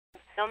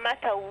No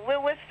matter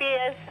where we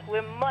face, we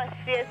must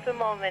face the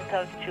moment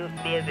of truth,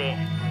 baby.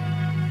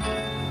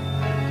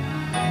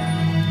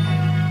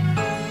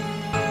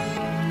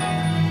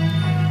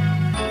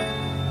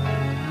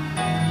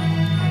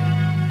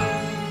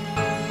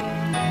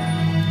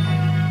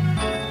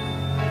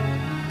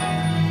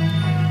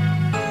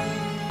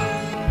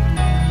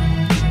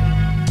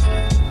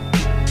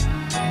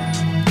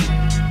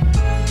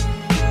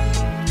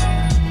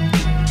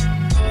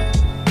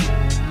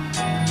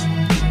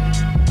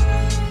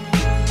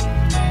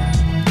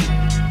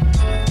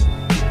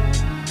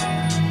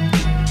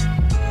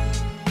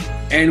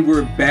 And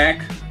we're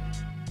back.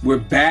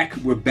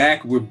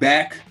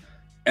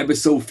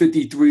 Episode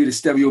 53 of the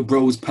Stereo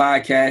Bros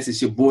podcast.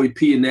 It's your boy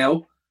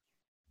P&L.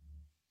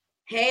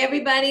 Hey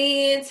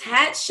everybody, it's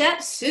Hat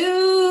Chef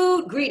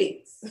Suit.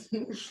 Greetings.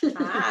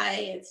 Hi,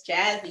 it's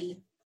Jazzy.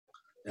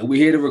 And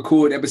we're here to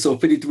record episode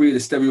 53 of the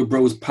Stereo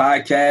Bros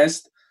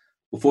podcast.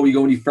 Before we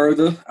go any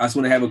further, I just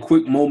want to have a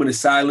quick moment of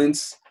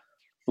silence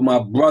for my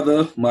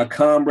brother, my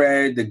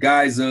comrade, the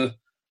geyser,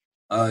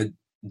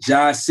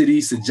 Ja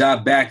City,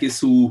 Sajah Backus,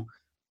 who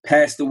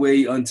passed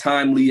away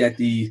untimely at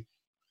the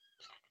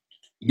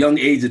young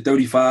age of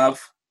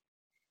 35.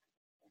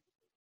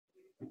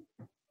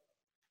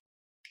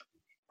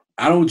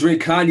 I don't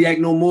drink cognac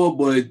no more,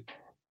 but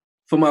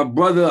for my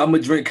brother, I'm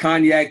going to drink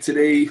cognac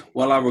today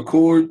while I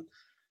record.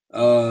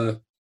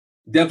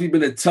 Definitely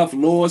been a tough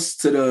loss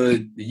to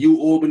the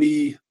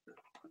U-Albany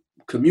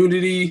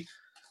community.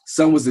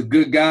 Son was a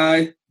good guy,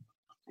 you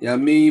know what I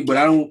mean? But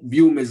I don't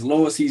view him as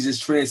lost. He's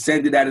just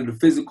transcended out of the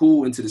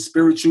physical into the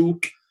spiritual.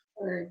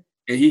 Word.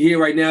 And he here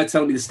right now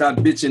telling me to stop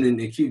bitching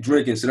and keep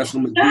drinking. So that's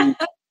what I'm going to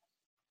do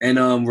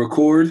and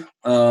record.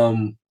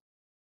 And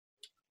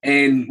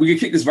we can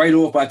kick this right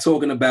off by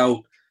talking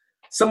about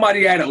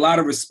somebody I had a lot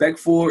of respect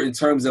for in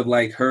terms of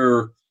like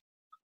her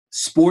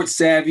sports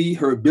savvy,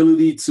 her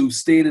ability to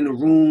stand in a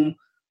room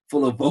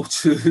full of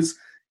vultures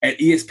at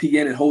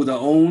ESPN and hold her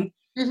own.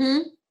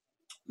 Mm-hmm.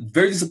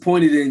 Very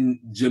disappointed in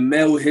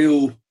Jemele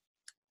Hill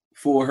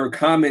for her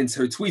comments,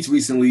 her tweets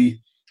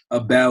recently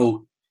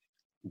about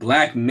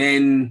Black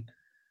men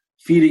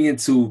feeding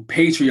into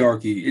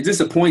patriarchy. It's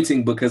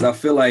disappointing because I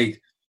feel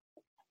like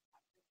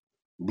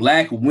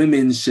Black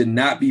women should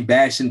not be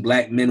bashing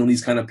Black men on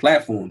these kind of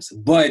platforms.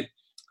 But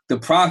the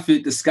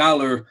prophet, the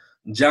scholar,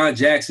 John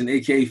Jackson,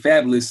 a.k.a.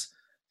 Fabulous,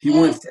 he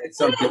once said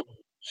something.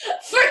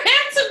 For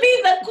him to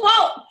be the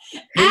quote.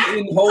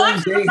 Hating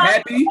hoes ain't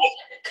happy,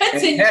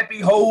 and happy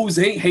hoes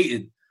ain't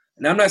hating.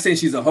 And I'm not saying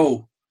she's a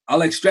hoe.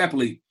 I'll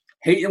extrapolate.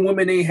 Hating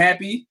women ain't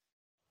happy,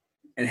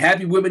 and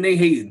happy women ain't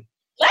hating.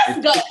 Let's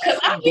go, because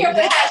I'm here with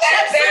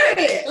that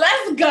period.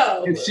 Let's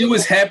go. If she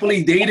was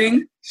happily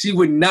dating, she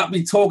would not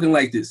be talking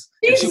like this.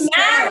 She's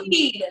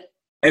married.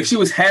 If she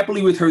was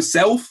happily with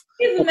herself,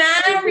 She's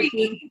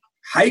married.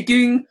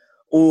 hiking,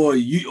 or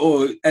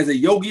as a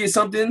yogi or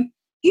something.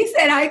 He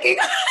said hiking.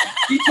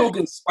 She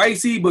talking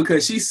spicy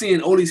because she's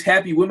seeing all these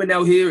happy women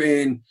out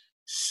here, and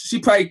she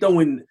probably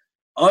throwing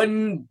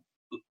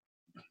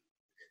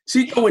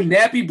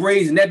nappy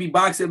braids and nappy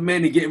boxing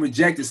men and getting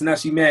rejected. So now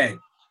she mad.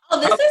 Oh,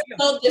 this is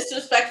so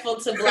disrespectful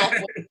to Black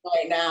women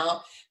right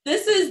now.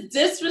 This is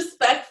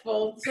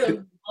disrespectful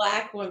to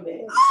Black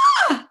women.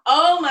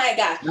 Oh my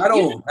gosh. Not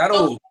all.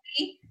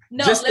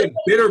 No, just the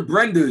bitter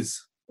Brendas.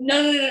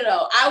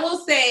 No. I will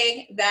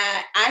say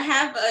that I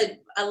have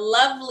a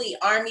lovely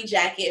army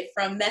jacket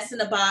from Mess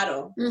in a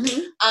Bottle,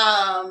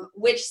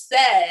 which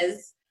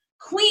says,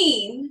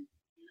 "Queen,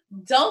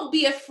 don't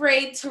be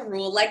afraid to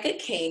rule like a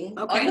king,"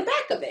 on the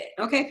back of it.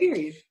 Okay,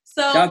 period.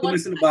 So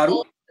Mess in a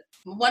Bottle.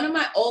 One of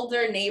my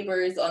older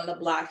neighbors on the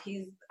block,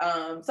 he's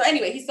so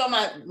anyway, he saw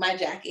my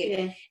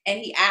jacket and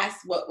he asked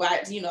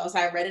why, so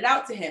I read it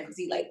out to him because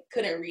he like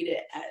couldn't read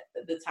it at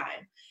the time.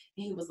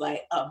 And he was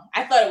like, "Oh,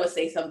 I thought it would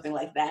say something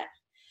like that."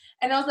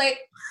 And I was like,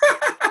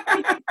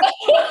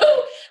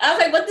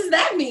 "What does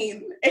that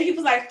mean?" And he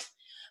was like,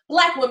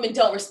 "Black women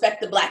don't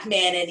respect the Black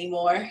man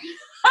anymore."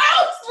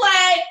 I was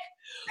like,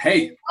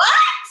 "Hey,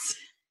 what?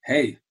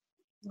 Hey,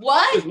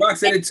 what?" Rock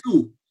said it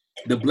too.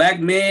 The Black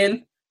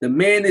man. The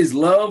man is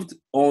loved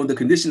on the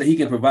condition that he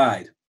can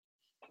provide.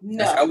 No.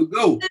 That's how it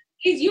go.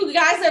 You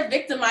guys are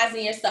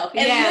victimizing yourself.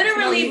 And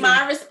literally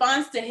my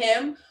response to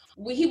him,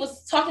 he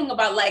was talking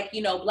about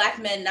Black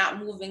men not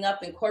moving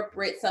up in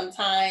corporate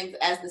sometimes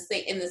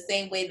in the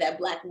same way that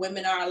Black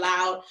women are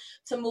allowed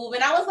to move.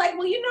 And I was like,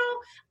 well,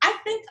 I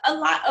think a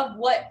lot of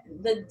what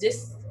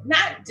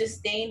not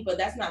disdain, but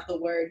that's not the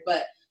word,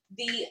 but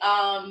the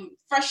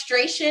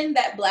frustration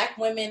that Black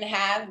women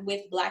have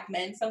with Black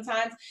men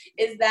sometimes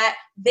is that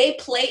they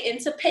play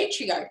into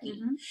patriarchy.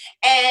 Mm-hmm.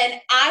 And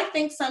I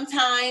think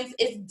sometimes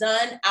it's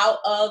done out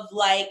of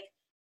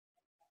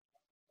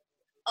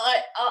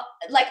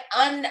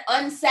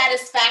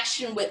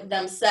unsatisfaction with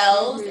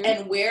themselves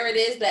and where it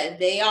is that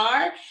they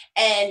are,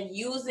 and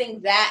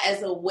using that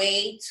as a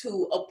way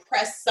to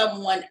oppress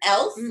someone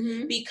else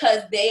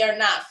because they are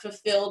not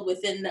fulfilled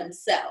within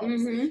themselves.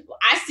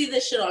 I see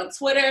this shit on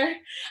Twitter.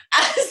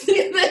 I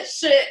see this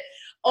shit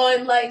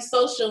on like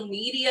social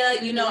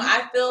media. You know,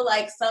 I feel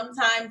like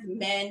sometimes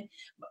men,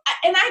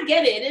 and I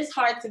get it, it is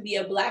hard to be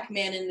a Black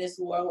man in this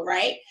world,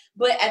 right?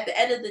 But at the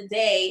end of the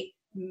day,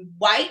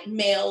 white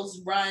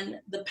males run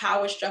the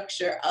power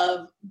structure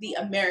of the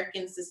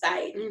American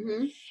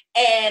society.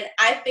 And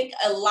I think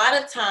a lot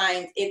of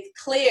times it's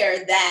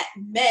clear that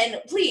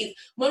men, please,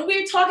 when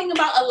we're talking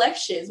about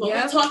elections, when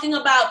we're talking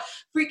about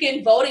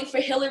freaking voting for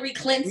Hillary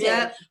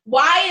Clinton,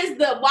 why is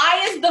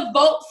the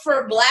vote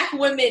for Black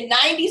women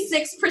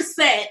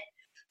 96%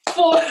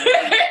 for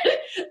the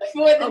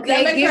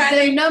Democratic? Give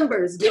them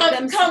numbers. Give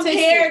them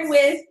compared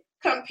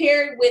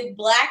with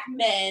Black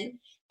men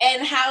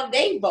and how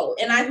they vote.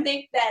 And I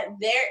think that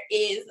there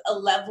is a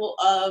level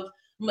of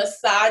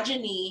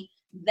misogyny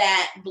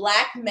that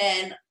Black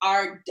men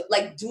are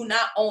like do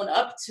not own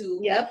up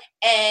to.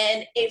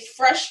 And it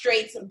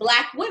frustrates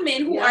Black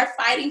women who are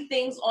fighting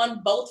things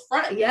on both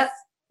fronts. I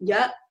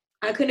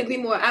couldn't agree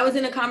more. I was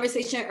in a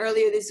conversation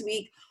earlier this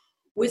week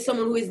with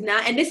someone who is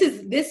not, and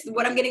this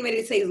what I'm getting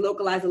ready to say is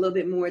localized a little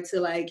bit more to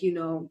like, you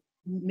know,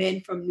 men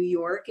from New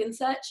York and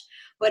such.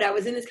 But I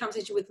was in this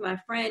conversation with my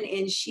friend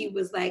and she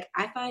was like,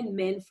 I find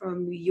men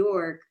from New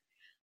York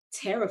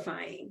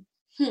terrifying.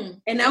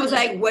 And I was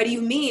like, what do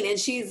you mean? And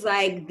she's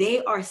like,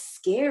 they are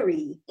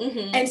scary.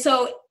 And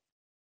so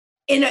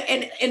in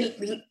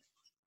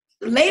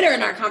later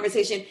in our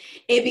conversation,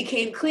 it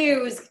became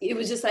clear it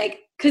was just like,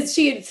 because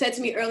she had said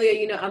to me earlier,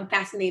 you know, I'm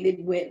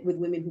fascinated with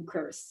women who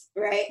curse,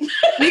 right?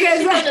 Because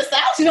she's on the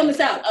South? She's on the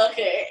South.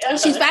 Okay.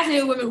 She's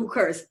fascinated with women who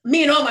curse.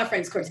 Me and all my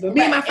friends curse, but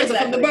me and my friends are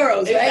from the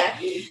boroughs,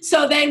 right?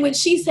 So then when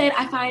she said,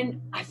 I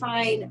find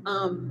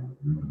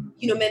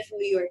you know, men from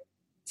New York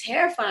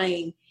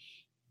terrifying,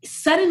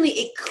 suddenly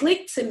it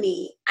clicked to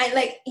me. I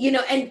like, you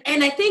know, and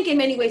I think in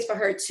many ways for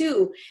her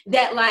too,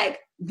 that like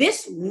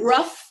this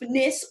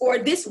roughness or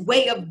this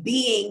way of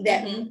being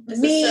that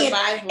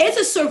it's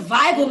a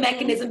survival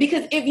mechanism,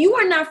 because if you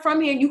are not from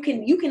here, you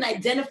can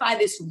identify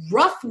this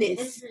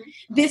roughness,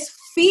 this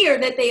fear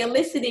that they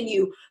elicit in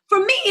you. For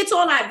me, it's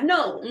all I've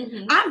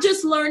known. I've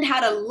just learned how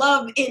to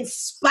love in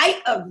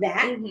spite of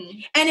that.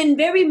 And in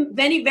very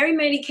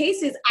many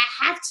cases,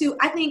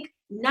 I think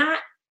not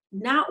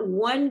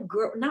one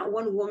girl, not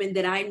one woman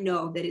that I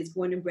know that is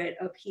born and bred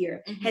up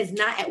here has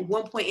not at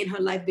one point in her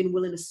life been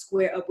willing to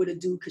square up with a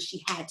dude because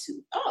she had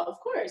to. Oh, of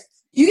course.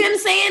 You get what I'm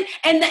saying?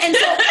 And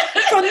so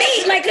for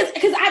me, like,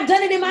 cause I've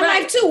done it in my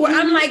life too, where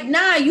I'm like,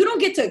 nah, you don't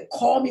get to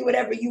call me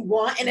whatever you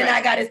want. And then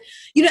I got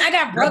you know, I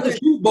got brothers.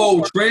 Super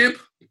Bowl tramp.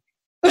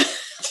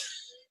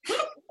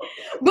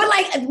 But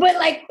like,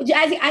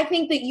 Jazzy, I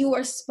think that you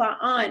are spot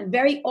on.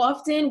 Very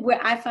often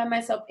where I find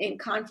myself in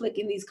conflict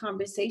in these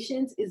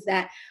conversations is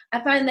that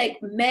I find like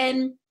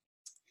men,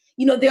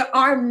 you know, there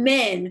are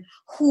men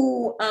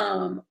who,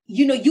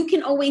 you know, you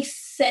can always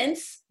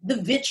sense the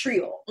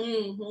vitriol.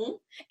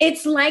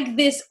 It's like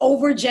this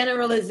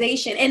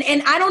overgeneralization.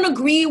 And I don't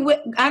agree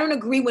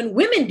when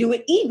women do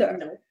it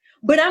either.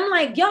 But I'm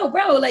like, yo,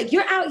 bro, like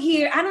you're out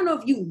here. I don't know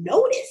if you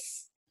notice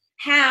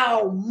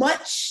how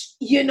much,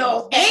 you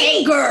know,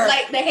 anger,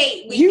 like the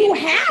hate we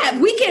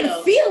can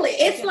feel it.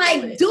 It's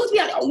like dudes be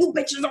like, oh, you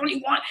bitches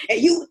only want, and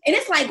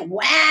it's like,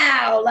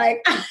 wow,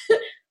 like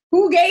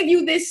who gave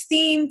you this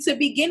steam to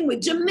begin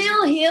with?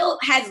 Jamil Hill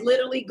has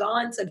literally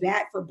gone to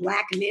bat for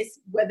Blackness,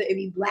 whether it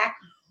be Black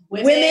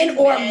women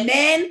or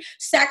men,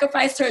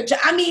 sacrificed her.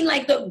 I mean,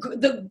 like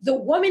the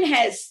woman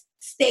has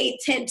stayed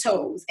 10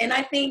 toes, and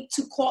I think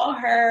to call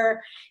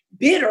her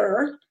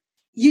bitter,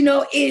 you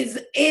know, is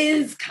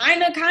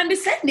kind of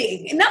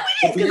condescending. No,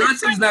 it is.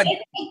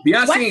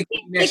 Beyonce ain't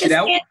that shit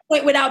out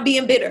without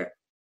being bitter.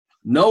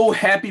 No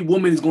happy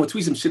woman is going to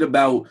tweet some shit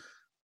about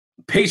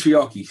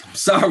patriarchy. I'm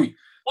sorry.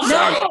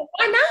 No,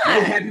 why not?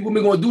 No happy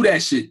woman going to do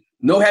that shit.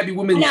 No happy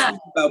woman tweet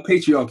about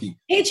patriarchy.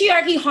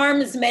 Patriarchy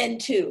harms men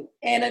too.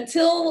 And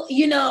until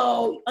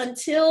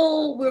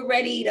we're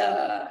ready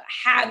to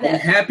have that. A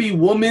happy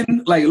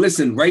woman, like,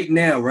 listen, right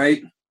now,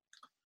 right?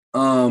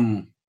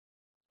 I'm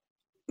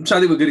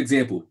trying to give a good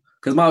example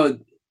because my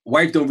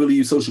wife don't really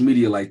use social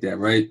media like that,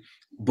 right?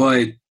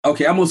 But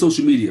okay, I'm on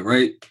social media,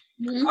 right?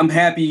 I'm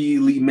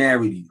happily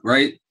married,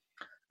 right?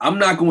 I'm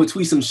not going to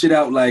tweet some shit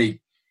out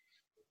like,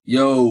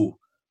 yo,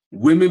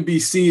 women be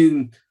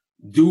seeing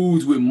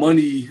dudes with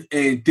money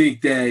and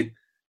think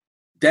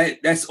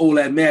that's all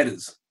that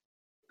matters.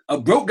 A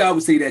broke guy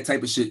would say that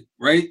type of shit,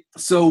 right?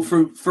 So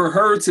for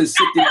her to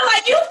sit there, I feel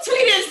like you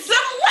tweeted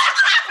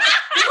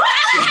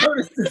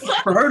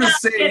for her to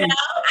say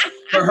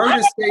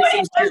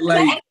some shit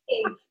like,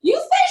 you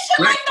say shit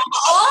like that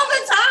all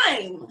the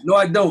time. No,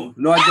 I don't.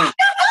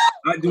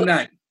 I do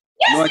not.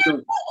 Yes, no, I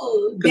don't.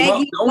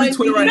 The only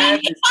Twitter I have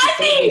is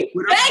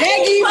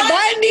Becky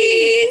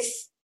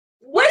Bunnies.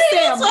 Where's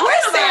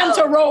Sam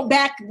to roll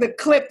back the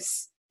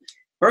clips?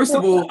 First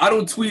of all, I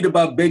don't tweet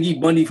about Becky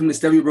Bunny from the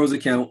Stereo Bros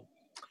account.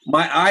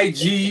 My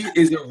IG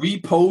is a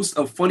repost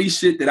of funny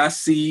shit that I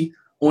see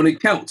on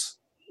accounts.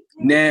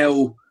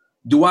 Now,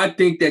 do I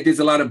think that there's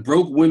a lot of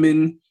broke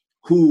women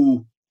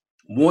who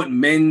want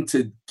men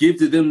to give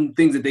to them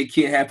things that they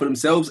can't have for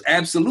themselves?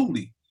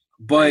 Absolutely.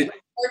 But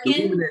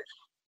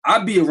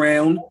I be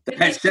around the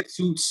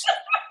Hatshepsuts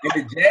and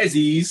the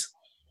Jazzies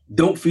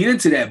don't feed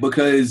into that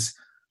because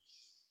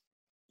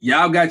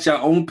y'all got your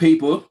own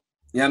paper.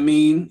 You know what I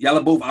mean? Y'all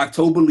are both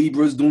October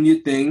Libras doing your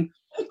thing.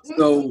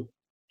 So,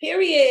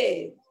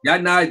 period. Y'all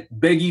not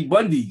Beggy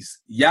Bundys.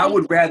 Y'all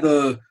would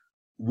rather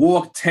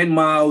walk 10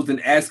 miles than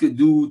ask a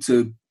dude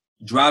to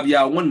drive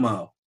y'all 1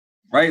 mile.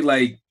 Right?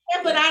 Like,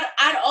 yeah, but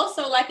I'd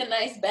also like a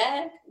nice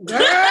bag. Girl.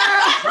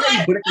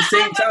 Right, but at the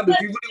same time, if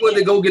you really want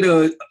to go get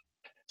a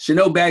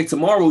Chanel bag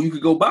tomorrow, you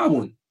could go buy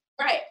one.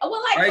 Right.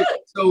 Well, I right? could,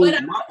 so but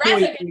I'd rather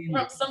get it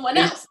from someone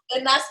else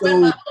and not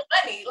spend my own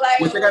money. Like,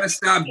 what I gotta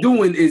stop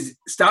doing is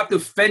stop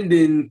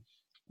defending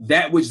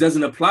that which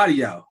doesn't apply to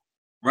y'all,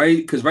 right?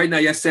 Because right now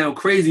y'all sound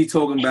crazy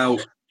talking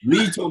about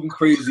me talking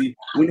crazy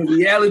when the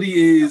reality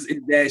is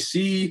that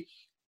she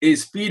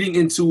is feeding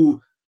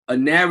into a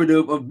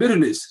narrative of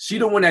bitterness. She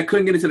the one that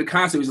couldn't get into the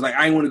concert. Was like,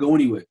 I ain't want to go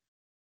anywhere.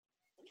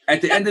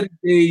 At the end of the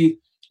day,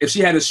 if she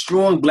had a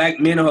strong black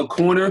man in her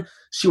corner,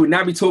 she would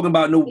not be talking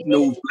about no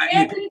black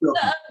man.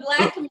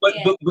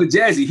 But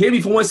Jazzy, hear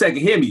me for 1 second.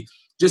 Hear me.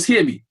 Just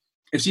hear me.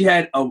 If she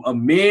had a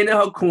man in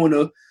her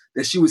corner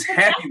that she was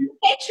happy with,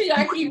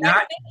 patriarchy she would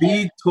not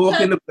be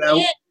talking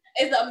about.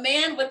 Is a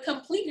man would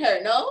complete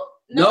her? No.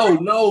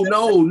 I'm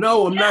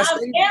not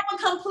saying a man would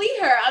complete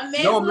her.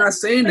 I'm not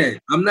saying that.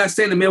 I'm not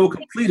saying a man will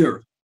complete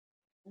her.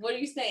 What are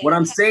you saying? What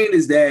I'm saying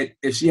is that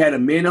if she had a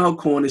man in her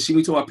corner, she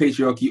would talk about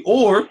patriarchy,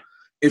 or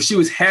if she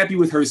was happy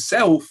with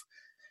herself,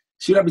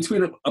 she would not be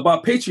tweeting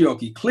about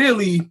patriarchy.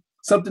 Clearly,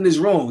 something is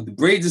wrong. The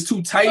braids is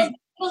too tight. Do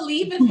you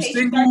believe in patriarchy?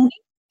 Single.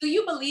 Do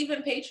you believe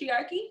in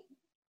patriarchy?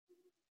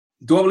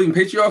 Do I believe in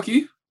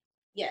patriarchy?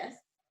 Yes.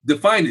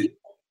 Define it.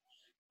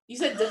 You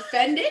said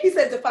defend it? He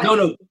said define it.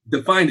 No,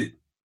 define it.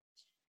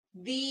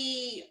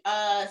 The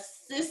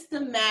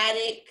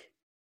systematic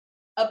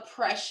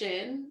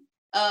oppression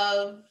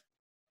of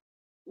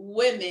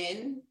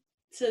women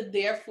to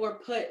therefore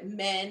put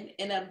men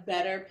in a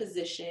better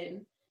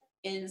position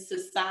in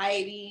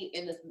society,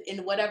 in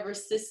whatever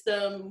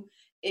system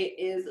it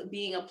is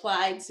being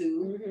applied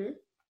to. Mm-hmm.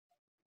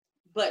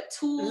 But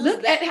tools.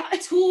 Look at how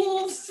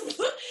tools.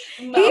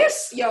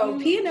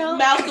 P&L.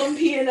 Malcolm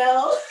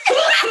P&L.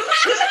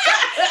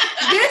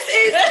 This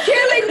is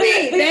killing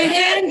me. The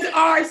hands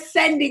are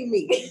sending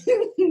me.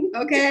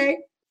 Okay.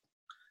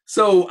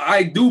 So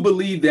I do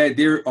believe that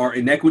there are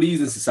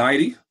inequities in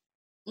society.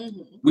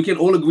 Mm-hmm. We can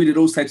all agree to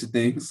those types of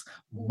things.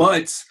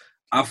 But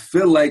I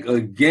feel like,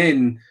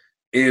 again,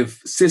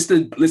 if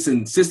Sister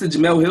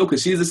Jemele Hill,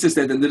 because she's a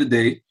sister at the end of the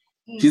day,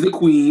 mm-hmm. she's a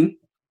queen.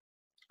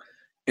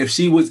 If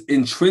she was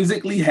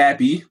intrinsically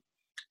happy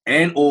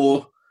and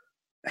or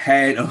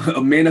had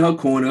a man in her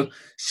corner,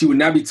 she would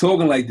not be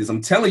talking like this.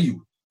 I'm telling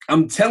you.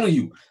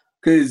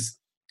 Because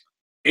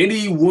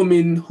any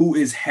woman who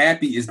is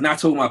happy is not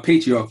talking about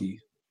patriarchy,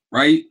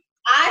 right?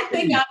 I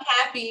think I'm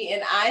happy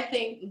and I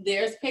think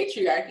there's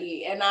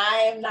patriarchy and I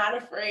am not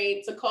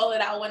afraid to call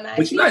it out when I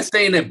But you're not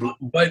saying that,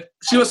 but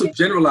she also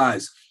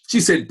generalized. She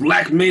said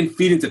black men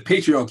feed into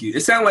patriarchy.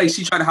 It sounded like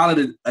she tried to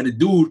holler at a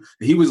dude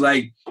and he was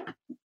like,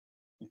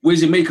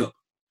 where's your makeup?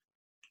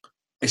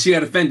 And she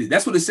got offended.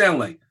 That's what it sounded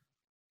like.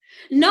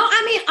 No,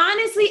 I mean,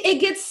 honestly, it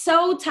gets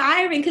so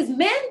tiring because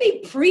men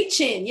be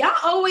preaching. Y'all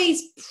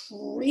always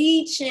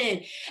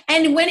preaching.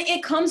 And when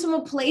it comes from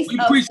a place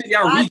of preaching,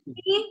 y'all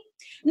reaching.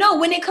 No,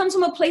 when it comes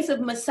from a place of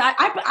misogyny,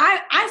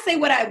 I say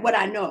what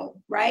I know,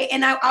 right?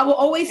 And I will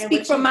always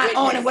speak from my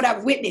own and what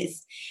I've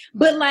witnessed.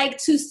 But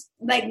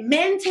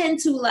men tend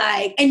to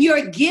and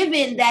you're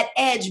given that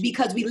edge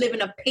because we live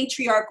in a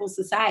patriarchal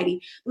society.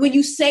 When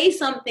you say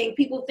something,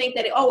 people think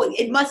that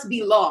it must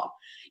be law.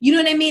 You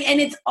know what I mean?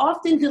 And it's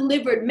often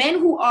delivered. Men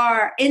who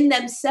are in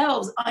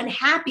themselves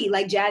unhappy,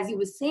 like Jazzy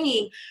was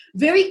saying,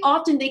 very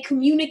often they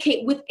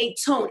communicate with a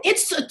tone.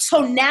 It's a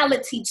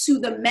tonality to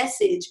the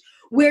message.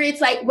 Where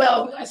it's like,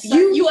 well,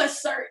 you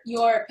assert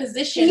your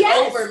position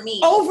over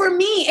me. Over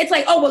me. It's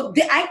like,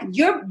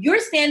 your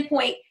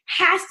standpoint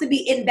has to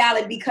be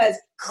invalid because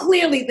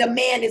clearly the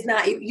man is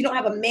not, you don't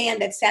have a man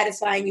that's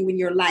satisfying you in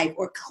your life.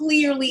 Or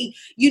clearly,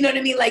 you know what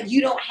I mean? Like you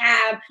don't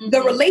have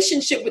the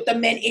relationship with the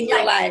men in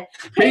your life.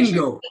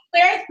 Bingo.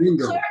 Clear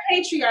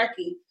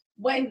patriarchy.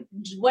 When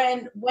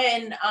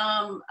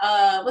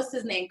what's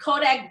his name?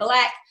 Kodak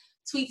Black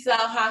tweets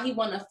out how he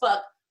wanna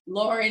fuck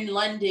Lauren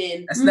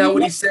London. That's not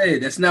what he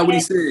said. That's not what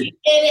he said.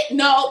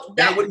 No.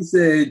 That's what he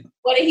said.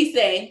 What did he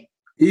say?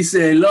 He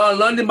said, Lauren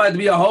London about to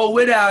be a hoe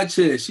without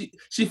you. She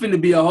finna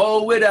be a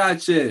hoe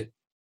without you.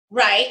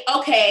 Right.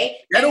 Okay.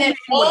 And then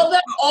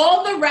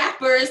all the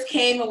rappers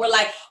came and were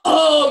like,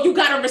 oh, you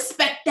gotta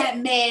respect that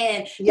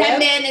man. Yep. That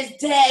man is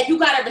dead. You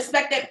gotta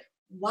respect that.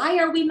 Why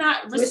are we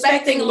not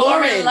respecting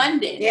Lauren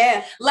London?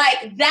 Yeah.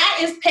 Like that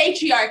is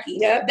patriarchy.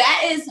 Yep.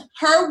 That is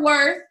her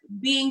worth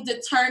being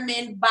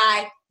determined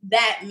by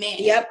that man.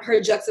 Yep,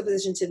 her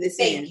juxtaposition to this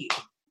man. Thank you.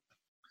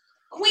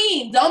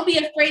 Queen, don't be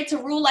afraid to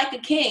rule like a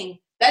king.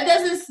 That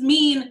doesn't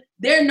mean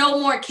there are no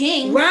more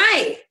kings.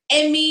 Right.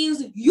 it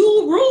means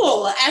you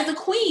rule as a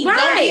queen. Right.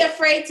 Don't be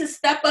afraid to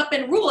step up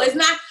and rule. It's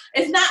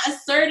not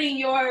asserting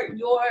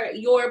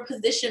your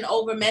position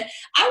over men.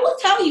 I will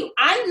tell you,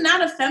 I'm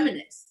not a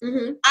feminist.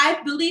 Mm-hmm.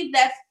 I believe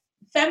that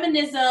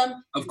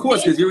feminism. Of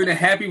course, because you're in a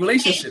happy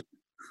relationship.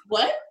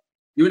 What?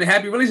 You're in a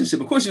happy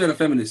relationship. Of course, you're not a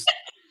feminist.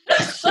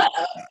 Shut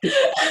up.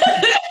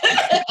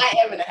 I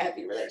am in a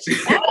happy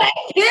relationship.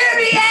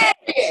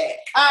 Period.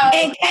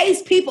 In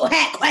case people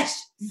had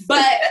questions.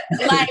 But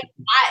like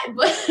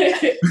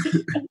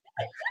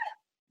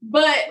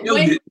but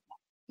when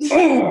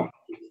I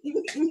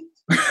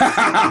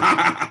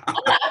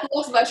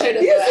lost my train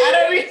of thought. I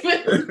don't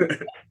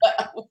even what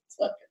I was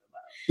talking about.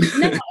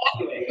 No,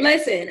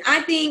 listen, I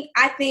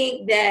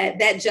think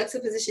that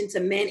juxtaposition to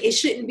men, it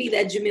shouldn't be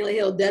that Jemele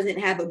Hill doesn't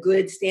have a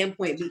good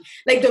standpoint.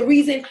 Like the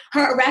reason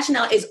her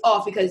rationale is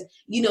off because,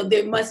 you know,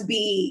 there must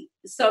be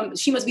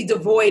she must be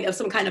devoid of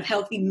some kind of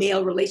healthy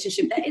male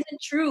relationship. That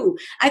isn't true.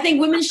 I think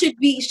women should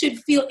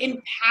feel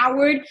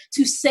empowered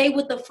to say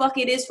what the fuck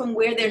it is from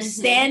where they're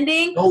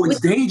standing. Oh, it's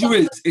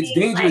dangerous. It's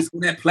dangerous.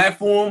 When that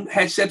platform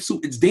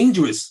Hatshepsut, it's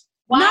dangerous.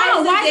 Why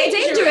is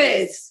it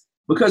dangerous?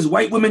 Because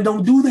white women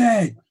don't do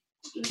that.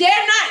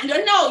 They're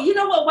not. No, you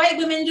know what white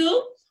women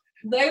do?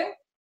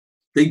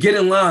 They get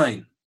in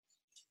line.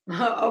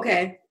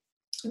 Okay.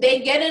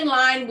 They get in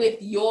line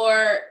with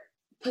your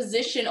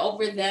position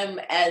over them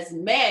as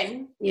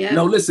men. Yeah.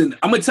 No, listen,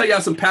 I'm gonna tell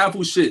y'all some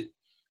powerful shit,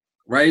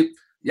 right?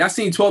 Y'all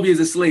seen 12 Years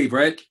a Slave,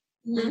 right?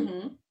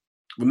 Mm-hmm.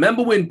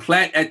 Remember when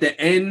Platt at the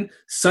end,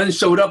 son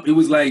showed up? It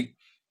was like,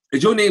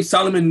 is your name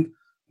Solomon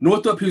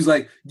Northup? He was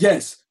like,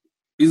 yes.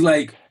 He's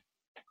like,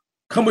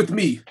 come with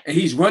me. And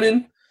he's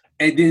running.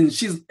 And then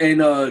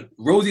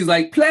Rosie's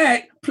like,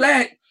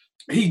 Platt.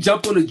 He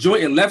jumped on the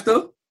joint and left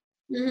her.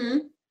 Mm-hmm.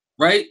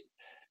 Right?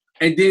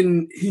 And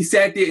then he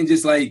sat there and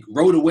just like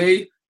rode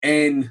away.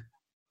 And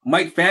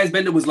Mike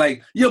Fassbender was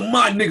like, you're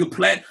my nigga,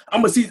 Platt.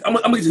 I'm gonna get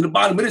to the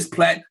bottom of this,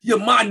 Platt. You're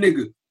my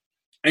nigga.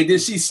 And then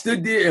she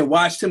stood there and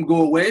watched him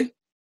go away.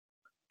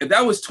 If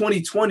that was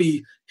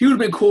 2020, he would have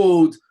been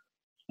called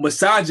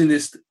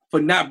misogynist for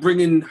not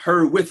bringing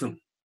her with him.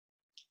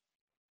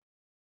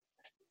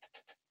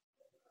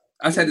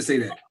 I just had to say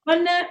that.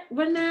 Run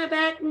that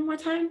back one more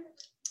time.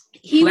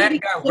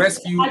 Platt got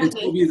rescued and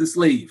 12 Years a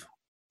Slave.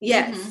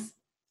 Yes. Mm-hmm.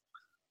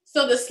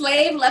 So the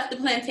slave left the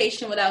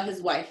plantation without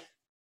his wife.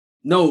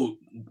 No,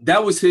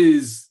 that was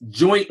his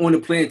joint on the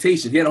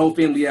plantation. He had a whole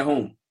family at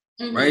home,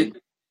 right?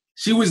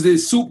 She was the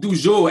soup du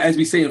jour, as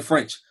we say in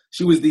French.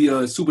 She was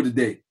the soup of the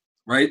day,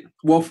 right?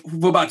 Well,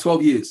 for about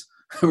 12 years,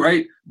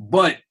 right?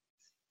 But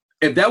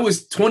if that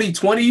was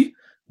 2020,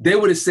 they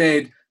would have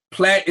said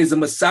Platt is a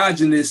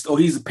misogynist or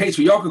he's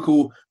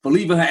patriarchal for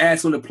leaving her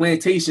ass on the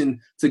plantation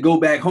to go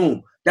back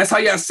home. That's how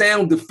y'all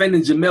sound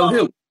defending Jemele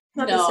Hill.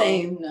 Not the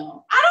same.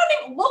 No. I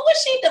don't even, what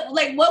was she,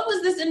 like, what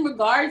was this in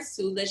regards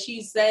to that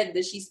she said,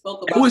 that she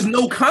spoke about? There was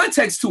no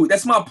context to it.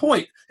 That's my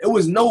point. It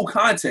was no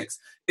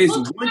context. It's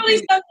clearly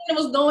something that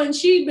was going,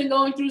 she'd been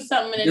going through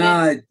something. And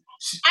I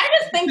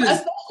just think,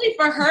 especially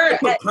for her.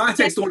 Put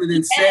context on it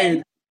and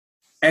said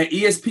at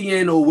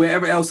ESPN or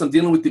wherever else I'm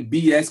dealing with the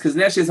BS, because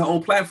now she has her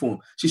own platform.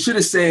 She should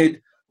have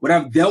said, what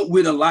I've dealt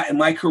with a lot in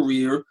my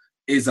career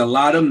is a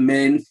lot of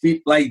men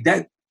like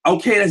that.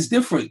 Okay, that's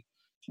different.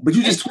 But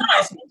you just tweet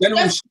out some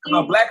general shit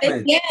about black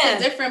men. Yeah,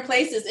 different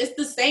places. It's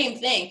the same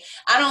thing.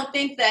 I don't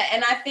think that,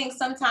 and I think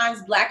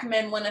sometimes black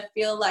men want to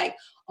feel like,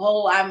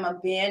 oh, I'm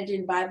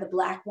abandoned by the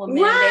black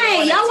woman.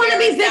 Right. Y'all want to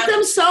be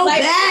victims so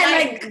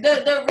bad. Like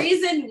the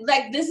reason,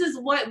 like, this is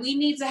what we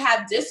need to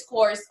have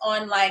discourse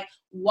on, like,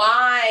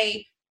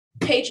 why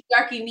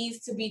patriarchy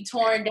needs to be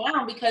torn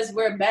down, because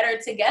we're better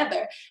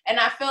together. And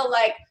I feel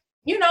like,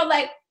 you know,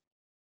 like,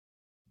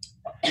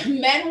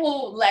 men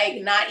will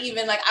like not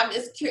even like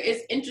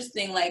it's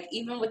interesting, like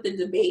even with the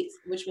debates,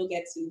 which we'll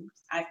get to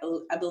I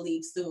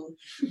believe soon,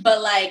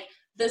 but like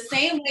the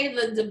same way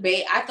the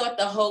debate, I thought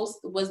the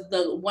host was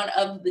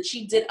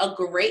she did a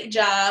great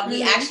job.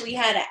 We actually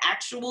had an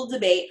actual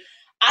debate.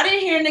 I didn't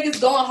hear niggas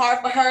going hard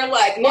for her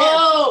like,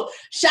 whoa,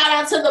 shout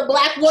out to the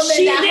black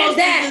woman that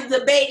hosted the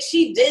debate.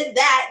 She did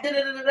that.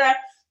 Da-da-da-da-da.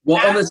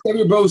 Well, on the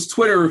Seven Bros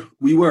Twitter,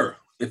 we were.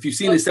 If you've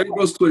seen the Seven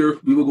Bros Twitter,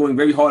 we were going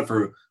very hard for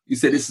her. You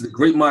said this is a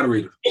great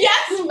moderator.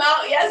 Yes,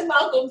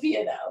 Malcolm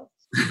Piano.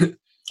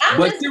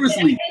 But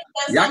seriously,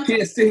 y'all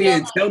can't sit here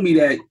and tell me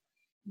that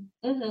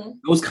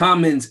those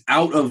comments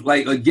out of,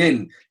 like,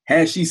 again,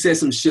 had she said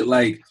some shit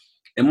like,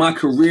 in my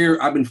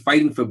career, I've been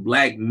fighting for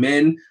black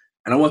men,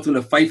 and I want them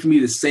to fight for me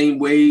the same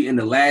way in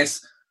the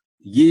last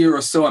year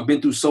or so. I've been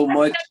through so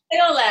much.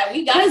 Feel that.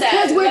 We got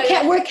that.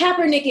 Because we're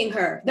Kaepernicking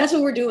her. That's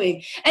what we're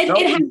doing. And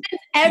it happens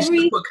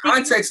every... Put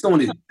context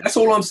on it. That's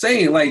all I'm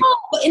saying. Like,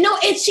 no,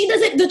 she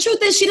doesn't... The truth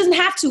is, she doesn't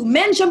have to.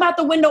 Men jump out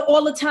the window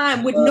all the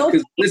time with no...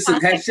 Listen,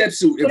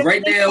 Hatshepsut, if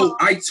right now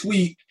I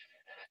tweet,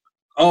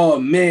 oh,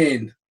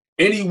 man,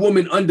 any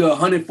woman under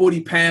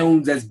 140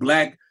 pounds that's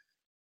black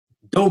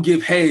don't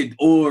give head,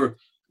 or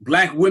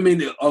black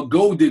women are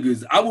gold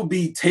diggers, I will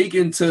be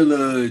taken to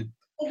the...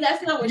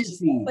 That's not what she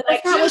said. But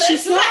that's not what she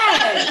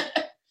said.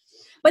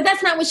 But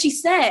that's not what she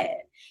said.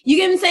 You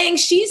get what I'm saying?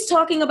 She's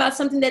talking about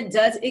something that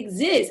does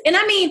exist. And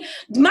I mean,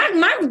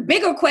 my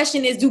bigger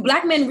question is, do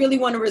black men really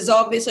want to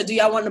resolve this, or do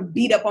y'all want to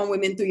beat up on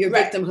women through your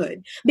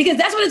victimhood? Because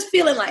that's what it's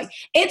feeling like.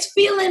 It's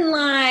feeling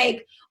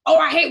like, oh,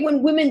 I hate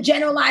when women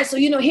generalize. So,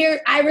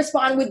 here I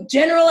respond with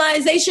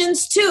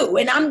generalizations too.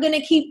 And I'm going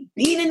to keep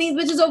beating these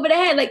bitches over the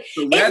head. Like,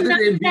 so rather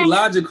than be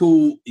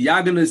logical,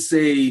 y'all going to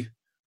say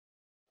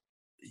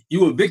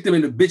you a victim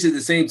and a bitch at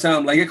the same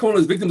time. Like, you're calling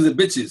us victims and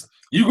bitches.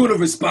 You going to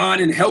respond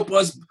and help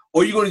us,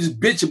 or you going to just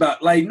bitch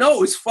about, like,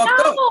 no, it's fucked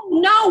up.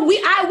 No,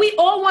 we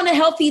all want a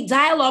healthy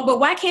dialogue, but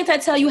why can't I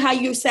tell you how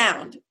you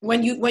sound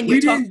when you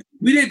talk?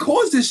 We didn't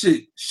cause this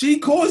shit. She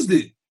caused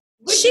it.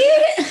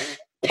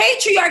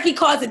 Patriarchy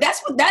caused it.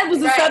 That was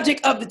the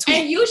subject of the tweet.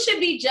 And you should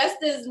be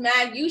just as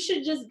mad. You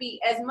should just be,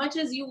 as much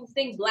as you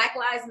think Black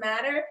Lives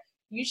Matter,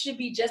 you should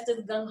be just as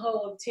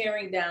gung-ho of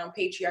tearing down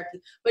patriarchy.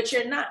 But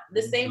you're not.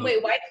 The same way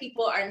white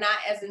people are not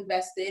as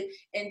invested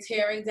in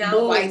tearing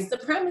down white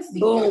supremacy.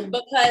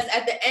 Because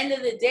at the end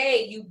of the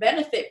day, you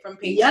benefit from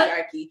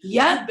patriarchy.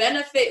 You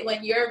benefit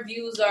when your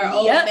views are,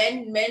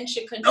 men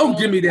should control. Don't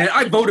give me that.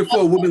 I voted for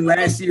a woman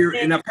last year,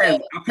 and I've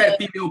had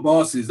female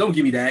bosses. Don't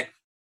give me that.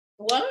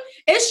 What?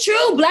 It's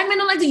true. Black men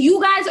don't like to.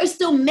 You guys are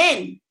still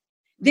men.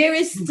 There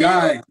is still.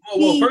 Guys.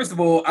 Well, first of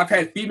all, I've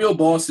had female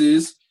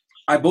bosses.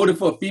 I voted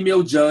for a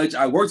female judge.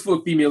 I worked for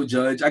a female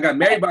judge. I got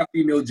married by a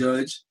female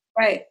judge.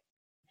 Right.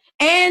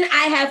 And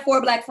I have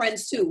 4 black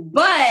friends too.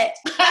 But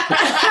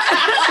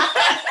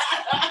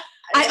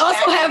I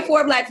also have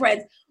 4 black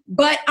friends.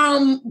 But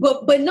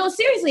no,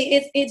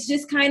 seriously, it's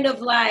just kind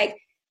of like,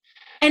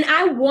 and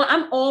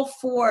I'm all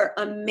for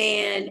a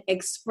man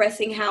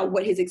expressing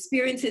what his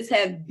experiences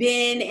have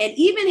been, and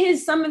even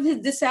some of his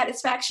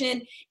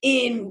dissatisfaction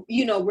in,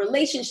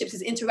 relationships,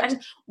 his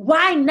interactions.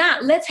 Why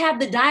not? Let's have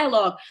the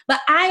dialogue. But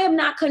I am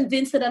not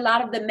convinced that a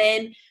lot of the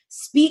men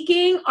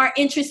speaking are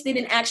interested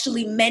in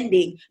actually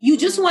mending. You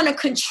just want to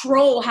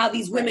control how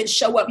these women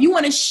show up. You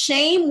want to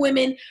shame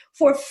women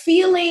for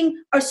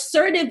feeling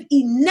assertive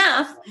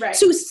enough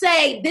to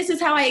say, this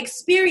is how I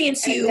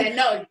experience you. And then,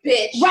 no,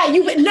 bitch.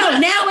 Right.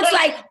 Now it's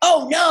like,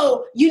 oh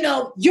no,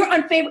 you're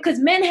unfavorable, because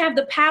men have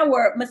the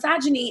power.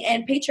 Misogyny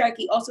and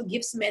patriarchy also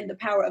gives men the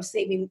power of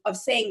saying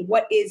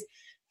what is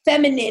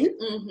feminine,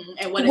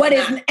 and what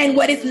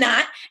is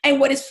not, and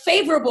what is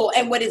favorable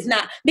and what is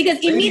not. Because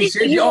immediately,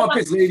 shave your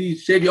armpits,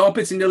 ladies. Shave your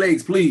armpits and your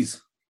legs, please.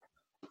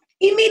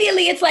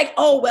 Immediately, it's like,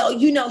 oh well,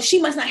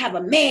 she must not have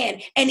a man,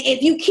 and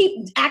if you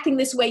keep acting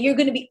this way, you're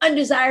going to be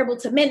undesirable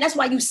to men. That's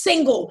why you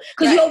single,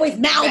 because you're always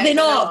mouthing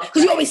off,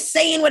 because you're always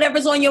saying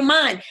whatever's on your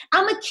mind.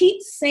 I'm gonna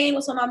keep saying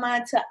what's on my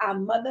mind till I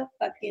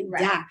motherfucking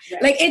die.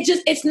 Right. Like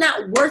it's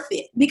not worth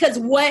it, because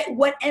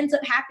what ends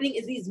up happening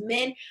is these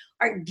men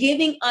are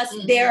giving us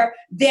their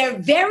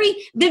very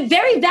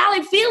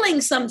valid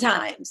feelings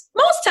sometimes.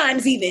 Most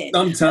times even.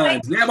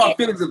 Sometimes. Now our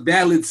feelings are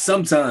valid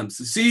sometimes.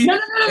 See? No.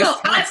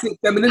 That's toxic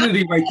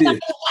femininity right there.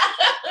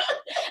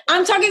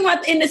 I'm talking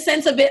about in the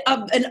sense of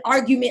an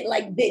argument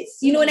like this.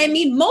 You know what I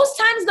mean? Most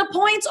times the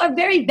points are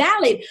very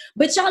valid,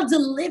 but y'all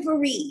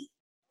delivery.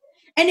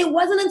 And it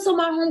wasn't until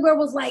my homegirl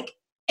was like,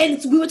 and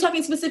we were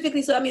talking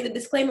specifically, so I mean, the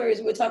disclaimer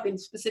is we're talking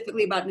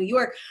specifically about New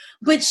York,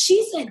 but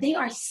she said they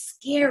are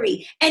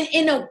scary. And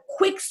in a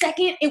quick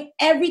second,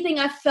 everything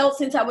I felt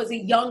since I was a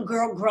young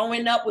girl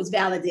growing up was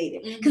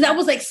validated. Because I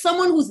was like,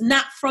 someone who's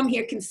not from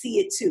here can see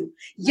it too.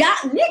 Yeah,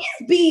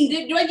 niggas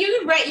be.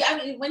 You're right. I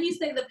mean, when you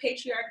say the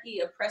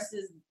patriarchy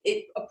oppresses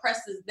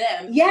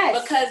them.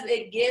 Yes. Because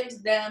it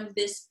gives them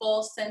this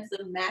false sense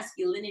of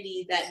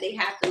masculinity that they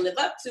have to live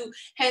up to.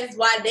 Hence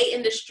why they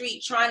in the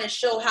street trying to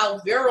show how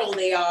virile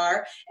they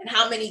are and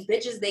how many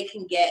bitches they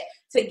can get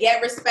to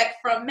get respect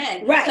from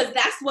men. Right. Because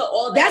that's what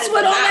all that's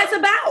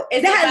about.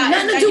 It has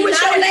nothing to do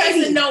with your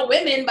lady. No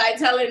women by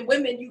telling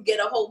women you get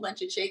a whole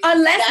bunch of chicks.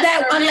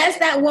 Unless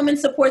that woman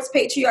supports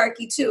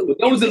patriarchy too. But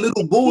those are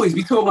little boys.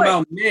 We talking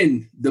about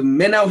men. The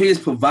men out here is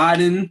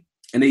providing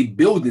and they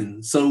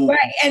building. So right.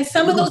 And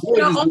some of those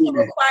men are also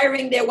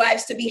requiring their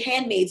wives to be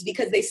handmaids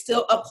because they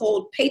still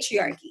uphold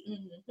patriarchy.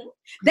 Mm-hmm.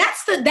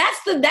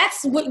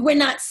 That's what we're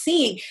not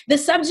seeing. The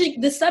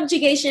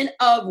subjugation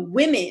of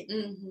women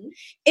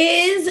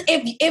is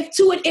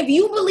if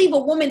you believe a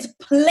woman's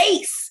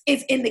place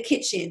is in the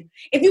kitchen,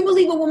 if you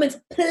believe a woman's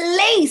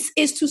place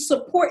is to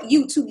support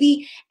you, to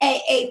be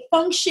a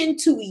function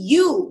to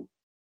you,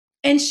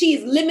 and she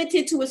is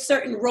limited to a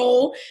certain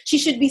role, she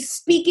should be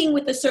speaking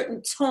with a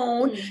certain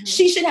tone.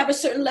 She should have a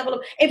certain level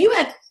of, if you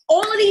have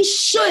all of these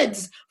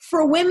shoulds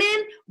for women,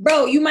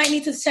 bro, you might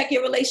need to check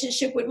your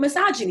relationship with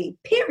misogyny,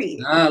 period.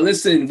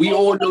 Listen, we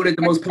all know that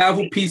the most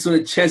powerful piece on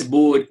the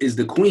chessboard is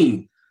the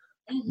queen.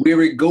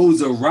 Where it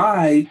goes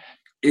awry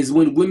is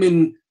when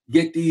women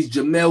get these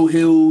Jemele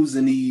Hills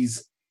and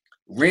these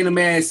random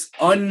ass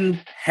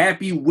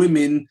unhappy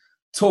women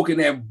talking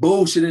that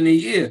bullshit in their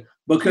ear,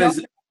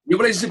 because your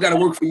relationship got to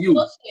work for you.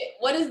 Bullshit.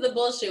 What is the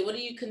bullshit? What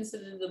do you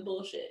consider the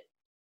bullshit?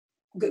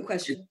 Good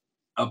question.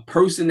 A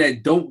person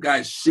that don't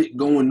got shit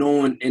going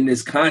on in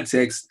this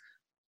context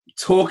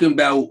talking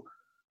about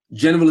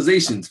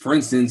generalizations. For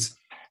instance,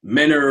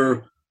 men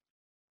are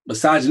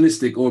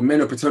misogynistic or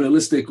men are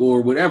paternalistic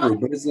or whatever.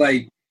 But it's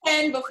like.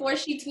 And before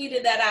she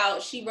tweeted that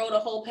out, she wrote a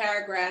whole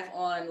paragraph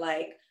on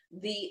like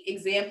the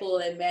example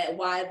and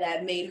why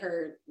that made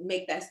her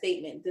make that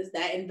statement. Does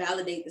that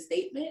invalidate the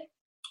statement?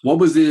 What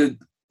was the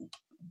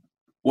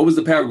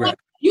paragraph?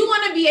 You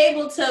want to be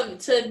able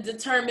to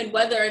determine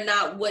whether or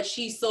not what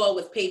she saw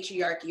was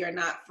patriarchy or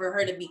not for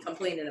her to be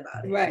complaining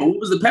about it. Right. But what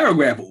was the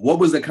paragraph? What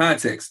was the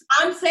context?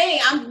 I'm saying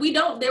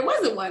there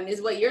wasn't one,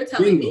 is what you're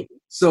telling me.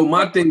 So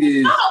my thing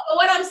is. No, but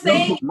what I'm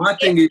saying. No, my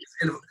thing is.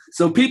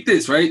 So peep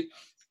this, right?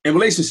 In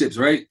relationships,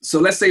 right? So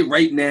let's say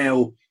right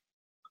now,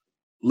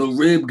 Lil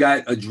Rib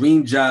got a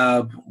dream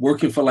job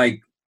working for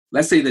like,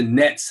 let's say the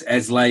Nets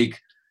as like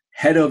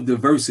head of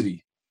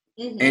diversity.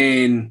 Mm-hmm.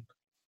 And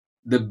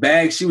the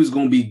bag she was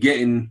going to be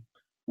getting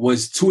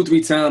was 2 or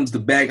 3 times the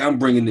bag I'm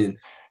bringing in.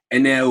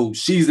 And now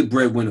she's the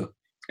breadwinner.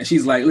 And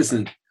she's like,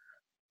 listen,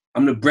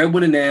 I'm the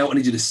breadwinner now. I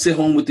need you to sit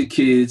home with the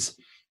kids,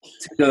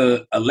 take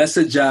a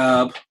lesser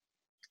job,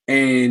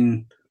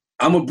 and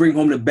I'm going to bring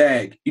home the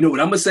bag. You know what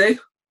I'm going to say?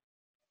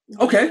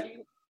 Okay.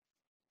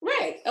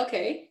 Right.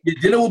 Okay. Your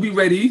dinner will be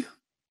ready.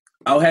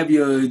 I'll have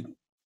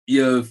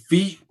your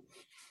feet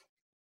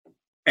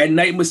at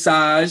night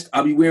massaged.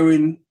 I'll be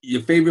wearing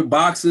your favorite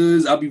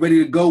boxers. I'll be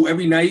ready to go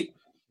every night.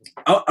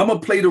 I'm going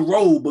to play the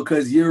role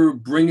because you're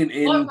bringing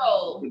in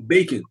the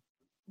bacon.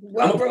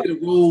 I'm going to play the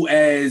role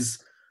as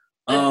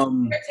a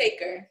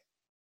caretaker.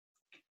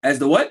 As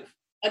the what?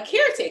 A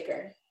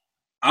caretaker.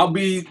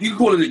 You can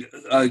call it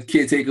a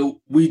caretaker.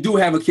 We do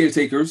have a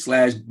caretaker /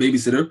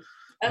 babysitter,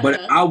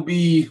 but I'll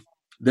be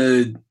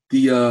the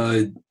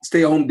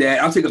stay-at-home dad.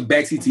 I'll take a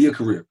backseat to your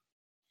career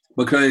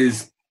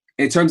because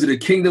in terms of the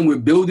kingdom we're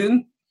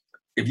building,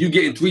 if you're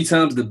getting 3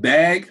 times the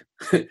bag,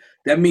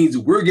 that means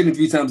we're getting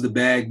 3 times the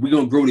bag. We're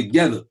going to grow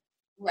together.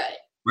 Right.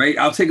 Right?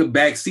 I'll take a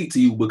back seat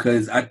to you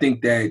because I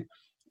think that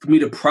for me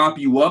to prop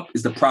you up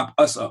is to prop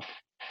us up.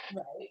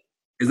 Right.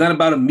 It's not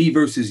about a me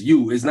versus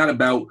you. It's not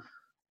about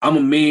I'm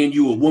a man,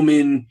 you a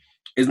woman.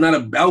 It's not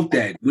about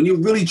that. When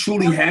you're really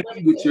truly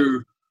happy with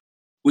your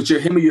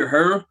him or your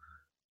her,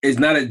 it's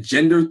not a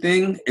gender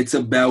thing. It's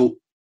about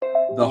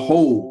the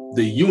whole,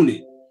 the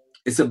unit.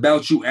 It's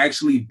about you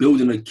actually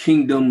building a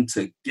kingdom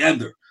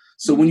together.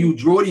 So when you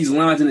draw these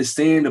lines in the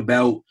sand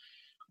about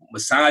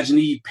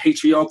misogyny,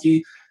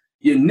 patriarchy,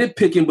 you're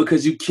nitpicking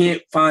because you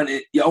can't find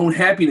your own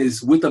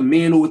happiness with a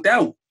man or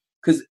without.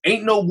 Because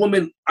ain't no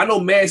woman, I know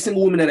mad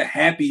single women that are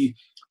happy.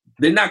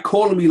 They're not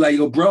calling me like,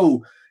 yo,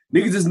 bro,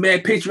 niggas is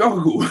mad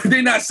patriarchal.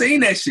 They're not saying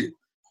that shit.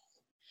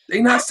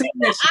 They're not saying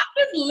that shit.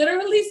 I just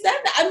literally said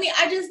that. I mean,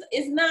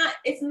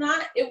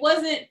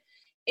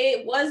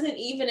 it wasn't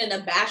even in a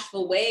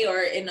bashful way or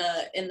it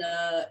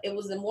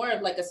was more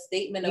of like a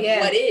statement of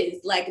what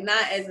is, like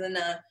not as in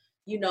a,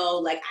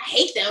 like I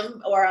hate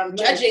them or I'm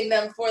judging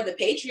them for the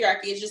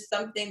patriarchy. It's just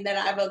something that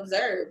I've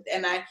observed.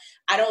 And I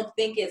don't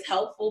think it's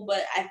helpful,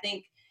 but I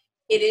think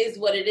it is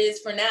what it is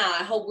for now.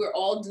 I hope we're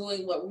all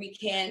doing what we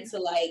can to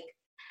like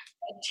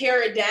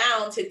tear it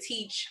down, to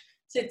teach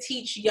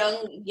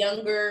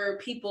younger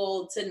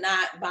people to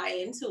not buy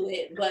into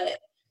it. But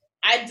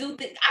I do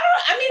think,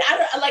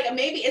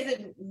 maybe is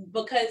it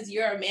because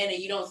you're a man and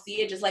you don't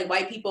see it, just like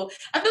white people?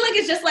 I feel like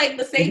it's just like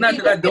the same. It's not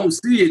that I don't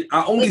see it.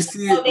 I only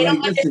see it. They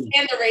don't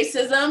understand the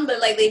racism,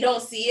 but like they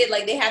don't see it.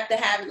 Like they have to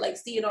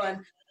see it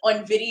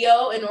on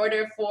video in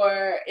order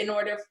for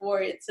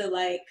it to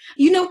like,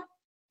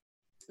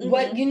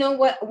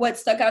 what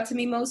stuck out to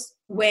me most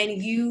when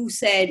you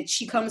said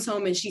she comes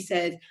home and she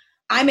says,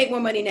 I make more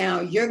money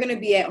now, you're gonna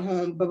be at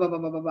home, blah blah blah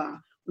blah blah blah.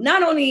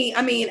 Not only,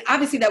 I mean,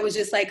 obviously that was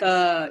just like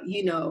a,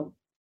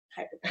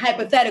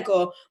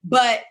 hypothetical,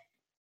 but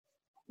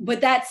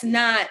that's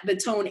not the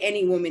tone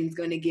any woman's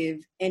going to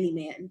give any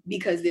man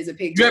because there's a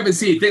picture. You haven't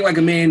seen Think Like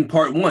a Man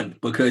Part 1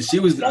 because she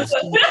was a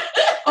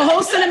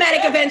whole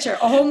cinematic adventure,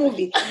 a whole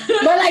movie.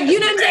 But like, you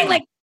know what I'm saying?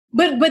 Like,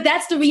 but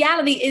that's the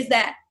reality is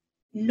that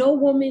no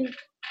woman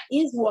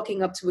is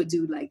walking up to a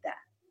dude like that.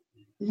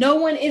 No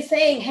one is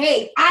saying,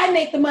 hey, I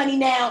make the money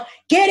now.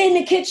 Get in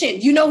the kitchen.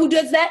 You know who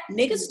does that?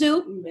 Niggas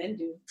do.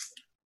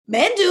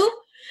 Men do.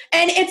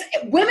 And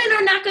women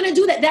are not going to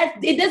do that.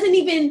 It doesn't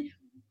even,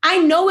 I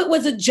know it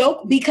was a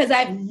joke because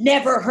I've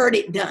never heard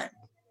it done.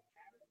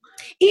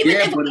 Even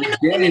if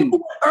women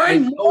who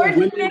earn more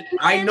than men.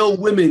 I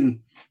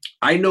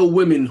know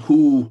women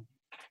who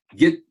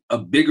get a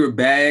bigger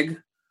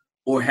bag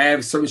or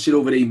have certain shit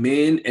over their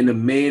man and the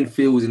man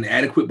feels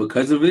inadequate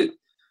because of it.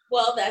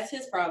 Well, that's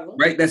his problem.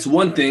 Right? That's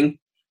one thing.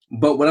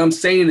 But what I'm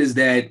saying is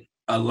that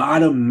a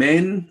lot of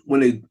men, when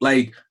they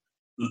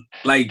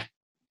like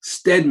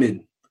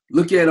Stedman,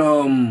 look at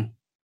any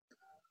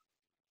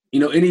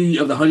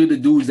of the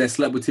 100 dudes that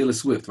slept with Taylor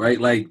Swift, right?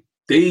 Like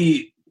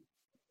they're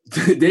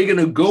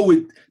gonna go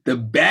with the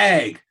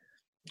bag,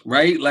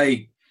 right?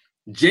 Like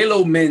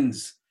J-Lo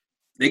men's,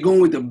 they're going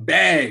with the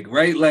bag,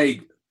 right?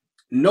 Like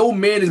no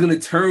man is gonna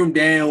turn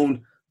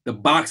down the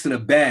box and the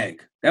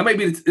bag. That might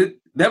be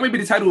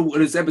the title of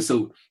this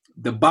episode,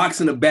 The Box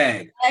and the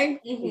Bag.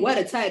 What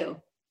a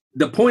title.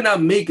 The point I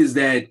make is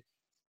that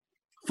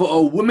for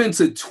a woman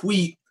to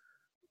tweet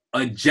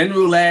a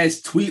general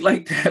ass tweet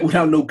like that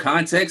without no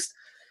context,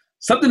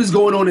 something is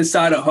going on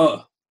inside of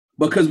her.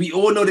 Because we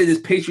all know that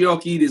there's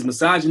patriarchy, there's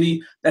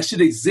misogyny, that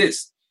should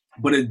exist.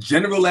 But a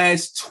general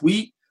ass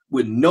tweet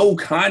with no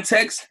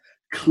context,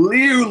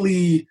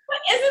 clearly. But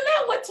isn't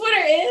that what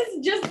Twitter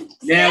is? Just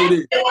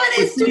what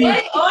is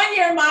Twitter on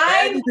your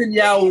mind?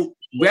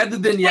 Rather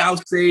than y'all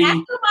say.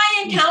 After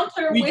my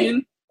encounter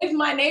with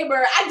my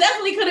neighbor, I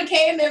definitely could have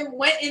came and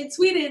went and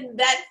tweeted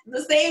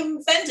the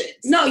same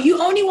sentence. No, you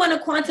only want to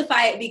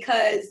quantify it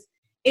because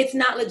it's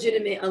not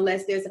legitimate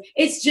unless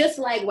it's just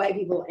like white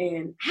people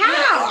and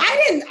how?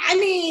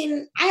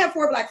 I have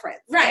 4 black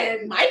friends. Right.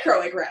 And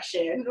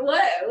microaggression.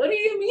 What do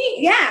you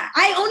mean? Yeah.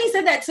 I only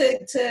said that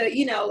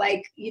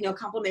to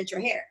compliment your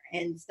hair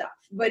and stuff.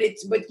 But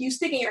you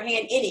sticking your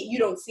hand in it, you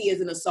don't see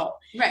as an assault.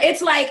 Right.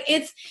 It's like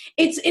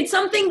it's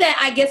something that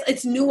I guess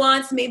it's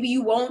nuanced. Maybe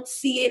you won't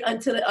see it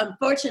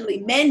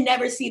unfortunately, men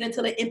never see it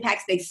until it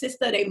impacts their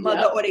sister, their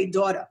mother, or their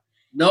daughter.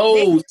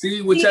 No,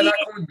 see, what y'all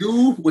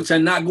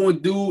not going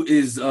to do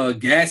is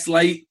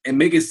gaslight and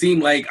make it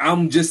seem like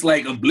I'm just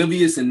like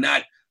oblivious and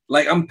not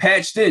like I'm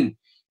patched in.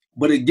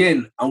 But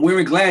again, I'm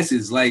wearing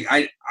glasses. Like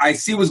I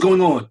see what's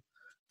going on.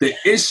 The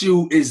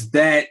issue is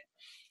that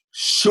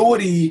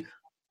Shorty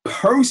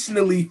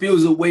personally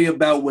feels a way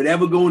about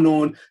whatever going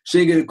on. She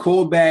didn't get a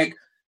call back,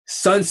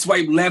 son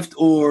swipe left,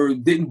 or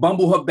didn't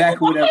bumble her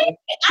back or whatever. I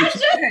just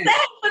said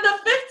for the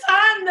 5th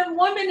time the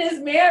woman is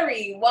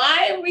married.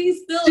 Why are we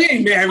still? She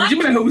ain't married.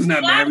 You know who's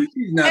not married.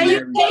 She's not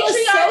married.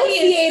 Patriarchy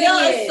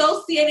is still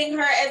associating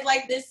her as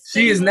like this.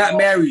 She is not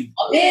married.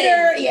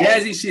 Bitter.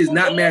 Yazzie, she is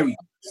not married.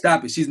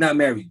 Stop it. She's not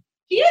married.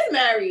 She is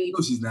married.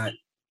 No, she's not.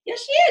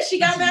 Yes, she is. She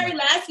got married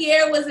last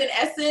year. Was in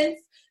Essence.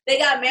 They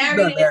got married. She's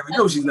not married.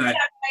 No, she's not. They got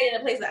married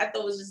in a place that I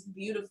thought was just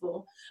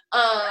beautiful.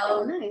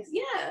 Nice.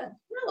 Yeah.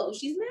 No,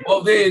 she's married.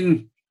 Well,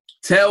 then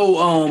tell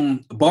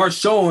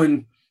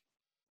Barshawn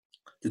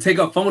to take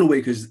her phone away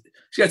because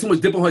she got too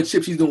much dip on her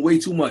chip. She's doing way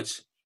too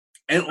much.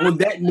 And on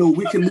that note,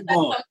 we can move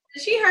on.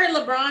 Did she hurt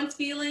LeBron's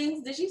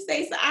feelings? Did she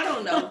say so? I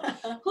don't know.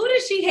 Who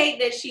does she hate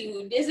that is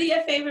he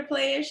your favorite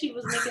player? She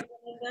was making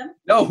fun of them?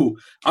 No,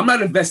 I'm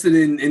not invested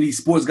in these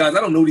sports guys.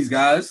 I don't know these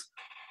guys.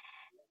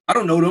 I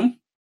don't know them.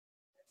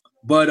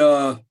 But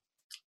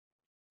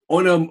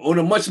on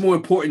a much more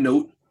important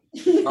note,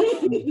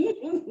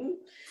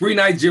 free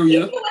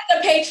Nigeria. With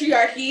the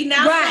patriarchy,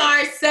 now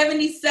our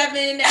 77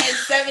 and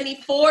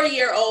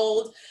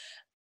 74-year-old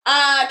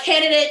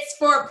candidates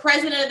for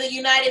president of the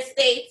United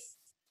States.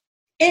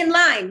 In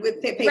line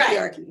with the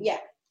patriarchy. Right. Yeah.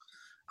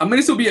 I mean,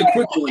 this will be a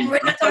quick one.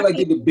 I feel like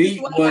the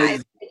debate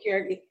was.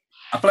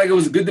 I feel like it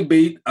was a good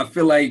debate. I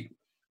feel like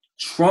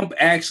Trump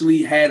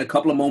actually had a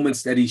couple of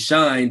moments that he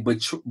shined, but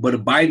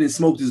Biden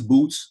smoked his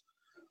boots.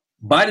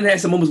 Biden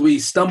had some moments where he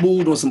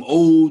stumbled on some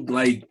old,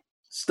 like,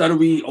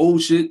 stuttery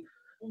old shit,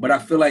 but I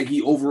feel like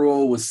he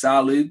overall was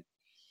solid.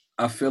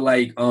 I feel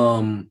like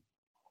the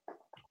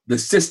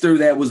sister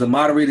that was the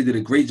moderator did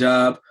a great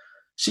job.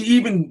 She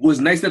even was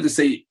nice enough to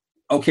say,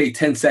 okay,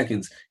 10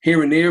 seconds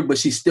here and there, but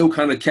she still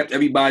kind of kept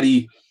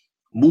everybody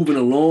moving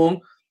along.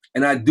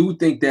 And I do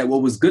think that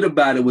what was good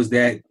about it was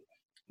that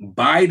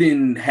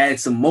Biden had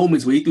some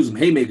moments where he threw some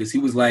haymakers. He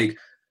was like,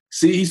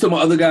 see, he's talking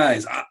about other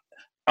guys.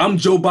 I'm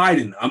Joe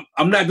Biden.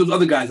 I'm not those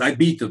other guys. I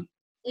beat them.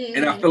 Mm-hmm.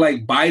 And I feel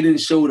like Biden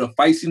showed a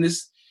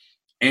feistiness,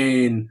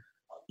 and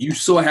you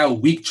saw how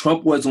weak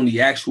Trump was on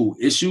the actual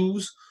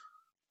issues.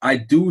 I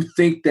do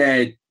think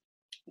that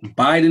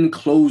Biden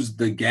closed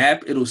the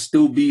gap. It'll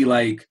still be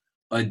like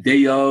a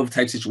day of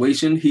type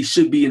situation. He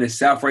should be in the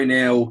South right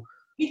now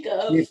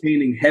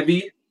campaigning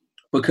heavy,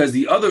 because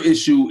the other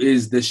issue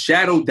is the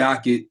shadow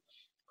docket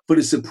for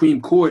the Supreme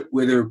Court,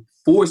 where they're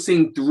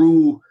forcing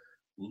through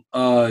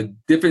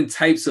different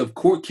types of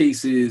court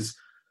cases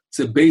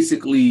to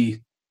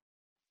basically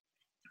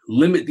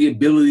limit the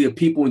ability of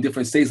people in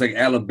different states like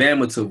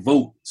Alabama to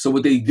vote. So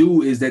what they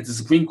do is that the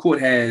Supreme Court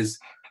has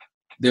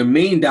their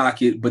main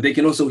docket, but they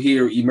can also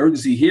hear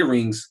emergency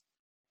hearings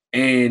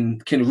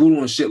and can rule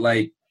on shit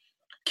like,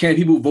 can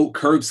people vote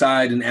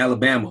curbside in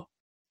Alabama?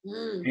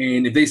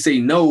 And if they say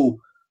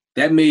no,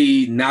 that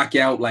may knock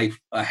out like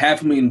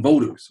 500,000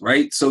 voters,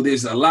 right? So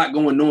there's a lot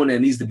going on that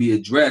needs to be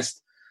addressed.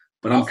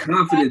 But I'm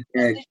confident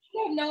that... Did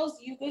you know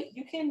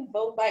you can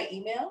vote by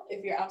email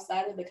if you're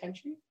outside of the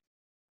country?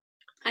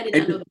 I did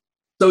not know that.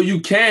 So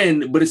you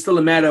can, but it's still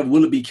a matter of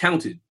will it be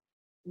counted?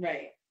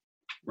 Right.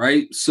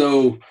 Right?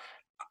 So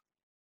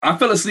I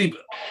fell asleep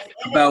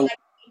about...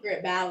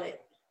 secret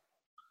ballot.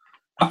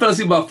 I fell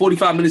asleep about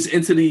 45 minutes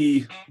into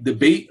the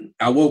debate.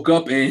 I woke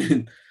up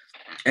and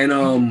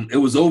it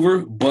was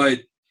over.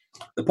 But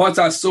the parts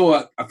I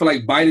saw, I feel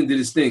like Biden did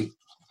his thing.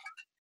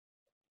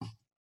 Yeah,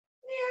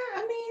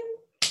 I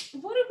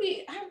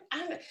mean,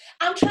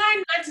 I'm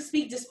trying not to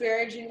speak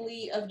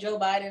disparagingly of Joe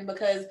Biden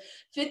because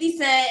 50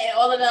 Cent and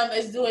all of them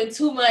is doing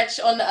too much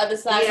on the other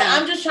side. Yeah.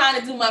 So I'm just trying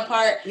to do my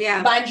part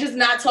by just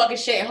not talking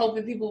shit and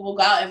hoping people will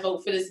go out and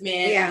vote for this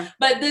man. Yeah.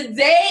 But the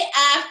day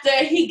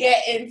after he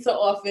get into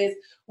office,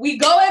 we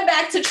going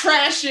back to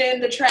trashing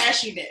the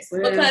trashiness.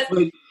 Because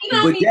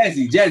but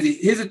Jazzy,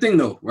 here's the thing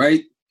though,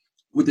 right?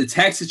 with the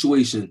tax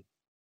situation,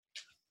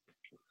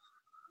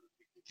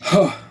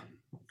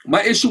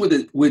 my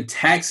issue with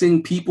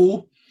taxing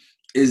people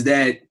is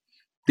that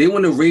they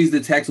want to raise the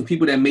tax on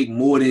people that make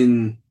more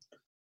than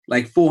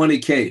like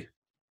 400K.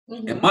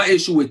 Mm-hmm. And my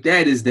issue with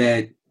that is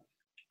that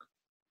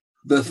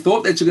the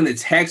thought that you're going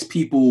to tax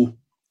people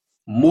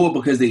more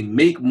because they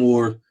make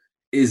more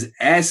is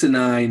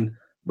asinine,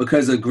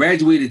 because a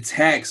graduated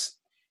tax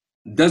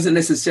doesn't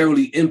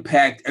necessarily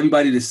impact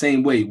everybody the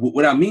same way.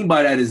 What I mean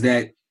by that is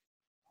that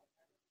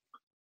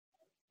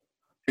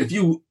if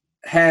you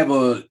have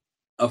a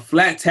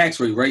flat tax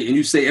rate, right, and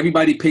you say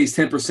everybody pays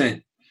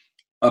 10%,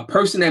 a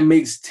person that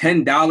makes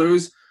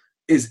 $10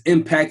 is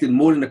impacted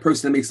more than the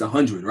person that makes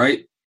 100,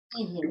 right?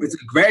 Mm-hmm. If it's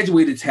a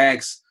graduated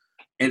tax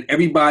and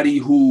everybody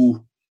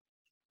who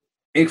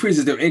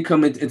increases their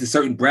income into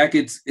certain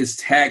brackets is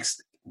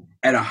taxed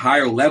at a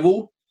higher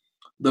level,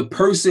 the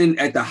person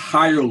at the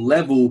higher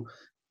level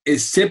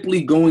is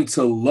simply going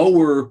to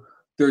lower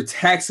their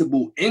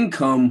taxable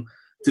income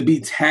to be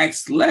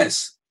taxed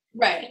less.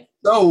 Right.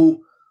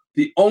 So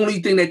the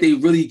only thing that they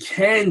really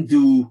can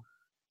do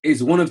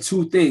is one of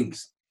two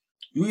things.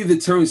 You either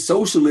turn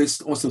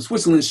socialist on some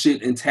Switzerland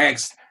shit and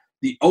tax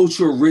the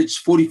ultra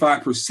rich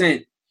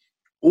 45%,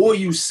 or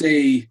you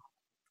say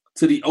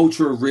to the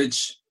ultra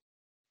rich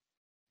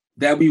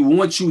that we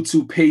want you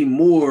to pay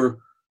more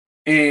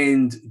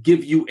and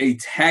give you a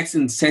tax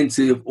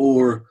incentive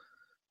or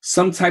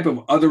some type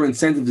of other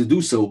incentive to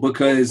do so.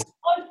 Because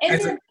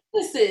as a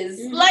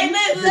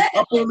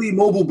upperly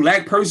mobile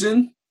Black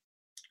person,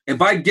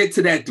 if I get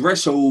to that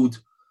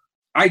threshold,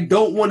 I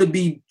don't want to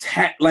be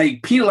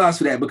penalized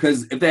for that,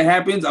 because if that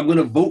happens, I'm going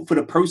to vote for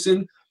the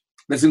person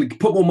that's going to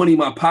put more money in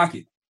my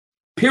pocket.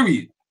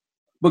 Period.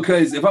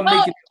 Because if I'm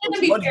making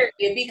period,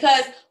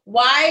 because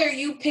why are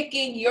you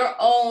picking your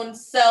own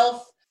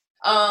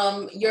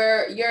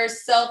your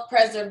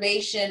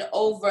self-preservation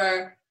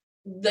over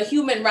the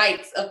human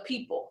rights of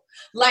people?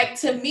 Like,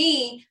 to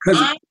me,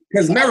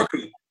 because America,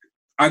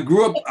 I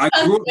grew up I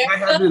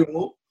have it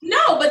all.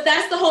 No, but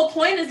that's the whole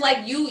point, is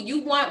like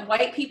you want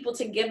white people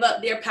to give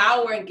up their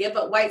power and give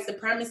up white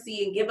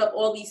supremacy and give up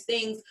all these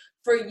things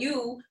for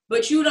you,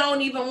 but you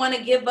don't even want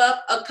to give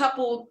up a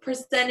couple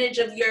percentage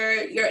of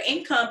your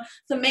income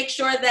to make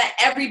sure that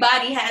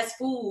everybody has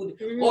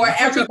food, or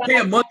everybody. I pay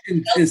a month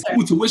in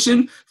school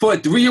tuition for a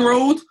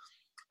 3-year-old.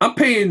 I'm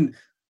paying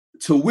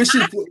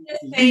tuition for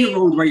a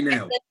 3-year-old right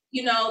now.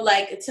 You know,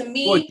 like, to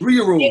me, for a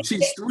 3-year-old,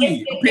 she's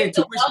 3. I'm paying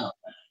tuition.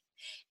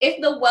 If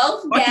the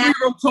wealth gap, my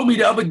 3-year-old told me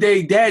the other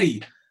day,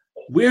 "Daddy,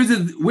 where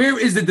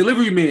is the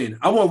delivery man?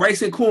 I want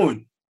rice and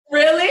corn."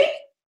 Really?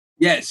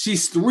 Yes,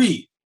 she's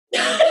 3.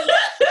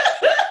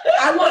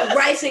 I want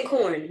rice and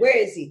corn. Where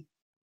is he?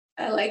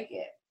 I like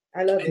it.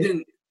 I love it.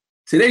 Then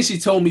today she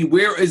told me,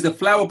 "Where is the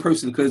flower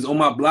person?" Because on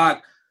my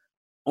block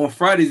on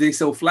Fridays they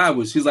sell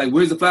flowers. She's like,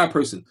 "Where's the flower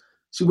person?"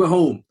 She went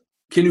home.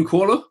 Can you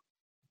call her?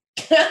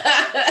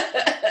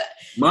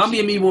 Mommy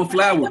and me want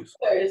flowers.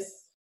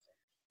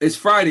 It's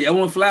Friday. I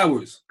want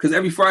flowers. Because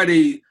every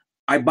Friday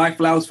I buy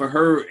flowers for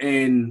her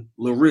and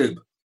LaRib.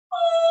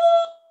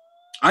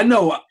 I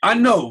know.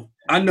 Sweet,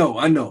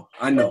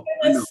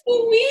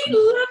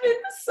 loving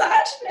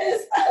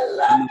misogynist. I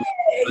love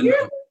it.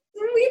 You're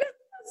sweet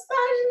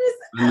misogynist.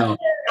 I know.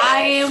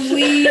 I am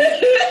weak.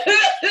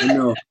 I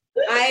know.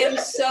 I am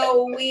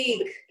so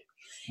weak.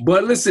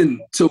 But listen,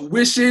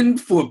 tuition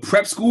for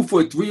prep school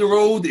for a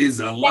 3-year-old is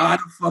a lot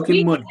of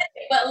fucking money.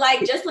 But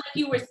like, just like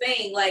you were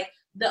saying, like,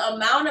 the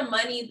amount of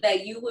money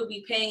that you would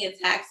be paying in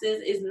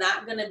taxes is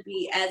not going to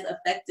be as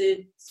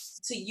effective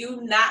to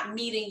you not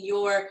meeting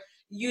your,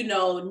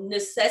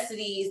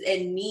 necessities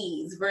and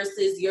needs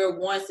versus your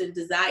wants and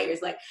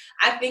desires. Like,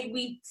 I think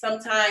we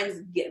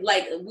sometimes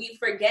we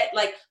forget,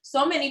 like,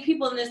 so many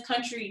people in this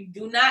country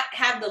do not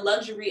have the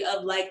luxury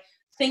of, like,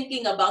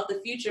 thinking about the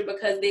future,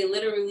 because they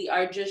literally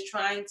are just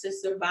trying to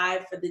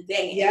survive for the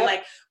day. Yep. And,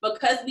 like,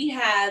 because we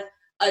have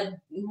a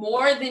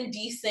more than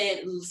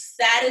decent,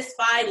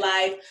 satisfied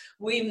life,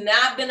 we've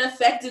not been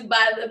affected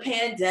by the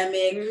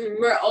pandemic. Mm-hmm.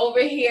 We're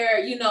over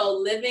here,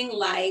 living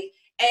life.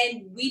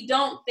 And we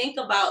don't think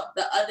about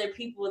the other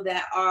people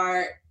that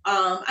are,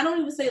 I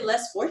don't even say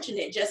less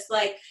fortunate, just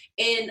like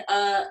in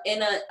a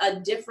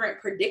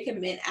different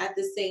predicament at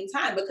the same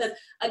time. Because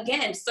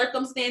again,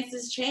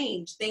 circumstances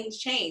change, things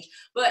change.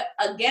 But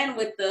again,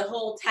 with the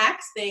whole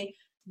tax thing,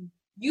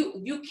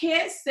 you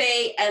can't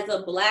say as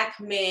a Black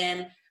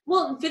man,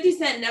 well, 50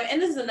 Cent never,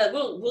 and this is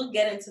another, we'll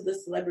get into the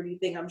celebrity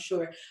thing, I'm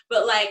sure.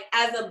 But like,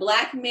 as a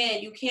Black man,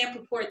 you can't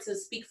purport to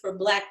speak for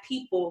Black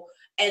people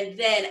and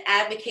then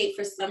advocate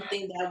for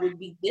something that would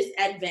be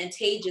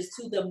disadvantageous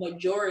to the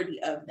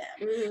majority of them.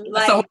 Mm-hmm.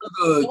 Like, the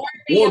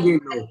majority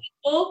of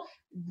people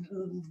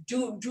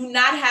do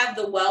not have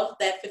the wealth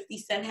that 50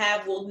 Cent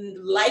have, will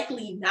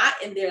likely not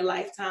in their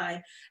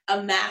lifetime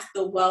amass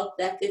the wealth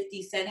that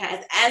 50 Cent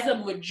has as a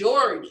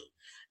majority.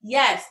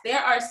 Yes, there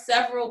are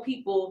several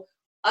people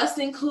us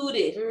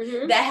included,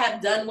 that have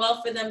done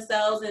well for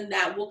themselves and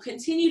that will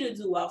continue to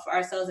do well for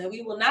ourselves. And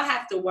we will not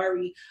have to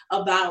worry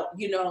about,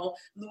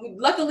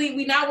 luckily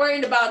we're not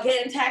worried about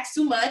getting taxed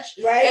too much.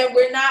 Right. And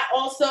we're not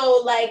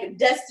also like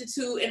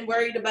destitute and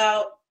worried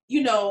about,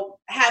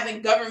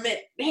 having government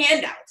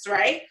handouts,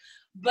 right?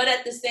 But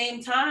at the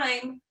same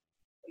time,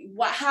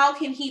 how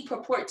can he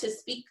purport to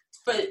speak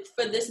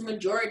for this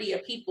majority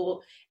of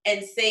people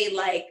and say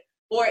like,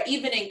 or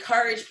even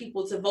encourage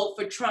people to vote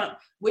for Trump,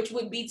 which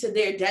would be to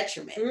their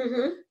detriment.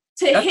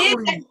 To his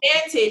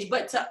advantage,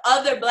 but to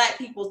other Black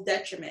people's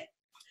detriment.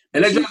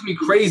 And that drives me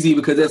crazy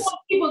because you want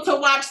people to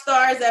watch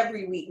Stars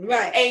every week.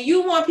 Right. And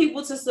you want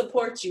people to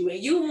support you. And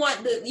you want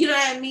you know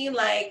what I mean?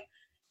 Like,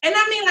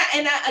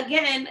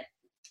 again,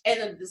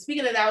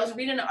 speaking of that, I was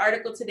reading an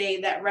article today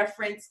that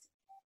referenced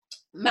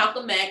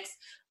Malcolm X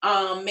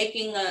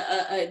having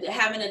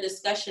a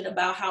discussion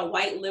about how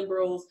white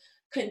liberals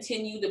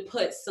continue to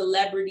put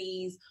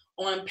celebrities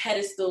on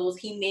pedestals.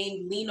 He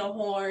named Lena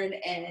Horne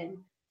and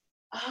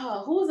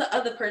who was the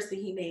other person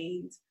he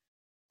named?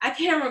 I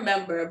can't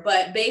remember,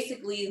 but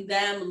basically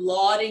them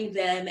lauding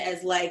them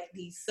as like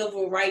these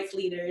civil rights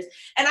leaders.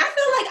 And I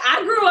feel like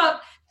I grew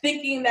up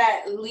thinking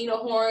that Lena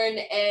Horne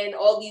and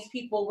all these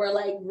people were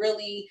like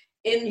really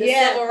in the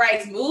civil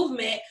rights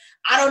movement.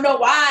 I don't know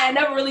why. I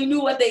never really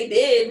knew what they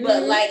did,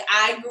 but like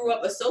I grew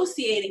up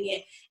associating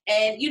it.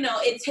 And,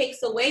 it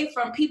takes away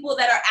from people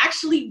that are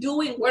actually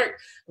doing work.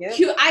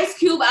 Yep. Ice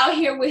Cube out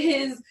here with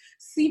his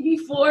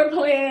CB4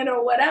 plan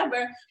or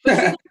whatever.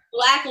 But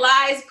Black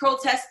Lives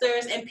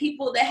protesters and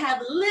people that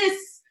have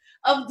lists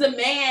of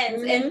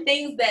demands and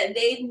things that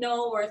they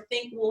know or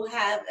think will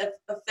have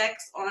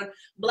effects on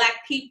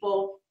Black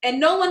people. And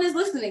no one is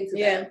listening to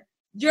them.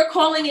 You're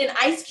calling in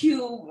Ice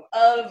Cube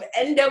of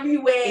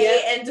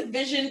NWA and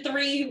Division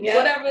III,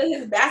 whatever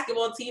his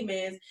basketball team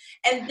is,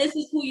 and this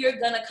is who you're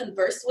gonna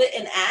converse with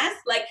and ask?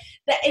 Like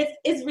that,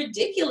 it's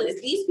ridiculous.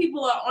 These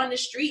people are on the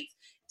streets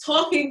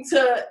talking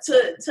to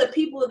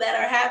people that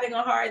are having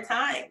a hard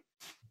time.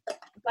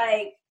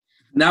 Like,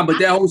 but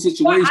that whole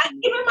situation.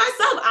 Even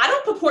myself, I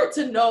don't purport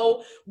to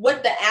know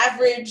what the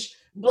average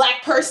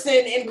Black person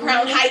in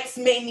Crown Heights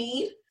may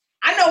need.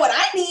 I know what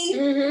I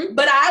need,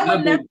 but I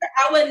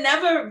would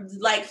never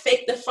like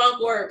fake the funk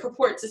or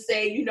purport to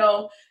say,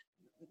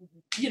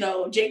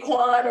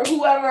 Jaquan or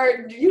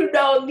whoever,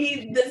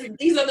 need this.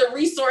 These are the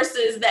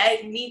resources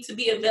that need to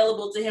be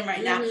available to him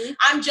right now.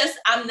 I'm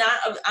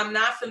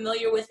not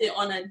familiar with it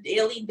on a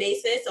daily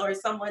basis or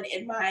someone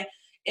in my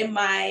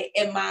I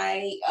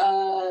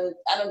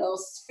don't know,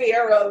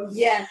 sphere of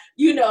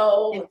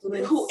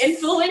who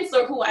influence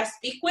or who I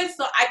speak with.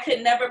 So I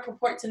could never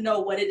purport to know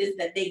what it is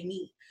that they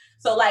need.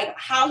 So like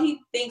how he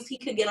thinks he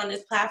could get on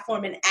this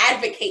platform and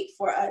advocate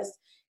for us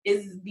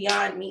is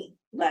beyond me.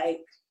 Like,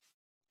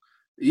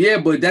 yeah,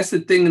 but that's the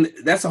thing.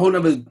 That's a whole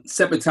nother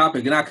separate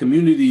topic. In our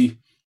community,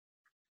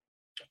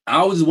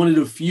 I was one of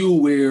the few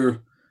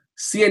where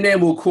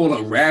CNN will call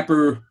a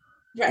rapper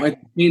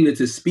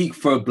to speak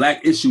for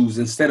Black issues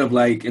instead of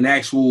like an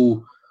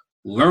actual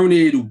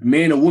learned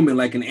man or woman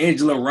like an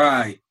Angela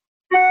Rye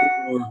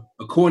or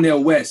a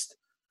Cornel West.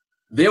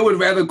 They would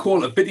rather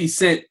call a 50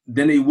 Cent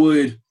than they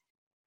would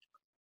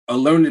a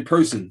learned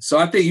person. So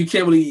I think you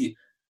can't really.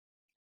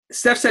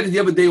 Steph said it the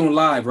other day on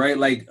live, right?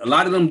 Like a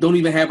lot of them don't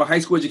even have a high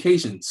school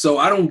education. So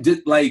I don't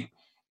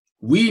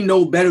we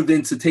know better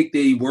than to take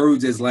their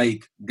words as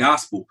like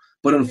gospel.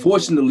 But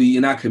unfortunately,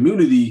 in our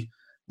community,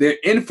 their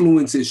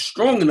influence is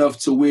strong enough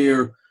to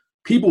where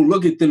people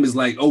look at them as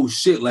like, oh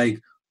shit,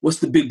 like what's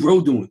the big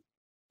bro doing?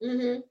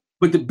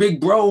 But the big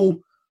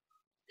bro,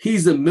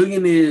 he's a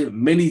millionaire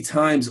many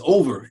times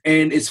over,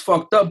 and it's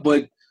fucked up.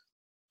 But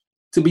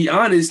to be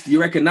honest,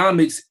 your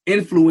economics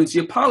influence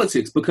your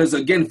politics. Because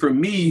again, for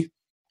me,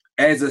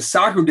 as a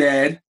soccer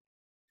dad,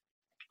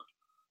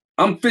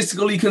 I'm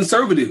fiscally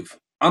conservative.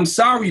 I'm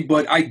sorry,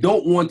 but I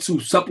don't want to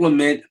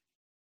supplement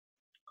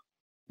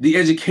the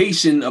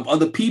education of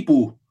other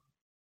people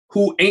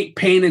who ain't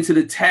paying into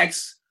the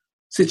tax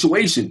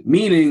situation.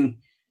 Meaning,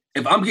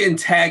 if I'm getting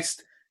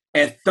taxed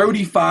at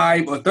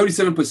 35 or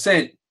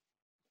 37%,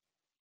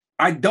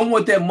 I don't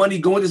want that money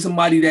going to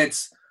somebody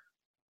that's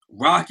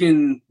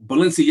rocking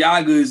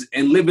Balenciagas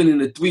and living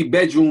in a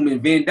 3-bedroom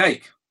in Van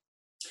Dyke.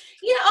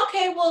 Yeah,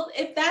 okay, well,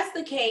 if that's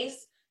the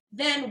case,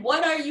 then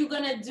what are you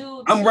going to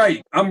do? I'm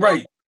right. No.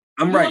 Jazzy,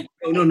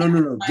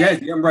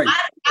 I'm right.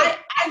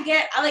 I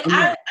get, like,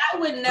 I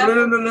would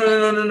never.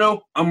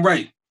 No. I'm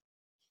right.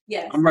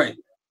 Yes. I'm right.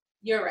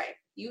 You're right.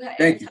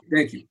 Thank you.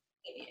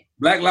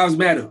 Black Lives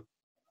Matter.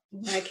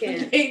 I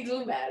can't. They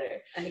do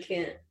matter. I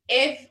can't.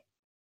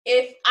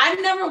 If I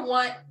never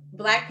want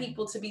Black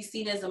people to be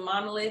seen as a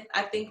monolith,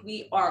 I think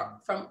we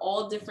are from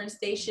all different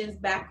stations,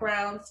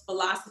 backgrounds,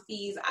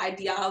 philosophies,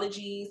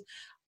 ideologies.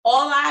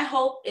 All I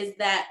hope is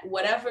that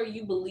whatever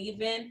you believe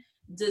in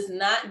does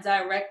not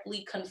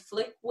directly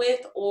conflict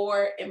with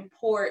or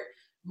import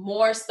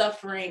more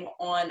suffering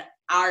on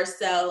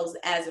ourselves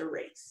as a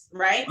race,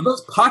 right? Are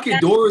those pocket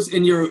doors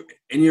in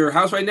your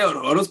house right now?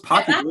 Are those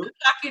pocket doors?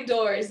 Pocket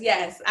doors,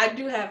 yes. I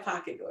do have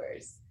pocket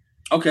doors.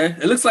 Okay,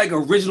 it looks like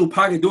original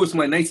pocket doors from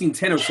like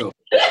 1910 or so.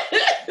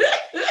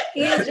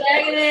 He's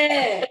dragging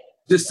it.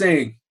 Just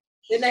saying.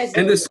 Nice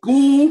and the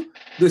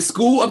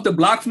school up the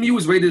block from you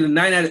was rated a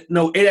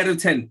 8 out of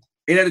 10.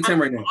 8 out of 10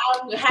 right now.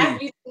 I'm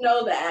happy to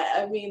know that.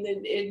 I mean,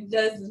 it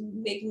does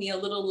make me a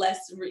little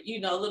less, a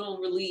little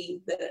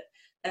relieved that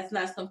that's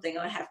not something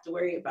I have to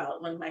worry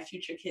about when my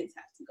future kids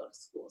have to go to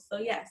school. So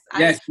yes,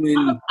 I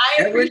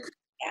appreciate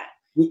that.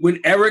 When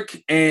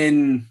Eric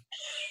and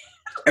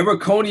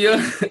Ericonia.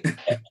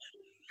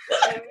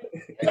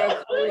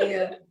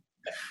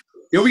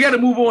 Yeah, we got to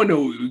move on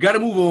though. We got to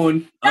move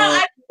on. No,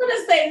 I was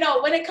gonna say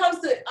no. When it comes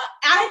to,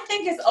 I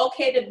think it's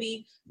okay to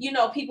be.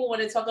 People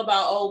want to talk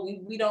about,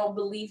 we don't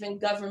believe in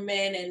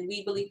government and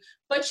we believe,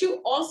 but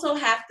you also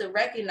have to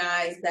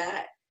recognize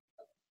that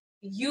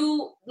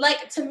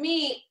to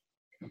me,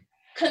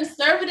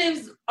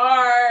 conservatives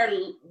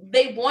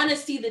they want to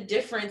see the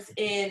difference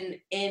in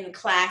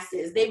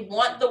classes. They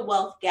want the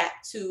wealth gap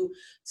to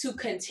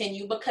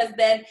continue, because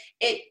then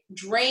it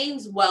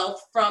drains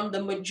wealth from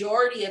the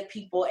majority of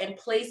people and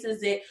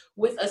places it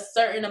with a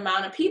certain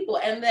amount of people.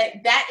 And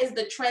that is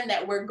the trend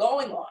that we're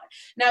going on.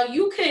 Now,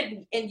 you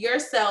could in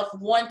yourself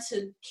want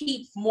to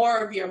keep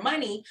more of your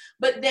money,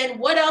 but then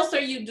what else are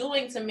you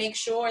doing to make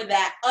sure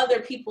that other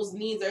people's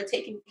needs are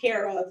taken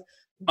care of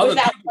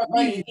without the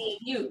money being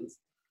used?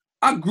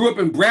 I grew up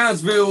in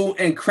Brownsville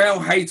and Crown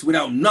Heights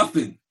without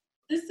nothing.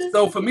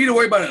 So for me to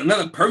worry about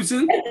another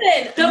person,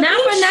 not for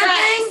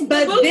nothing,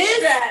 but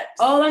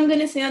all I'm going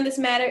to say on this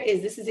matter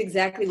is this is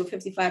exactly what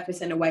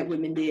 55% of white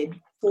women did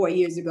 4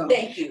 years ago.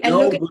 Thank you. And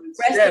look at the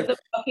rest of the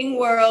fucking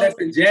world.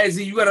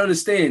 Jazzy, you got to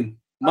understand.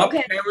 My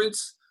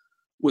parents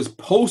was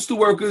postal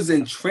workers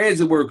and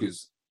transit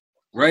workers,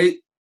 right?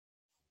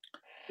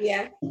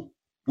 Yeah.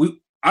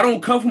 I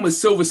don't come from a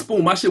silver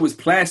spoon. My shit was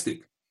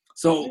plastic.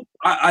 So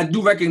I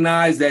do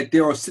recognize that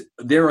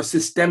there are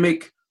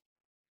systemic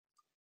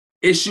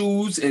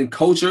issues in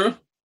culture.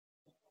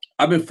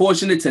 I've been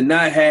fortunate to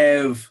not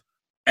have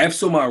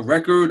F's on my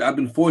record. I've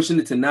been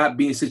fortunate to not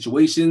be in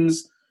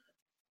situations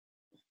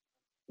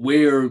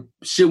where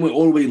shit went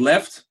all the way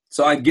left.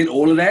 So I get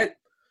all of that.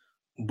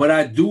 But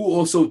I do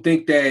also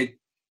think that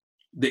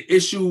the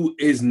issue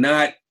is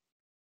not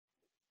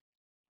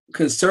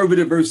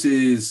conservative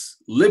versus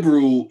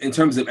liberal in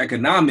terms of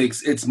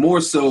economics. It's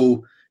more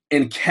so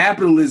in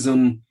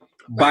capitalism,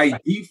 by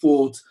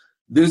default,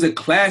 there's a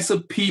class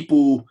of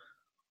people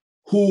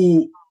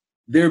who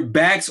their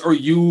backs are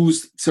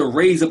used to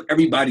raise up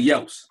everybody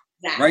else,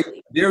 right?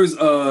 There's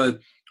a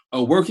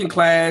working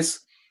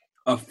class,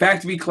 a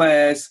factory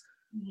class,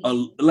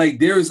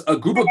 there's a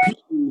group of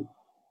people,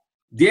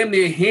 damn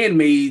near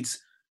handmaids,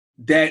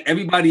 that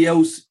everybody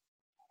else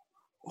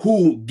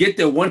who get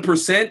their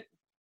 1%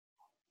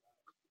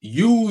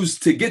 use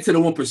to get to the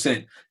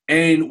 1%.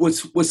 And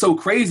what's so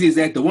crazy is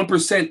that the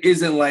 1%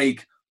 isn't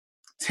like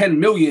 10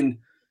 million,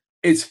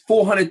 it's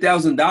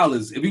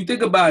 $400,000. If you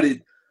think about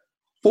it,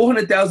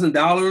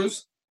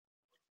 $400,000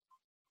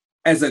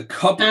 as a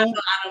couple. That's a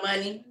lot of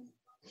money.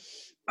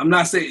 I'm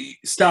not saying,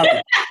 stop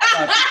it.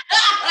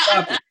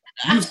 Stop it.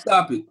 You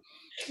stop it.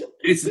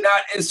 It's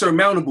not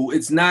insurmountable.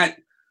 It's not,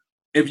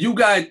 if you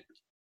got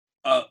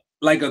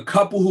like a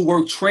couple who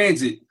work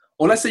transit,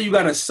 or let's say you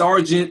got a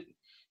sergeant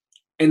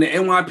in the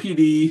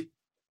NYPD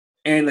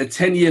and a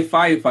 10-year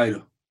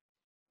firefighter.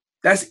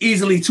 That's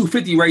easily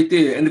 $250 right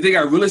there. And if they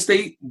got real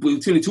estate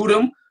between the two of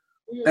them,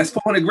 that's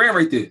 $400,000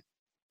 right there.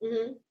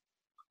 Mm-hmm.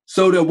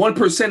 So the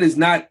 1% is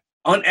not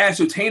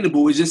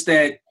unascertainable. It's just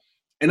that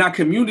in our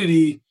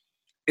community,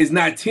 it's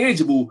not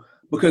tangible,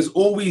 because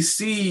all we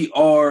see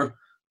are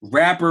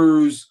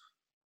rappers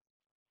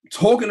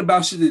talking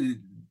about shit that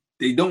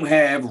they don't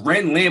have,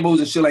 renting Lambos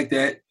and shit like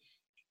that.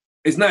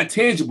 It's not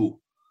tangible.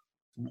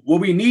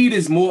 What we need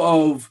is more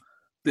of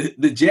the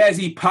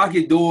jazzy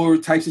pocket door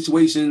type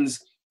situations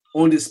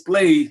on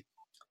display,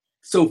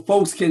 so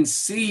folks can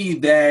see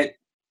that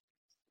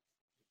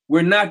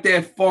we're not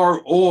that far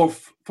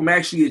off from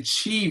actually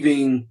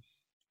achieving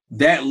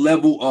that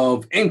level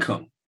of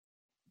income.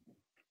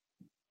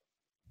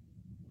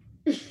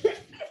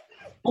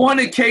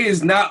 400K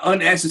is not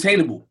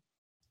unascertainable.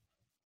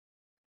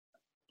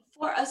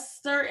 For a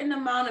certain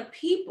amount of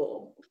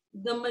people,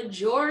 the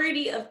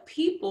majority of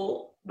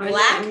people,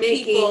 Black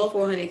people,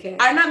 400K.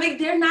 are not making.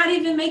 They're not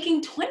even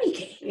making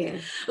 20K. Yeah,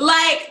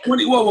 like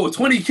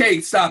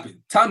 20K. Stop it.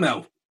 Time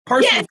out.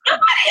 Personal. Yeah,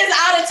 somebody is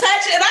out of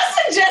touch, and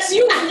I suggest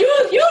you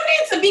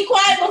need to be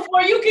quiet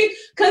before you can,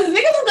 because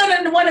niggas are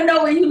gonna want to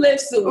know where you live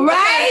soon.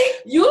 Right?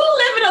 Okay? You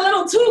living a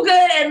little too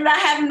good, and I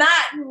have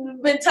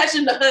not been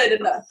touching the hood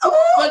enough.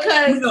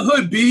 Because the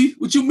hood, B?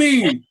 What you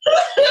mean?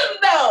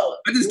 No,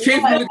 I just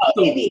came from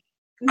the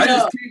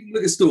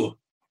liquor store.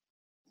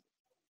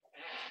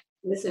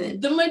 Listen,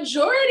 the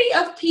majority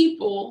of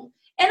people,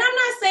 and I'm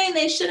not saying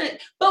they shouldn't,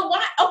 but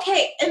why?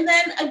 Okay, and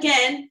then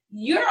again,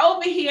 you're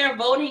over here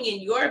voting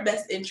in your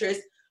best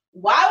interest.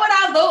 Why would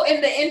I vote in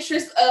the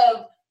interest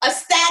of a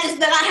status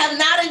that I have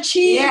not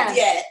achieved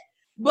yet?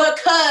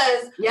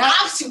 Because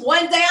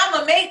one day I'm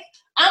gonna make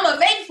I'm gonna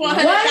make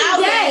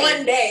 $400,000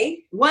 one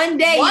day. One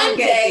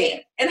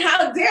day. And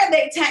how dare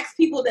they tax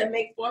people that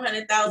make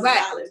 $400,000?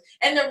 Right.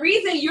 And the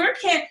reason you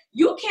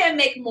can't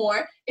make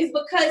more is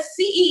because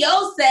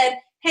CEO said,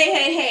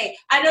 hey,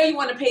 I know you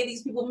want to pay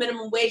these people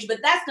minimum wage, but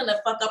that's going to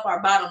fuck up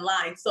our bottom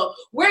line. So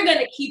we're going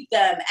to keep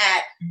them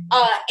at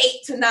 $8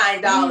 to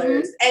 $9. Mm-hmm.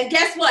 And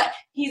guess what?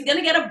 He's going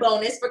to get a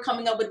bonus for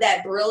coming up with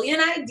that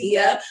brilliant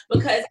idea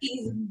because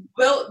he's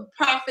built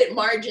profit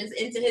margins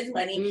into his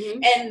money.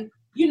 Mm-hmm. And,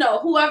 you know,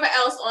 whoever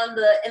else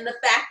in the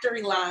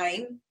factory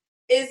line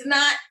is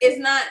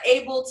not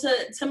able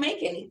to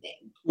make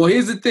anything. Well,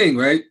 here's the thing,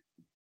 right?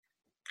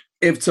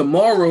 If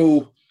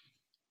tomorrow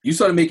you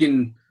started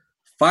making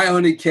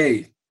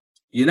 $500K,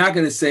 you're not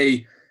going to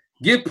say,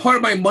 give part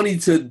of my money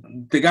to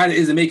the guy that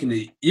isn't making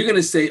it. You're going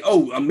to say,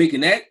 oh, I'm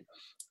making that.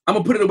 I'm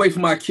going to put it away for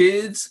my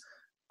kids.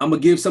 I'm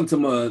going to give some to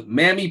my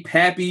mammy,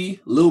 pappy,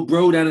 little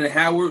bro down in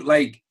Howard.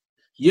 Like,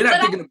 you're not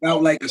thinking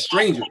about like a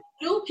stranger. I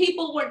knew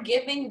people were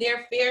giving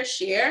their fair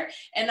share,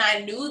 and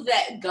I knew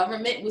that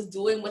government was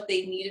doing what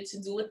they needed to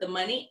do with the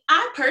money.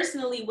 I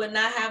personally would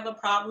not have a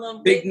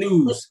problem. Big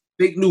news.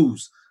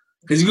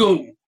 Because you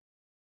go...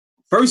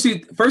 First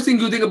thing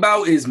you think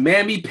about is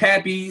mammy,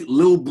 pappy,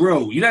 little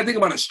bro. You're not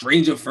thinking about a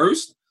stranger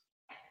first.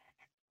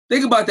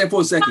 Think about that for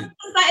a second.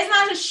 It's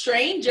not a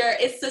stranger.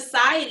 It's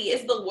society.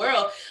 It's the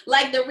world.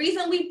 Like, the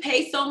reason we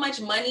pay so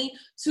much money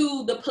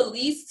to the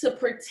police to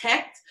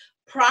protect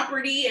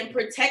property and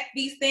protect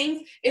these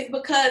things is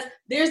because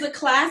there's a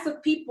class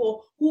of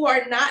people who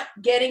are not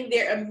getting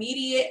their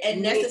immediate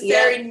and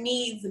necessary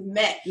needs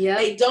met. Yep.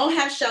 They don't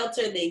have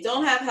shelter. They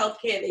don't have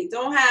healthcare. They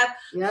don't have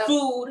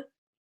food.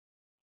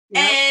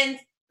 Yep. And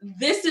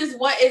this is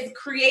what is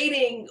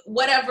creating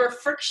whatever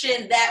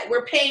friction that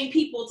we're paying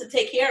people to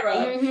take care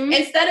of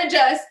instead of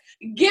just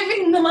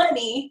giving the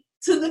money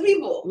to the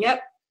people.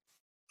 Yep.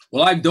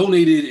 Well, I've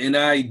donated and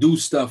I do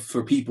stuff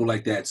for people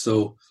like that.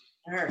 So,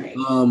 all right,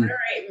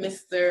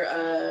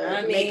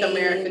 Mr. Make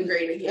America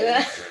Great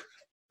Again.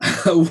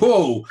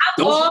 Whoa!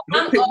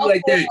 Don't pick me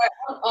like that.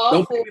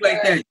 Don't pick me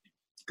like that.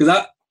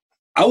 Because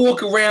I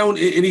walk around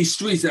in these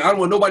streets and I don't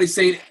want nobody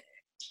saying,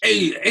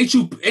 hey, ain't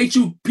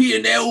you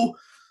P&L?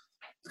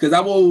 Because I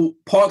will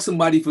park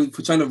somebody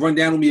for trying to run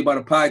down on me about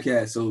a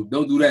podcast. So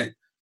don't do that.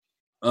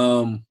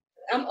 I'm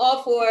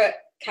all for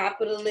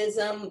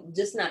capitalism,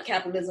 just not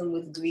capitalism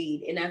with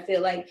greed. And I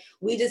feel like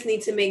we just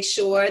need to make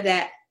sure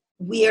that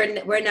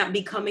we're not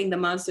becoming the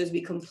monsters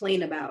we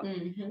complain about.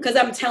 Because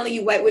I'm telling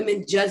you, white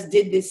women just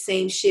did this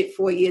same shit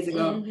 4 years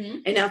ago.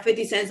 And now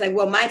 50 Cent's like,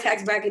 well, my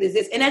tax bracket is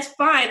this. And that's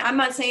fine. I'm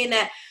not saying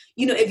that,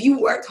 you know, if you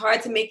worked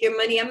hard to make your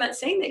money, I'm not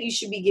saying that you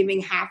should be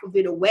giving half of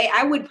it away.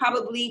 I would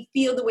probably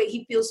feel the way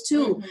he feels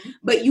too.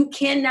 But you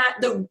cannot,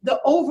 the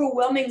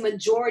overwhelming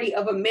majority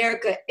of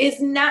America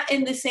is not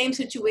in the same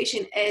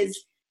situation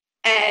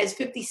as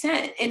 50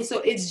 Cent. And so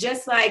it's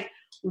just like,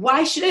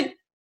 why should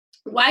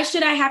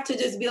I have to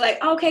just be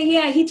like, okay,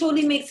 yeah, he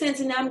totally makes sense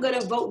and now I'm going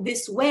to vote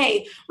this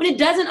way when it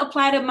doesn't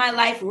apply to my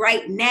life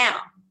right now?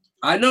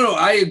 No,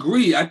 I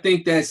agree. I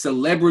think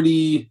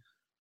that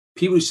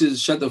people should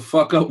shut the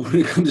fuck up when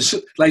it comes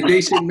to like they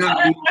should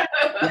not be,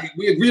 like,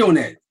 we agree on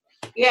that.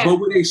 Yeah. But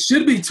what they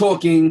should be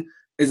talking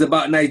is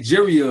about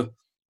Nigeria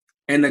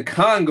and the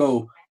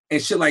Congo and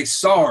shit like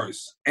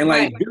SARS and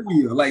like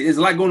Libya. Like there's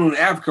a lot going on in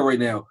Africa right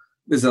now.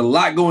 There's a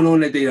lot going on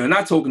that they are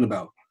not talking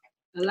about.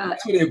 A lot.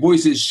 That's where their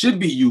voices should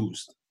be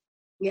used.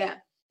 Yeah.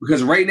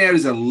 Because right now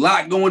there's a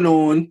lot going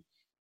on.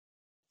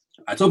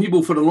 I told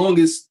people for the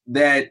longest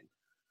that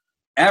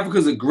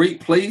Africa's a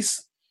great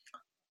place.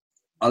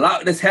 A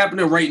lot that's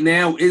happening right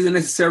now isn't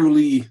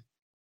necessarily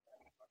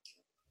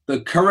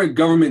the current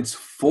government's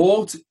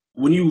fault.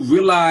 When you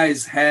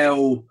realize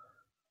how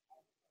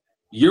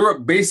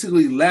Europe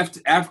basically left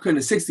Africa in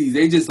the 60s,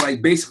 they just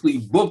like basically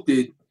booked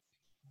it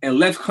and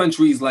left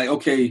countries like,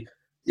 okay,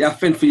 y'all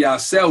fend for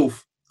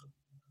yourself.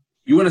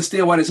 You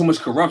understand why there's so much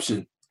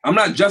corruption. I'm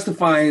not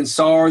justifying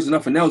SARS and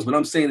nothing else, but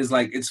I'm saying it's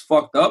like, it's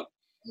fucked up.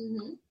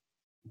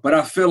 But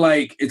I feel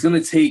like it's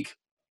going to take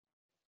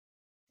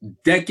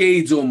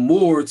decades or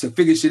more to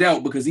figure shit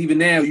out because even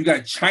now you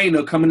got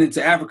China coming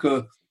into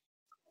Africa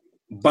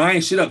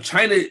buying shit up.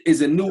 China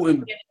is a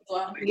new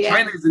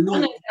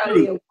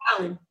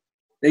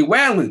they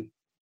wilding.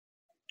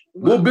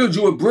 We'll build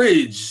you a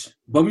bridge,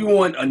 but we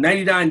want a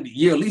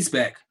 99-year lease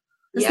back.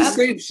 It's the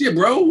same shit,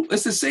 bro.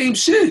 It's the same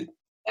shit.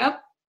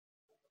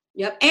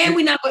 Yep. And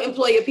we're not going to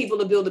employ your people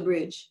to build a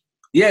bridge.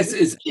 Yes,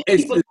 it's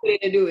people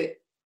to do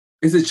it.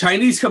 It's the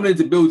Chinese coming in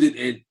to build it,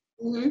 and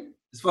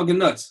it's fucking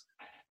nuts.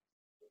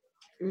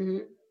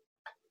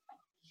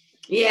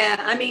 Yeah,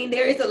 I mean,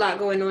 there is a lot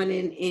going on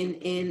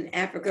in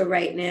Africa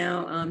right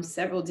now,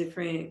 several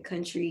different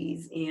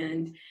countries.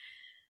 And,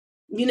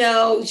 you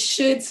know,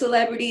 should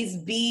celebrities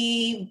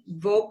be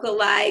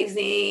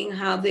vocalizing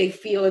how they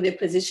feel or their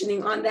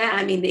positioning on that?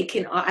 I mean, they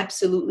can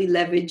absolutely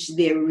leverage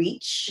their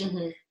reach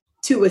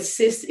to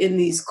assist in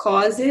these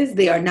causes.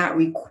 They are not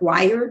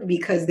required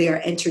because they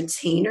are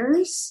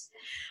entertainers.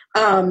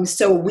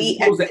 So we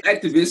as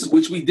activists,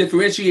 which we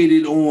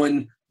differentiated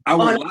on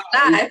our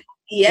live,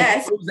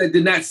 Yes. For those that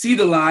did not see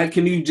the live,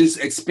 can you just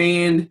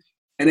expand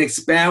and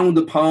expound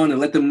upon and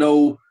let them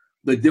know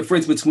the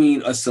difference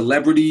between a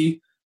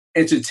celebrity,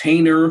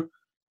 entertainer,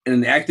 and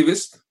an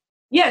activist?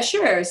 Yeah,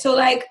 sure. So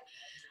like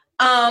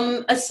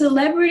a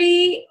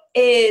celebrity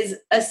is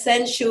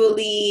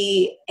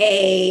essentially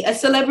a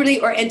celebrity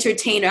or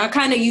entertainer. I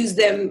kind of use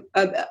them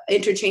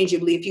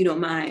interchangeably, if you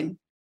don't mind.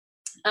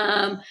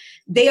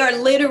 They are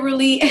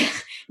literally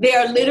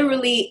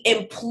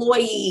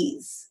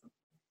employees.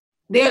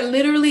 They are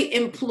literally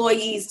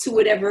employees to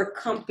whatever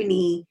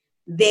company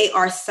they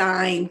are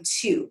signed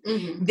to.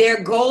 Mm-hmm.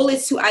 Their goal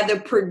is to either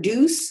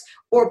produce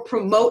or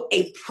promote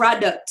a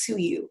product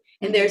to you.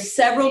 And there's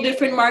several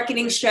different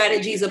marketing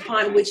strategies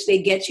upon which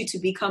they get you to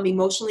become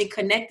emotionally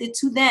connected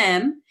to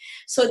them,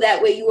 so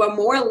that way you are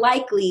more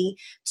likely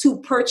to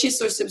purchase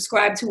or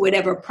subscribe to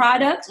whatever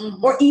product,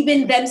 mm-hmm. or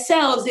even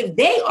themselves if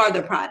they are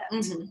the product,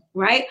 mm-hmm.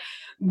 right?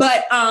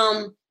 But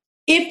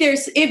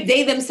if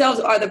they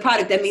themselves are the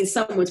product, that means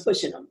someone's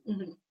pushing them,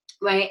 mm-hmm.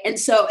 right? And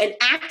so an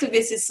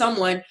activist is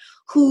someone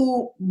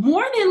who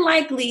more than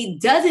likely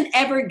doesn't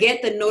ever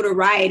get the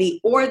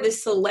notoriety or the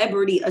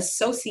celebrity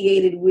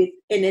associated with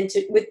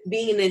with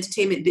being in the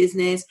entertainment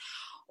business,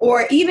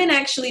 or even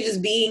actually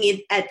just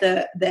being at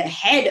the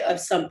head of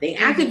something.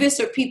 Mm-hmm. Activists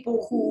are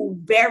people who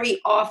very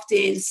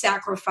often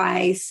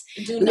sacrifice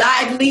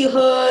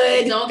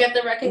livelihood, don't get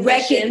the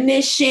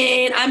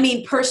recognition. I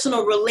mean,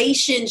 personal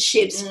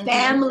relationships, mm-hmm.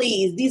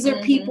 families. These are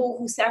mm-hmm. people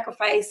who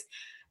sacrifice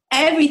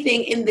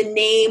everything in the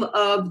name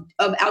of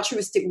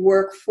altruistic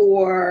work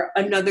for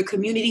another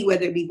community,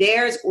 whether it be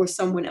theirs or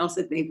someone else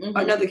that mm-hmm.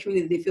 another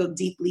community they feel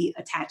deeply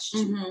attached to.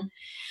 Mm-hmm.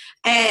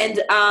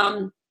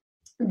 And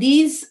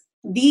these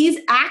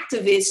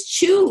activists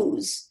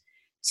choose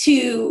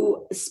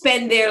to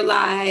spend their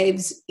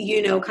lives,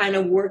 kind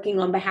of working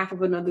on behalf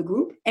of another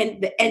group.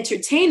 And the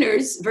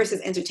entertainers versus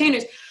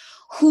entertainers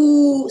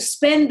who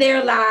spend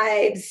their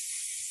lives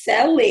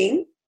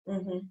selling,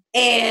 mm-hmm.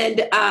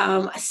 and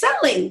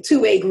selling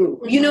to a group.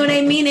 Mm-hmm. You know what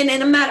I mean? And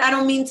I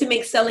don't mean to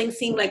make selling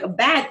seem like a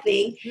bad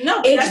thing.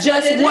 No, it's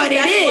just what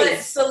it is. What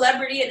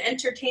celebrity and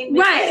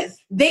entertainment is.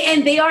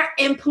 They are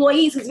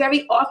employees, because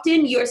very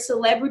often your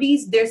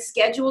celebrities, their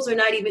schedules are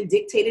not even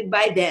dictated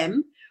by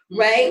them. Mm-hmm.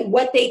 Right?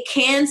 What they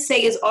can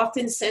say is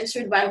often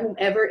censored by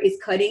whomever is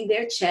cutting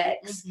their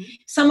checks. Mm-hmm.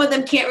 Some of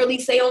them can't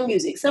release their own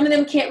music. Some of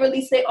them can't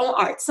release their own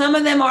art. Some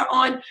of them are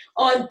on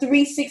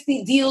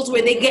 360 deals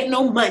where they get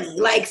no money.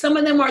 Like, some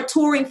of them are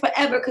touring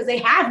forever because they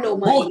have no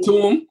money.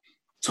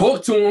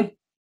 Talk to them.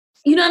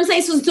 You know what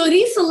I'm saying? So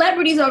these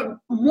celebrities are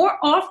more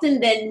often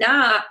than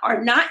not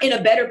are not in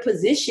a better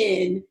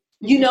position,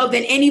 than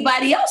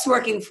anybody else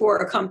working for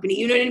a company.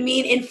 You know what I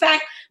mean? In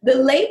fact, the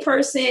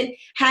layperson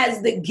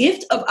has the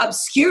gift of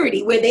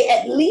obscurity, where they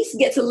at least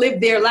get to live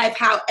their life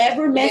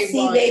however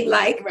messy they'd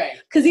like, right?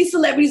 Because these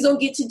celebrities don't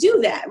get to do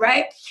that,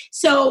 right?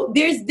 So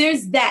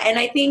there's that, and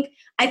I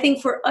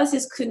think for us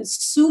as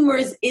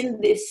consumers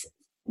in this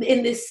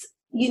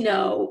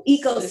ecosystem,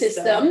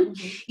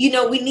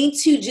 mm-hmm. We need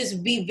to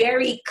just be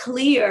very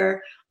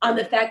clear on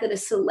the fact that a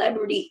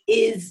celebrity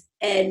is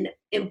an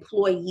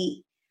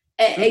employee.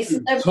 A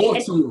celebrity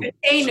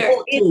entertainer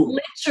is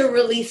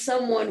literally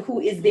someone who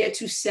is there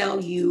to sell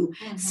you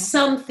mm-hmm.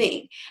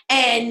 something.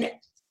 And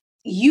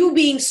you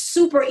being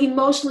super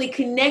emotionally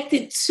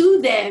connected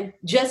to them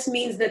just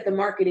means that the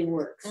marketing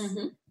works.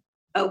 Mm-hmm.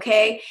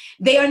 Okay?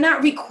 They are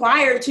not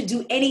required to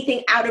do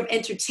anything out of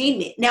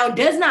entertainment. Now, it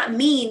does not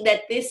mean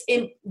that this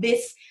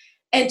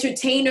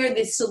entertainer,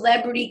 this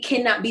celebrity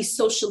cannot be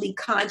socially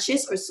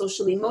conscious or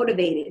socially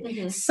motivated.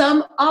 Mm-hmm.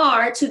 Some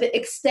are, to the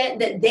extent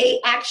that they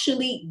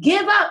actually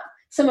give up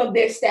some of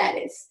their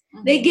status.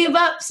 Mm-hmm. They give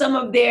up some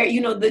of their,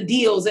 the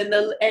deals and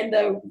the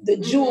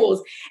mm-hmm.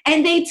 jewels,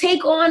 and they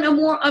take on a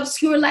more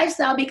obscure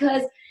lifestyle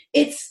because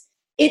it's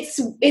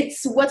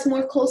what's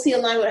more closely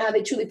aligned with how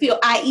they truly feel,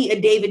 i.e. a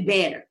David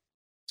Banner,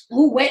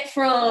 who went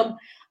from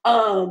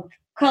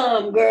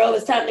come girl,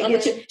 it's time to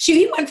get you.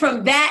 He went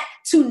from that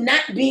to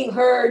not being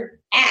heard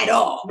at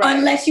all, right,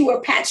 unless you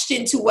were patched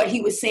into what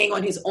he was saying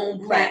on his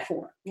own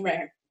platform.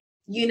 Right.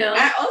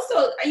 I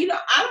also, I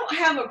don't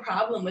have a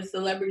problem with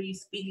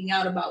celebrities speaking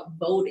out about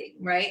voting,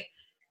 right?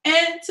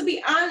 And to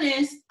be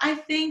honest, I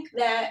think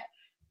that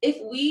if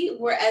we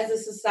were as a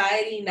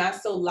society not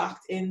so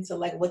locked into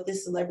like what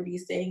this celebrity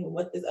is saying and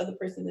what this other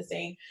person is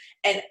saying,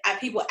 and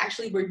people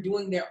actually were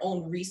doing their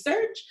own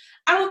research,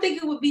 I don't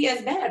think it would be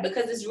as bad,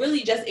 because it's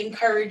really just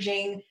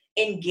encouraging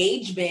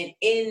engagement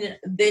in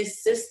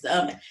this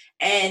system,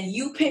 and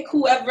you pick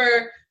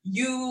whoever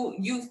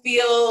you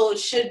feel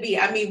should be.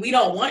 I mean, we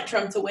don't want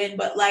Trump to win,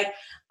 but like,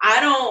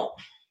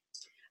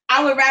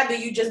 I would rather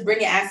you just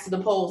bring your ass to the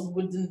polls,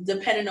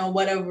 depending on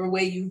whatever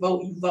way you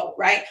vote,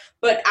 right?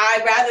 But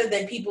I'd rather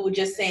than people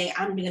just saying,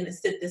 I'm going to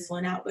sit this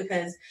one out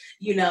because,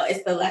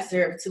 it's the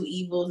lesser of two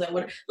evils and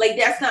whatever. Like,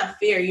 that's not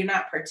fair. You're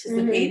not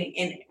participating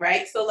mm-hmm. in it,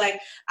 right? So,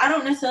 like, I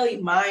don't necessarily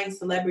mind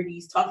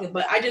celebrities talking,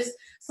 but I just,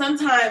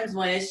 sometimes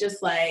when it's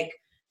just like,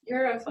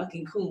 you're a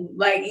fucking coon.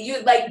 Like,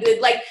 you, like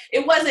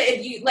it wasn't,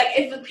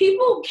 if the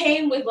people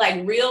came with,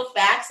 like, real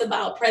facts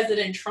about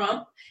President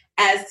Trump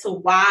as to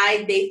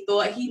why they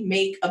thought he'd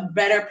make a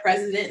better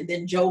president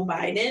than Joe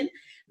Biden,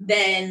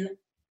 then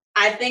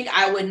I think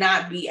I would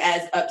not be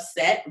as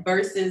upset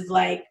versus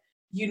like,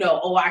 you know,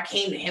 oh, I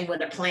came to him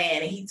with a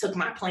plan and he took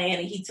my plan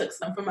and he took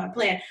some from my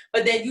plan.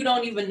 But then you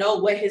don't even know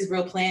what his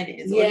real plan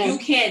is. Or you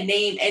can't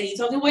name any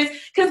talking points.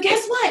 Because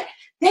guess what?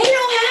 They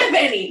don't have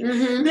any.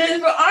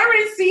 The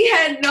RNC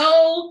had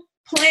no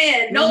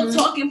plan, no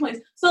talking points.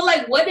 So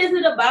like, what is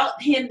it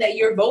about him that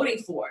you're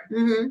voting for?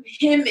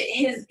 Him,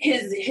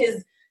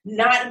 his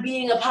not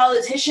being a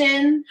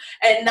politician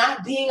and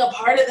not being a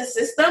part of the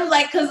system.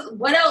 Like, because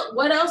what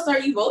else are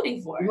you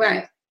voting for?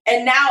 Right.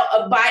 And now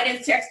a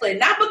Biden's tax plan,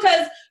 not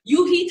because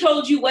he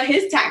told you what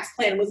his tax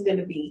plan was going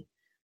to be,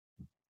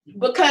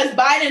 because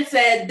Biden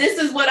said, this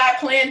is what I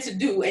plan to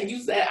do. And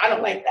you said, I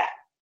don't like that.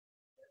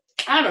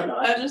 I don't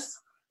know.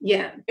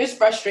 It's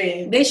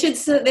frustrating. They should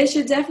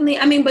definitely,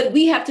 I mean, but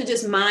we have to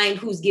just mind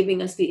who's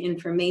giving us the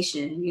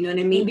information. You know what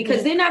I mean?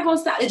 Because they're not going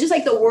to stop. It's just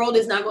like the world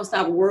is not going to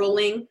stop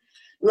whirling.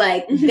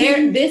 Like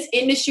this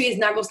industry is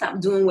not going to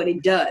stop doing what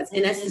it does.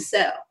 And that's to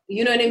sell.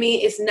 You know what I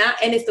mean? It's not,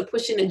 and it's to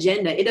push an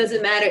agenda. It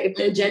doesn't matter if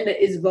the agenda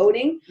is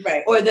voting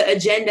or the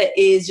agenda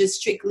is just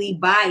strictly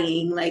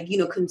buying, like, you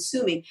know,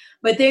 consuming,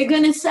 but they're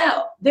going to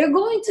sell. They're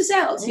going to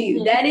sell to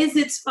you. That is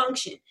its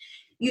function,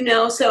 you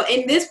know? So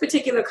in this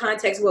particular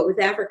context, what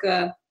with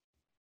Africa,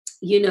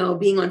 you know,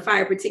 being on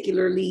fire,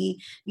 particularly,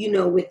 you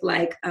know, with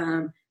like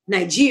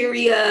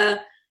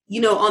Nigeria, you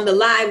know, on the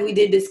live, we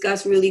did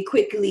discuss really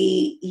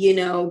quickly, you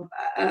know,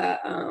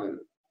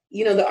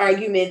 the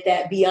argument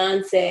that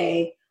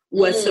Beyonce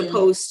was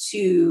supposed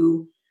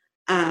to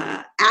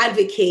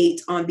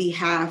advocate on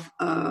behalf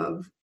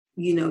of,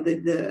 you know,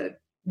 the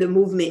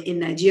movement in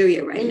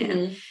Nigeria right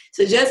now.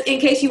 So just in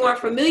case you aren't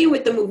familiar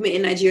with the movement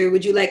in Nigeria,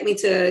 would you like me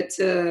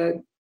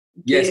to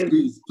Yes,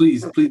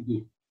 please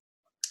do.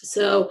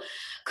 So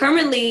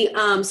currently,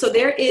 so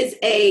there is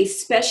a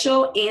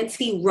special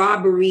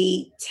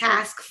anti-robbery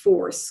task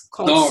force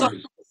called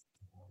SARS,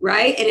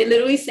 right? And it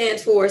literally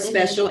stands for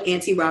Special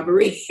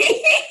Anti-Robbery.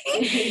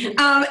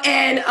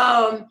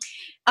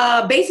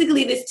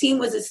 Basically, this team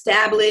was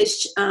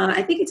established,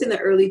 I think it's in the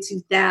early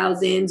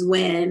 2000s,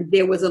 when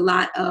there was a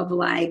lot of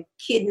like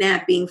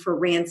kidnapping for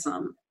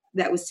ransom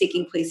that was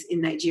taking place in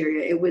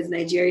Nigeria. It was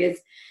Nigeria's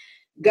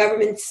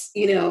government's,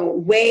 you know,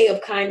 way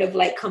of kind of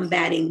like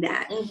combating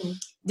that.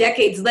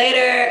 Decades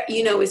later,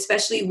 you know,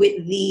 especially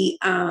with the,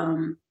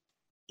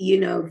 you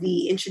know,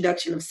 the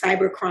introduction of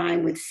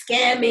cybercrime with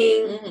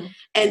scamming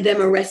and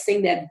them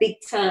arresting that big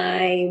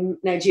time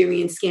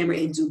Nigerian scammer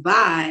in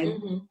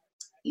Dubai,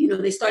 you know,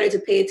 they started to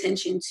pay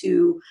attention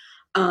to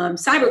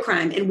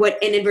cybercrime. And what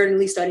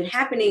inadvertently started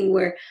happening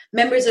were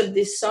members of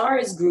this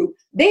SARS group,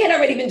 they had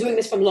already been doing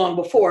this from long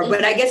before,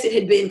 but I guess it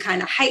had been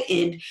kind of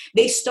heightened.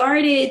 They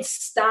started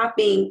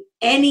stopping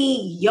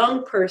any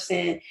young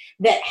person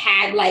that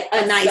had like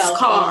a nice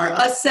car,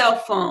 a cell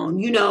phone,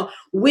 you know,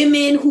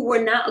 women who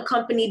were not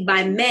accompanied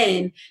by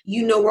men,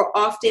 you know, were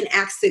often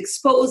asked to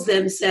expose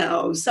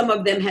themselves. Some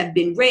of them have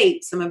been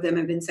raped. Some of them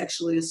have been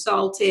sexually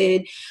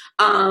assaulted,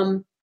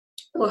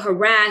 or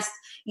harassed.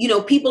 You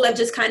know, people have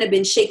just kind of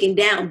been shaken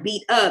down,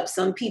 beat up.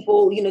 Some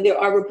people, you know, there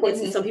are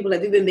reports that some people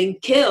have even been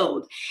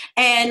killed.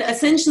 And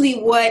essentially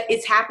what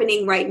is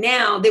happening right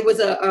now, there was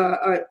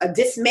a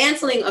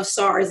dismantling of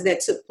SARS that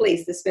took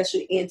place, the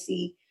Special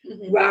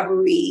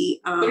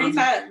Anti-Robbery. 3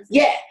 times.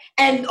 Yeah.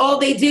 And all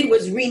they did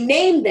was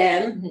rename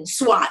them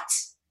SWAT,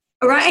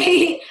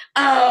 right?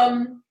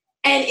 And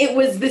it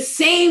was the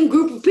same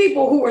group of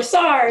people who were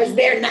SARS,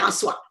 they're now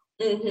SWAT.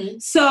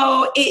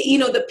 So, you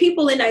know, the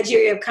people in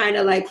Nigeria have kind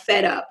of like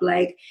fed up,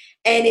 like,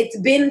 and it's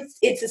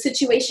a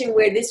situation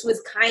where this was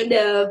kind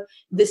of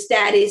the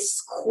status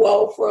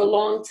quo for a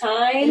long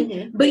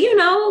time. But, you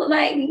know,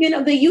 like, you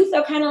know, the youth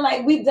are kind of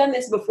like, we've done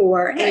this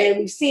before and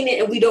we've seen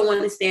it and we don't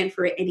want to stand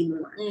for it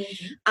anymore.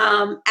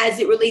 As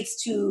it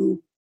relates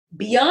to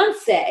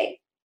Beyonce,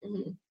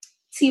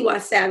 Tiwa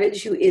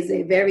Savage, who is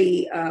a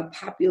very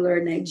popular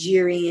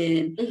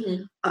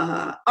Nigerian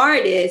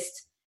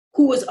artist,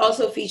 who was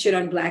also featured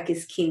on Black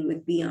is King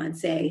with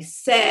Beyonce,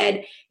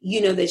 said, you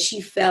know, that she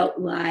felt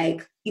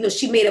like, you know,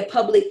 she made a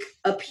public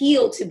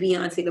appeal to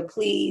Beyonce to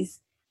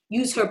please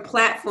use her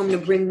platform to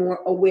bring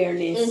more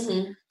awareness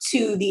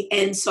to the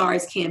End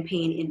SARS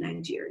campaign in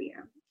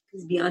Nigeria.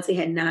 Because Beyonce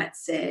had not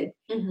said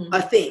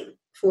a thing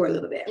for a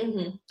little bit,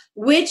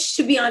 which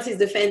to Beyonce's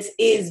defense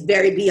is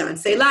very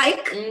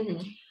Beyonce-like.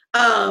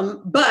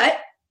 But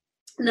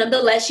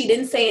nonetheless, she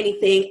didn't say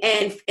anything,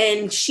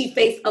 and she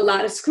faced a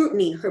lot of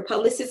scrutiny. Her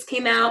publicist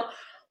came out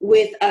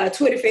with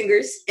Twitter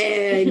fingers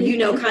and, you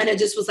know, kind of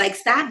just was like,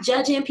 stop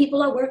judging. People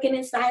are working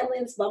in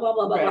silence, blah, blah,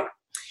 blah, blah,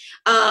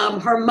 blah.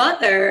 Her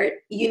mother,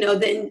 you know,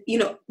 then, you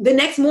know, the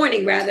next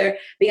morning, rather,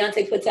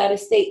 Beyonce puts out a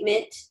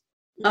statement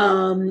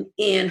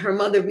and her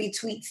mother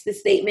retweets the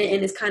statement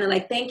and is kind of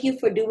like, thank you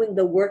for doing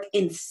the work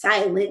in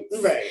silence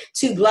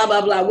to blah, blah,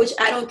 blah, which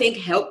I don't think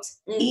helped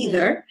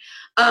either.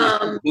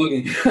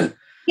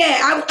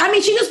 Yeah, I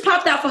mean, she just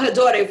popped out for her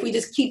daughter. If we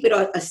just keep it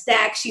a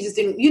stack, she just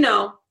didn't, you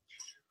know.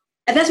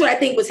 And that's what I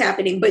think was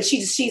happening, but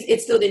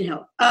it still didn't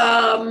help.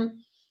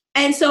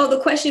 And so the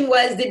question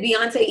was, did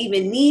Beyonce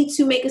even need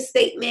to make a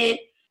statement?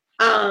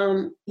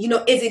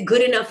 Is it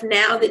good enough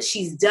now that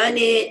she's done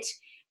it?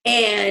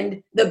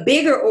 And the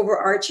bigger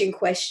overarching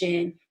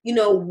question,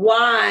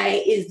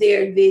 why is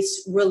there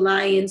this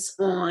reliance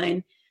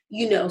on,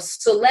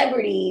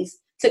 celebrities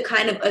to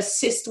kind of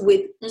assist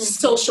with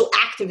social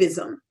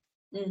activism,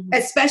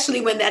 especially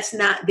when that's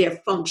not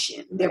their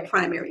function, their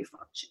primary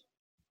function?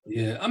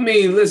 Yeah, I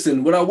mean,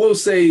 listen, what I will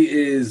say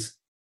is,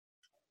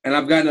 and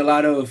I've gotten a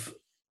lot of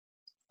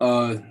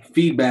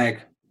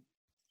feedback,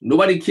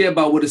 nobody care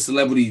about what a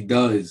celebrity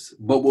does,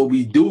 but what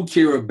we do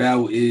care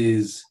about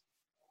is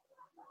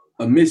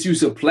a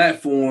misuse of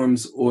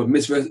platforms or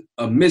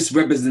a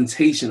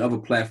misrepresentation of a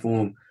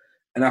platform.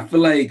 And I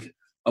feel like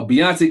a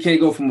Beyonce can't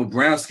go from a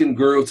brown-skinned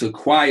girl to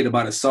quiet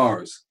about a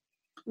SARS.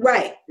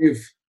 Right.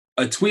 If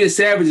a Tweeta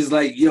Savage is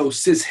like, yo,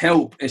 sis,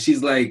 help, and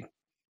she's like,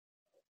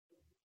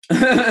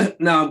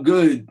 nah, I'm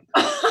good,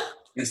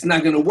 it's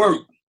not going to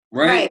work,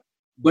 right?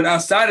 But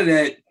outside of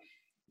that,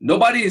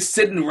 nobody is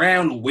sitting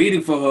around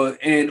waiting for her.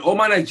 And all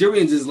my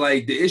Nigerians is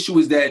like, the issue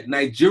is that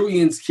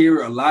Nigerians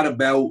care a lot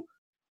about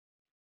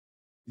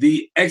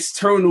the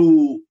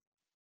external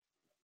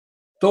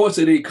thoughts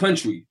of their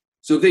country.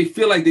 So if they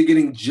feel like they're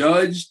getting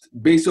judged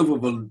based off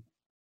of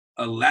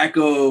a lack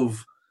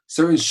of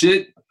certain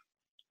shit,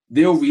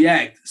 they'll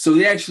react. So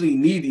they actually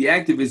need the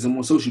activism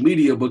on social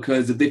media,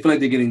 because if they feel like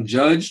they're getting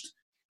judged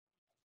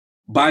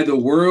by the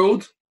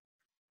world,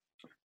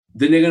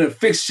 then they're going to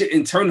fix shit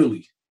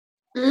internally.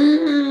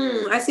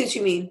 I see what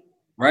you mean.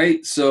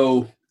 Right?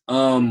 So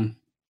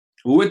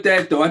with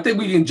that, though, I think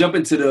we can jump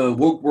into the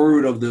woke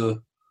word of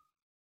the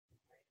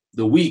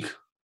week.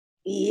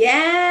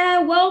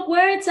 Yeah, woke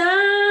word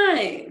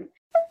time.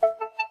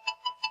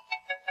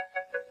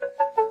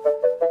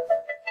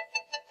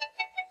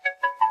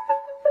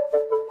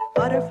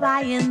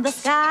 Butterfly in the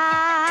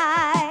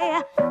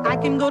sky, I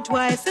can go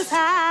twice as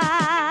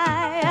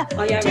high.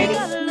 Are y'all ready?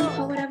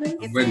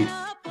 I'm ready.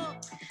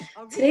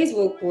 Today's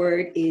woke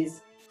word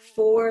is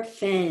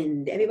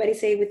forfend. Everybody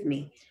say it with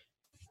me.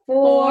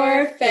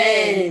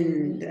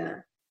 Forfend.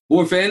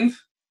 Forfend?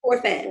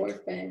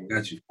 Forfend.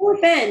 Got you.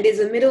 Forfend is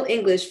a Middle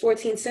English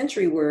 14th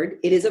century word.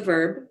 It is a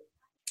verb.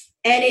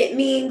 And it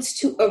means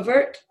to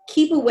avert,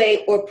 keep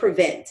away, or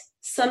prevent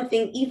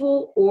something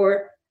evil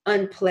or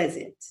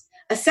unpleasant.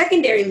 A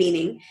secondary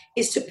meaning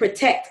is to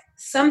protect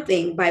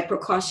something by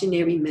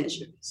precautionary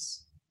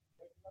measures.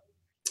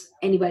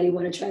 Anybody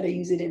want to try to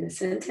use it in a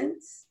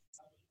sentence?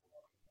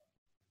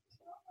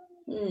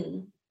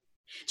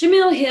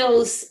 Jemele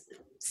Hill's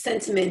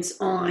sentiments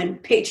on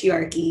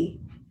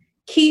patriarchy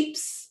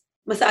keeps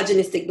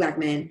misogynistic Black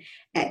men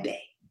at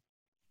bay.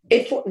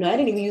 No, I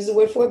didn't even use the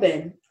word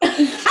forbid.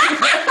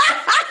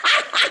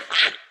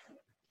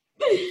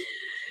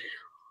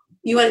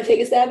 You want to take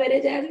a stab at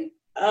it, Daddy?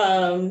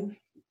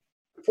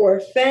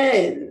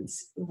 Forfend.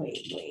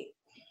 Wait.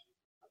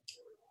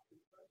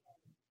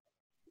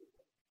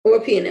 Or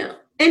P&L.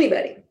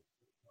 Anybody.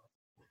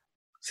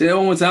 Say that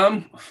one more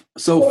time.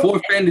 So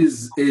forfend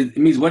it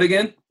means what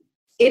again?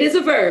 It is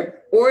a verb.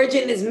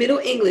 Origin is Middle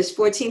English,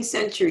 14th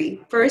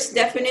century. First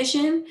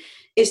definition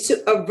is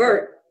to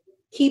avert,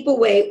 keep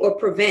away, or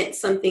prevent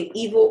something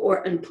evil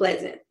or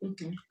unpleasant.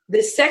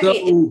 The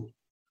second...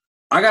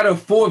 I got to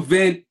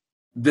forfend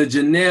the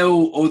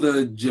Janelle or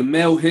the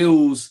Jemele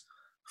Hills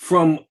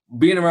from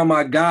being around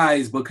my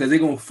guys, because they're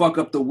going to fuck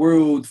up the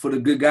world for the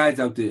good guys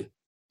out there.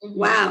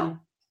 Wow.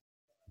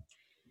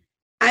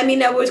 I mean,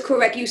 that was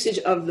correct usage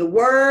of the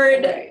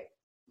word. Right.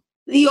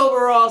 The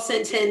overall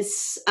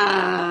sentence,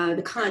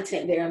 the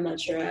content there, I'm not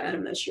sure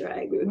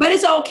I agree with. But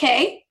it's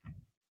okay.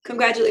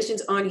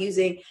 Congratulations on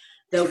using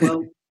the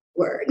woke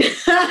word.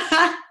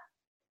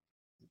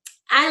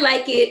 I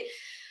like it,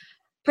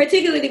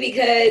 particularly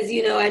because,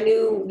 I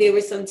knew there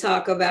was some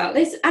talk about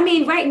this. I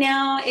mean, right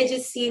now, it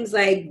just seems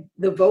like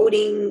the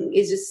voting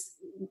is just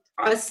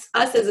us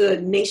as a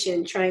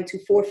nation trying to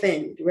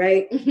forfend,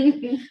 right?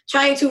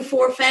 Trying to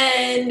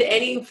forfend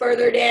any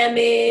further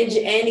damage,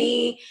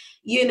 any,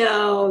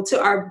 to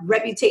our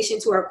reputation,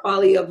 to our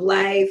quality of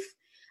life.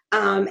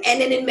 And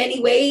then in many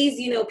ways,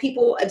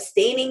 people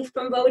abstaining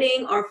from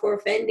voting are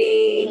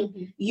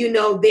forfending,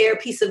 their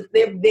peace of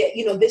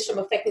this from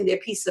affecting their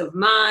peace of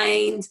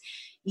mind,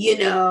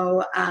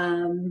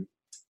 and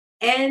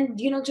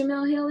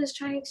Jemele Hill is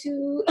trying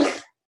to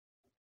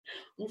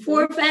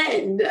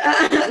forfend.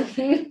 I'm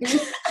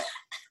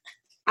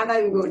not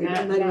even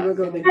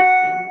going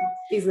there.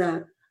 He's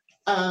not.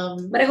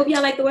 But I hope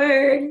y'all like the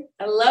word.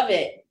 I love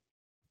it.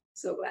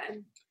 So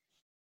glad.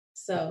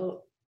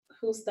 So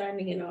who's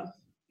starting it off?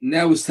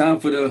 Now it's time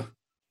for the...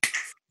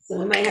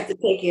 So I might have to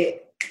take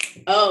it.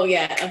 Oh,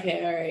 yeah.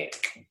 Okay, all right.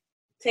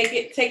 Take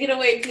it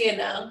away,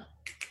 P&L.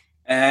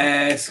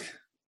 Ask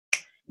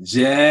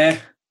Jazzy.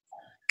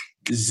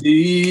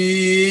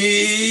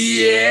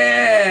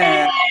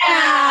 Yeah.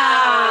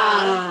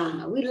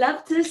 We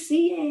love to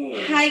see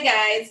it. Hi,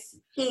 guys.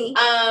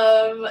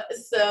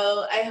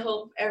 So I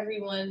hope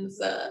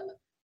everyone's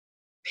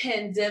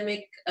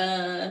pandemic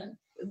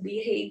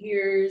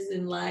behaviors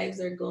and lives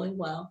are going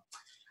well.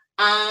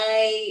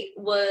 I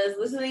was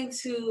listening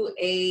to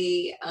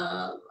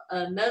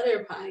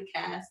another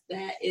podcast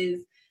that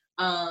is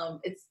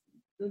it's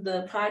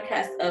the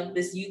podcast of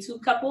this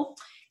YouTube couple.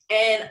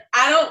 And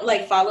I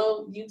don't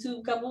follow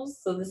YouTube couples,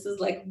 so this is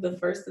the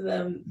first of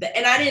them.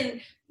 And I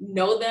didn't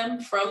know them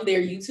from their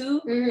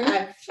YouTube. Mm-hmm.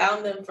 I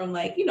found them from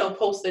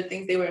posts or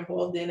things they were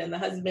involved in, and the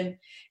husband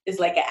is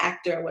an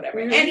actor or whatever.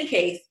 Mm-hmm. In any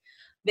case,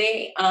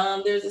 they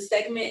there's a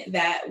segment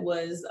that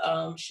was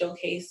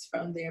showcased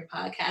from their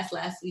podcast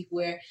last week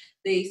where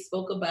they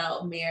spoke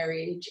about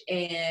marriage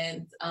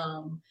and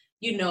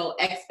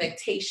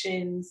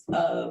expectations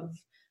of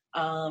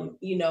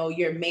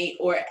your mate,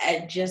 or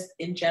just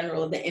in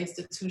general, the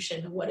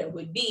institution of what it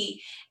would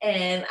be.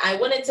 And I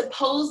wanted to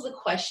pose the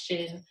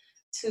question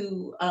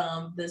to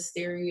the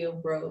Stereo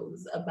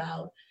Bros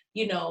about,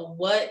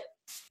 what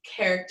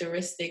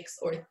characteristics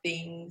or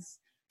things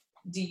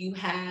do you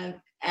have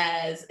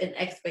as an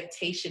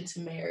expectation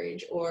to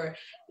marriage, or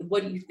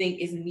what do you think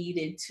is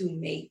needed to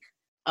make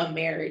a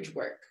marriage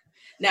work?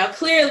 Now,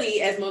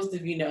 clearly, as most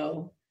of you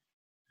know,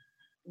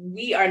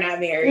 we are not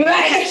married.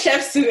 Right.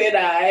 Chef Sue and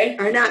I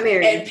are not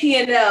married. And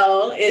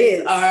P&L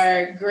is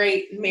our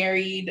great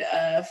married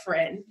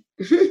friend.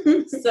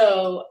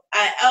 So,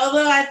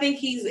 although I think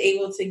he's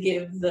able to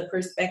give the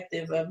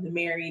perspective of the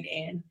married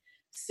and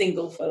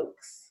single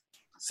folks.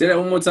 Say that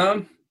one more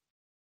time.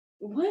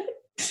 What?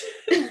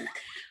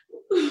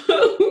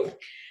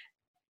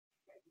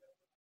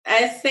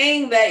 I was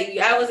saying that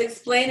I was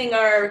explaining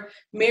our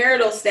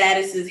marital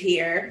statuses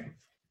here.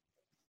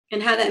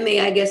 And how that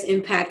may, I guess,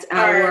 impact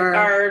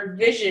our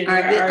vision,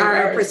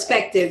 our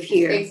perspective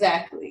here.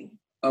 Exactly.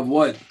 Of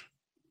what?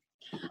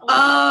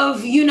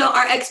 Of,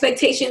 our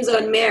expectations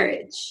on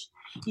marriage.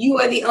 You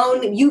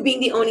being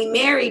the only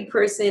married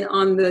person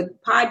on the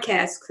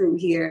podcast crew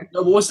here.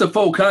 No, but what's the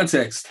full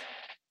context?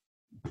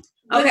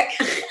 Okay.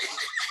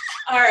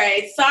 All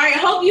right. Sorry. I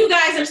hope you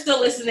guys are still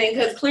listening,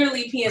 because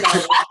clearly P&L.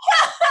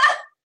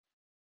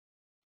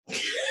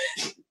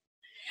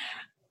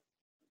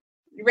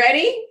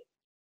 Ready?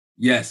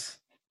 Yes.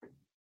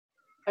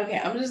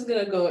 Okay, I'm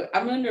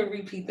going to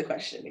repeat the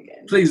question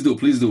again. Please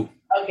do.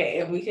 Okay,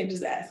 and we can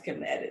just ask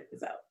him to edit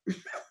this out.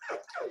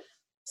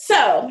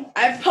 So,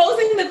 I'm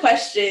posing the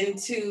question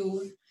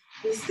to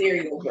the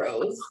Stereo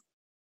Bros.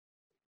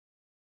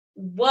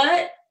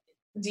 What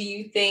do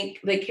you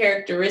think the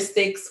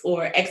characteristics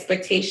or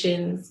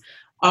expectations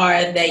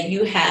are that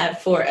you have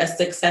for a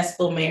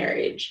successful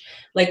marriage?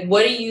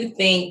 What do you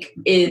think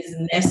is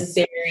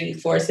necessary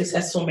for a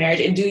successful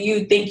marriage? And do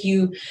you think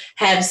you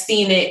have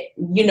seen it,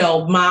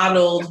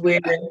 modeled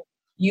where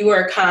you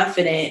are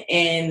confident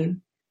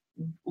in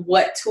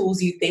what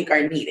tools you think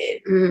are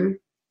needed? Mm-hmm.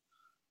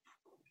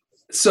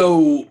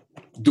 So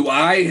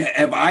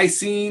have I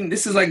seen,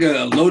 this is like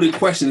a loaded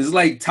question. It's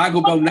like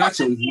Taco Bell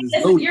nachos.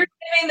 You're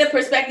giving the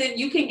perspective,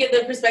 you can give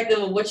the perspective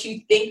of what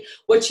you think,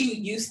 what you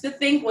used to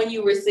think when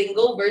you were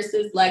single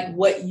versus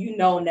what you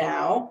know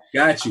now.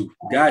 Got you.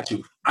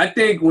 I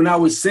think when I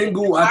was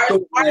single, I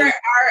thought our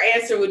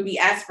answer would be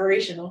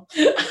aspirational.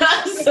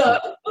 So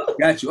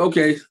got you.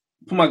 Okay.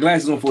 Put my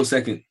glasses on for a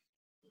second.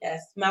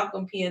 Yes,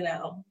 Malcolm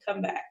P&L.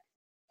 Come back.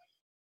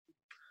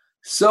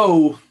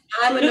 So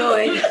I'm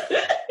annoyed.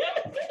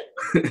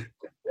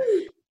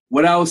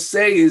 What I'll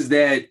say is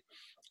that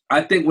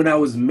I think when I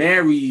was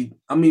when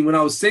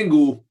I was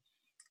single,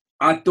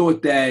 I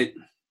thought that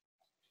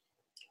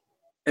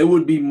it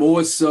would be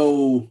more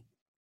so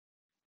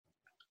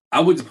I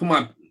would just put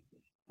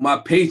my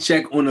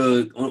paycheck on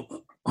a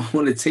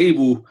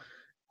table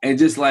and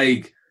just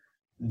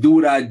do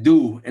what I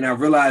do. And I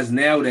realize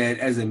now that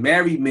as a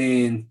married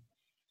man,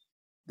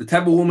 the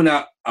type of woman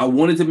I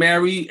wanted to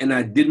marry and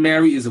I did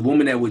marry is a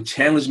woman that would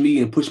challenge me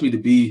and push me to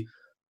be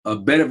a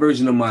better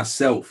version of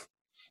myself.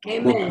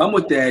 Amen. What come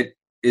with that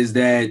is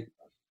that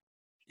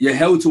you're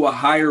held to a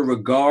higher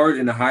regard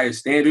and a higher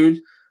standard,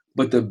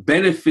 but the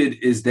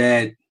benefit is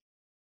that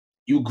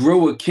you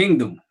grow a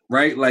kingdom,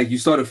 right? You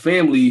start a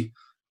family,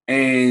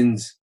 and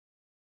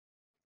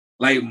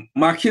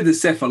my kids are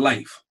set for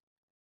life.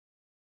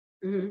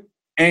 Mm-hmm.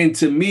 And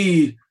to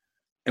me,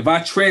 if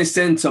I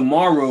transcend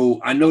tomorrow,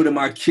 I know that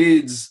my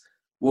kids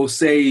will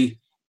say,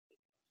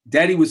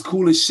 Daddy was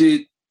cool as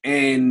shit,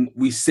 and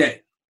we set.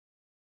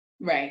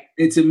 Right.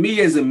 And to me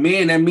as a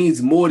man, that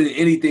means more than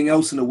anything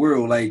else in the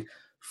world.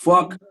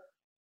 Fuck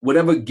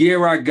whatever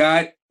gear I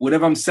got,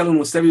 whatever I'm selling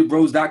on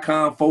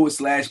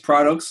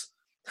stereobros.com/products,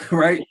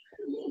 right?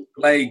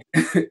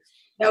 That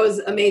was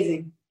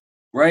amazing.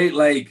 Right?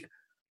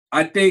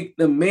 I think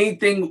the main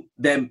thing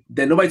that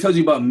nobody tells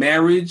you about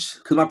marriage,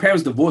 because my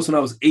parents divorced when I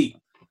was 8.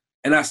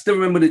 And I still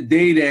remember the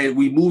day that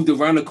we moved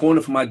around the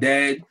corner from my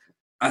dad.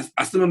 I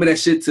still remember that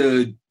shit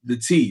to the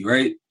T,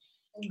 right?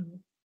 Mm-hmm.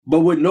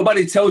 But what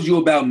nobody tells you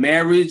about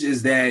marriage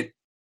is that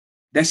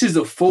that's just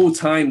a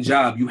full-time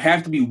job. You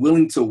have to be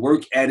willing to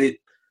work at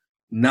it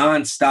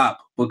nonstop,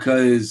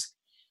 because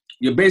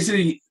you're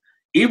basically,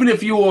 even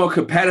if you are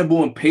compatible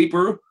on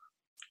paper,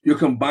 you're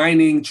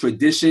combining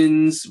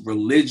traditions,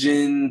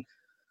 religion,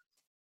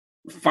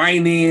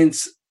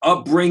 finance,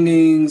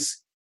 upbringings,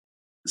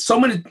 so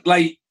many,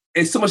 like,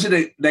 it's so much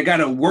that got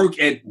to work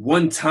at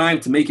one time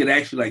to make it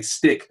actually like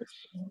stick,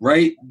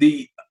 right?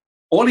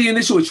 All the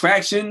initial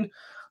attraction,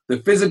 the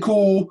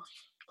physical,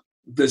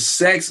 the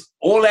sex,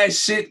 all that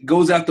shit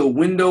goes out the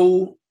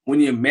window when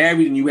you're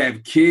married and you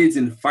have kids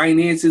and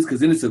finances,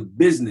 because then it's a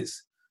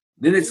business.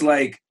 Then it's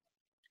like,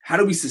 how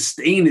do we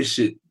sustain this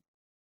shit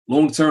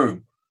long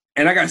term?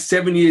 And I got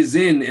 7 years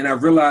in and I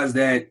realized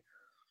that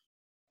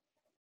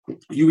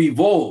you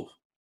evolve,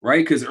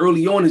 right? Because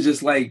early on it's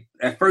just like,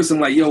 at first I'm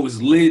like, yo,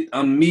 it's lit,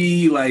 I'm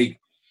me. Like,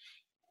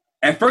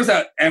 at first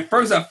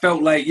I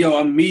felt like, yo,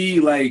 I'm me,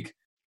 like,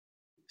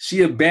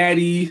 she a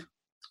baddie,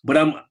 but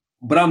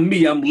I'm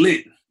me, I'm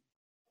lit.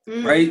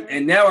 Right?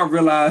 And now I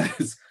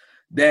realize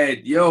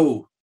that,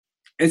 yo,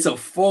 it's a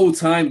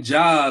full-time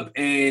job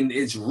and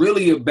it's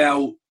really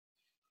about,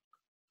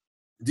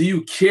 do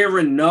you care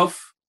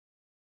enough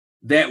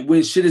that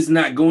when shit is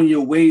not going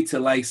your way to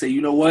like say,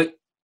 you know what?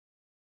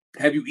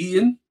 Have you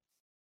eaten?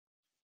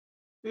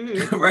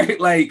 Right?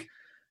 Like,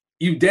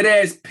 you dead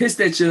ass pissed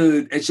at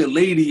your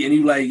lady and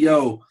you like,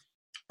 yo,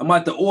 I'm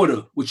about to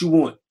order what you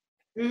want.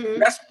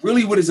 That's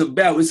really what it's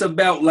about. It's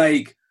about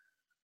like,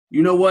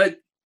 you know what?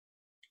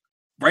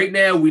 Right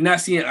now, we're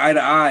not seeing eye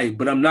to eye,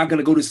 but I'm not going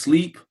to go to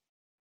sleep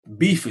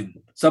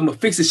beefing. So I'm going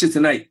to fix this shit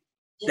tonight.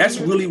 That's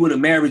really what a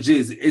marriage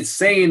is. It's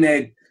saying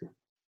that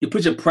you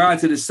put your pride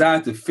to the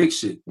side to fix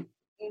shit.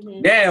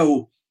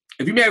 Now,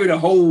 if you married a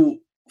whole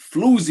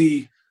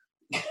floozy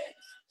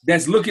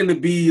that's looking to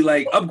be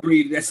like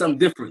upgraded, that's something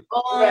different.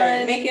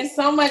 Right. Making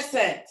so much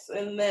sense.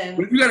 And then,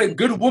 but if you got a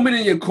good woman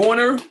in your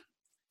corner,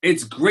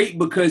 it's great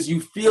because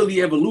you feel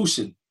the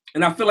evolution.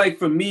 And I feel like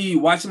for me,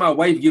 watching my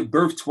wife give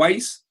birth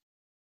twice,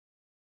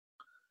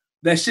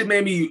 that shit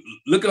made me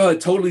look at her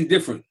totally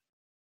different.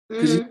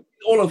 Because she's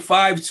all of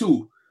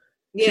 5'2".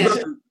 Yeah.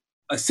 She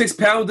a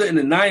 6-pounder and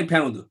a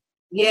 9-pounder.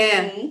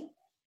 Yeah.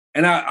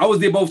 And I was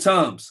there both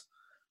times.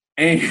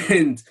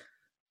 And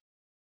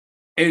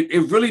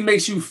it really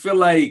makes you feel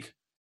like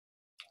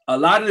a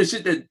lot of the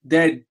shit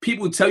that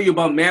people tell you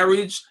about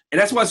marriage,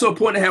 and that's why it's so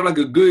important to have like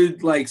a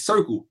good like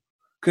circle.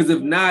 Because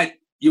if not,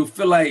 you'll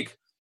feel like,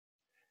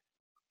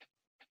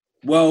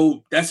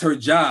 well, that's her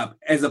job.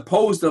 As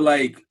opposed to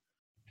like,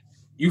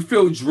 you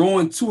feel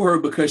drawn to her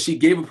because she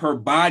gave up her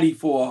body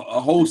for a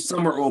whole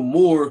summer or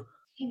more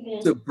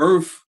to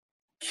birth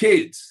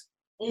kids.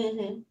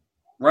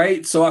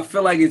 Right? So I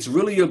feel like it's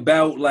really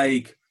about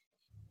like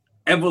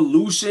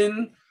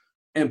evolution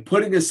and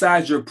putting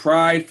aside your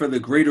pride for the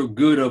greater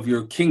good of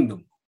your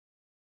kingdom.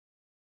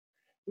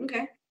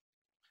 Okay.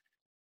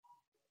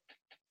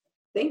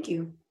 Thank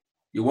you.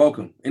 You're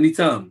welcome.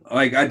 Anytime.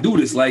 Like, I do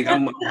this. Like,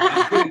 I'm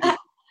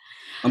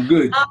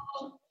good.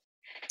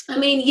 I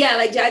mean, yeah,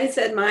 like Jadi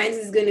said, mine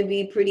is going to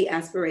be pretty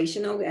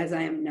aspirational as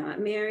I am not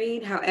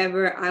married.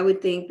 However, I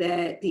would think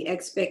that the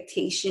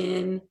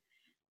expectation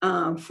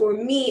for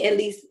me, at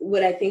least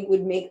what I think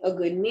would make a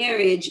good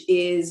marriage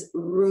is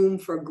room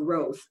for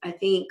growth. I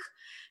think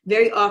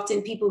very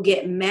often people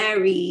get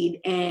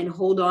married and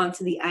hold on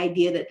to the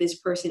idea that this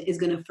person is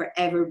going to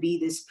forever be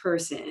this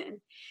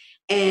person.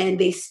 And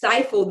they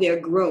stifle their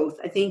growth.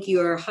 I think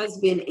your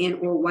husband and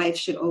or wife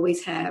should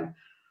always have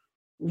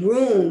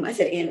room. I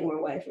said and or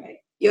wife, right?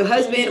 Your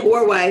husband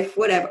or wife,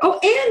 whatever. Oh,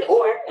 and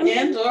or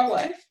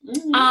wife.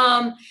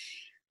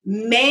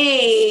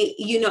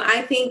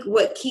 I think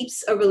what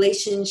keeps a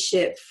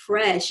relationship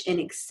fresh and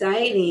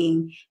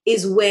exciting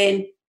is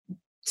when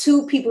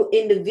two people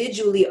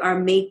individually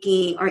are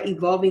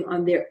evolving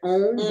on their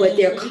own, but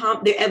their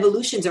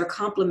evolutions are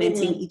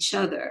complementing each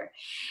other.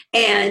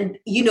 And,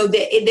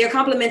 they're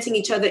complementing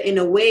each other in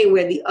a way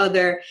where the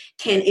other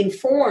can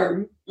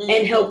inform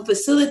and help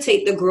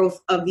facilitate the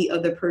growth of the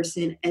other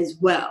person as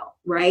well,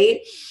 right?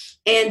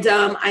 And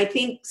I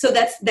think, so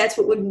that's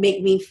what would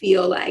make me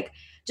feel like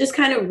just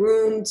kind of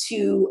room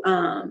to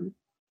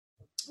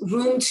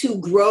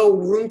grow,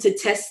 room to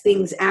test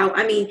things out.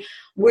 I mean,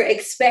 we're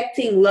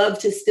expecting love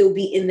to still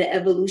be in the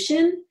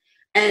evolution,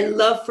 and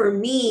love for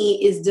me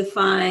is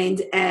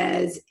defined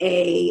as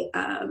a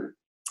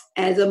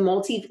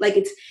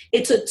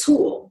it's a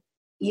tool.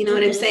 You know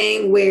what I'm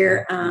saying?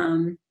 Where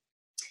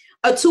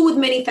a tool with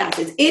many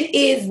facets. It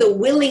is the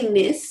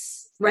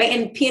willingness, right?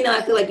 And Pina,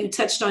 I feel like you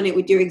touched on it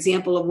with your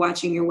example of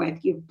watching your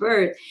wife give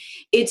birth.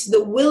 It's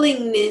the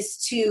willingness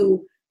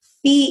to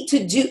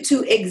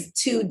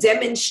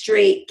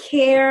demonstrate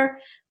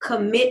care,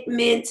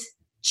 commitment,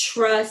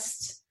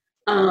 trust,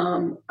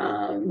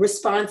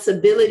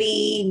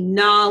 responsibility,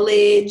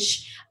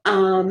 knowledge,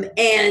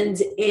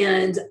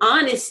 and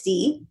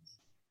honesty.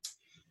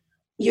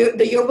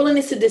 Your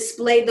willingness to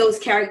display those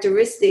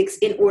characteristics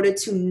in order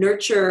to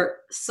nurture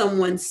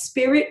someone's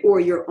spirit or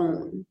your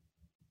own.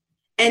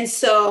 And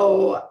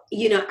so,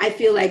 I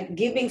feel like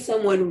giving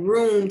someone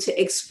room to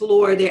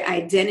explore their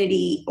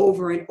identity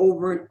over and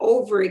over and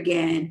over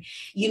again,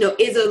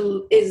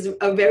 is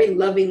a very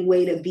loving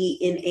way to be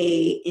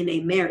in a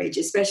marriage,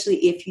 especially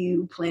if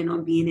you plan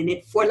on being in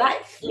it for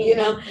life,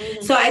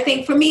 Mm-hmm. So I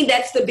think for me,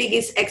 that's the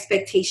biggest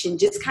expectation,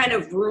 just kind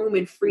of room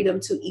and freedom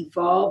to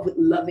evolve with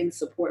loving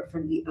support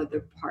from the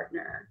other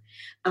partner.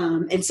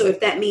 And so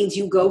if that means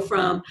you go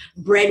from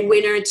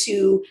breadwinner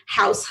to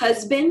house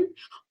husband,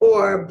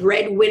 or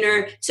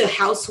breadwinner to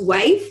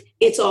housewife,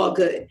 it's all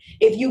good.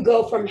 If you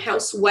go from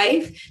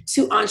housewife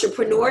to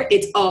entrepreneur,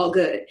 it's all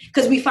good.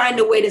 Because we find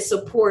a way to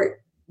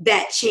support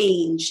that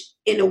change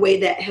in a way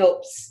that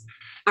helps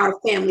our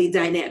family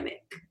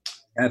dynamic.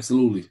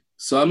 Absolutely.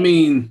 So,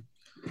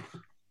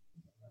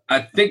 I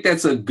think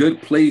that's a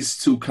good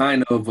place to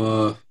kind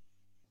of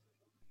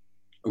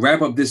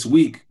wrap up this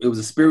week. It was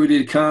a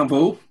spirited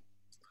convo.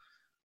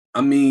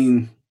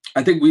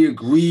 I think we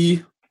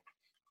agree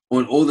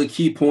on all the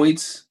key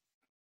points,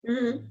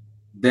 mm-hmm.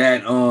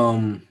 that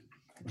Jemele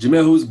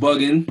Hill's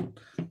bugging,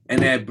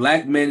 and that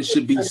Black men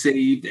should be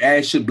saved,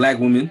 as should Black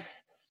women.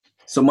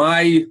 So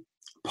my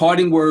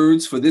parting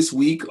words for this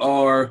week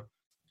are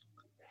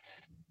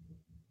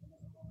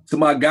to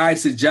my guy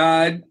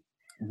Sajad,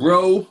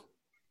 bro,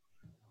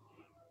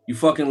 you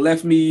fucking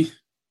left me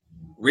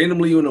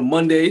randomly on a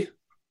Monday.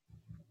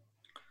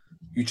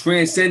 You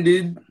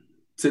transcended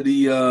to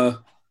the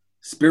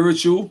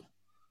spiritual,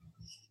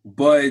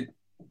 but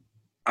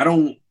I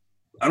don't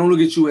look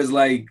at you as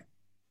like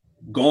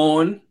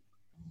gone.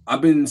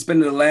 I've been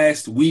spending the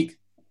last week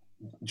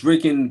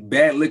drinking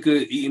bad liquor,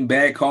 eating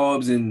bad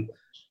carbs, and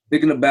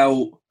thinking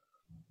about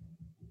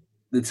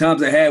the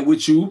times I had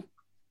with you.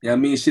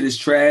 Shit is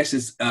trash.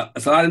 It's a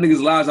lot of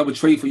niggas' lives I would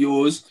trade for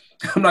yours.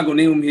 I'm not gonna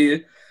name them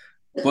here,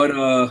 but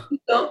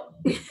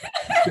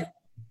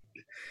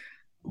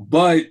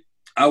but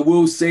I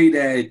will say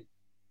that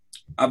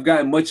I've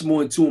gotten much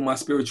more in tune with my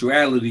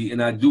spirituality,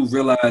 and I do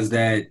realize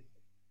that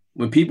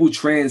when people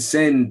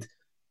transcend,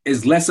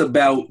 it's less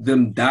about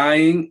them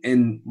dying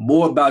and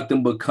more about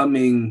them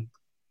becoming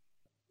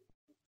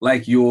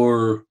like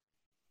your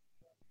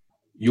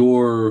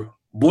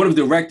board of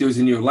directors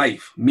in your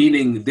life,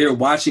 meaning they're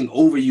watching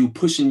over you,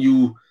 pushing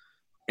you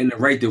in the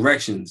right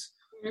directions.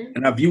 Mm-hmm.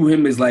 And I view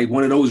him as like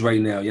one of those right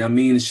now.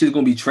 Shit's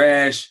gonna be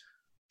trash,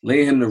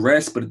 laying him to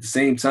rest, but at the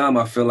same time,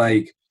 I feel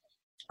like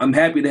I'm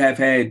happy to have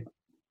had,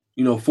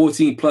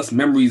 14 plus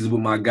memories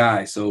with my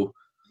guy. So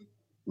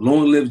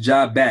long live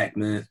Ja back,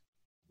 man.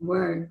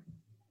 Word.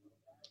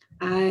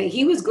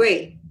 He was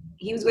great.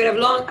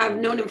 I've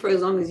known him for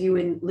as long as you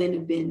and Lynn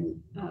have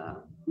been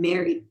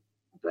married,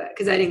 but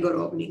because I didn't go to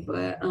Albany,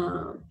 but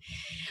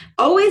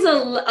always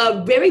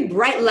a very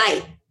bright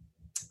light,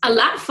 a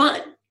lot of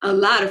fun.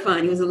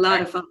 He was a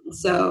lot of fun.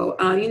 So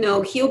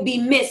he'll be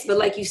missed, but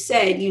like you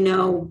said,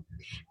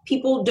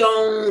 people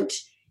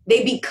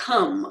they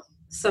become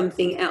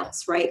something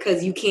else, right?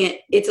 Because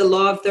it's a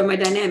law of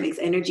thermodynamics.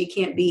 Energy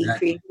can't be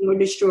created or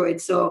destroyed.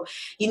 So,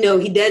 he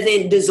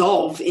doesn't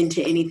dissolve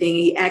into anything.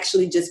 He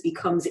actually just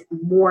becomes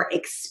more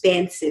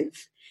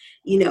expansive.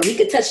 He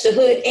could touch the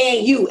hood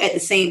and you at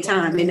the same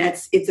time. And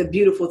it's a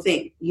beautiful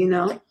thing,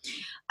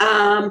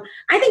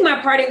 I think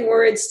my parting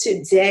words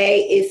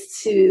today is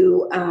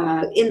to,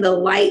 in the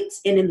light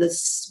and in the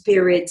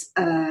spirit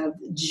of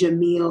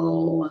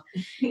Jemele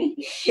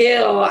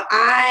Hill,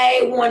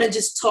 I want to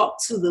just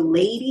talk to the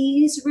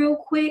ladies real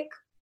quick,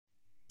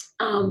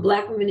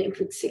 Black women in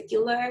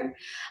particular.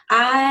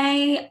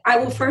 I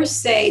will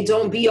first say,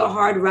 don't be a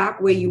hard rock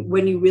when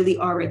you really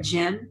are a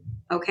gem,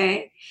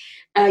 okay?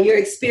 Your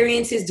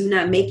experiences do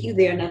not make you.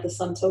 They are not the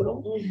sum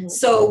total. Mm-hmm.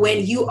 So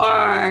when you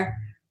are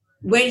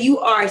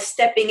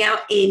stepping out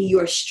in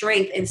your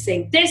strength and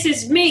saying, this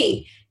is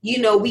me,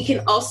 we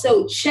can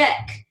also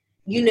check,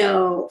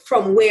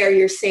 from where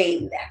you're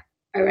saying that.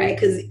 All right.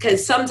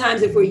 Because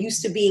sometimes if we're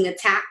used to being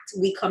attacked,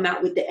 we come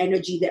out with the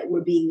energy that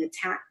we're being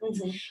attacked,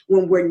 mm-hmm.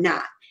 when we're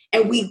not.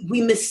 And we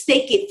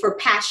mistake it for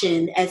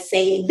passion as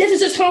saying, this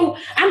is just who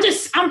I'm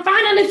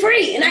finally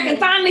free and I can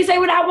finally say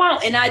what I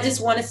want. And I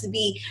just want us to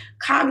be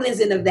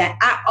cognizant of that.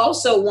 I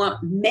also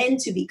want men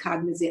to be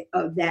cognizant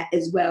of that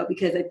as well,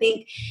 because I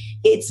think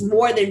it's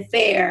more than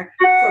fair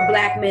for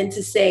Black men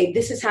to say,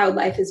 this is how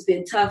life has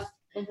been tough.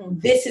 Mm-hmm.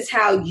 This is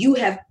how you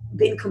have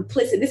been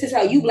complicit. This is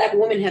how you Black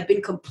women have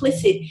been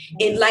complicit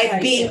in life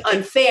being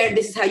unfair.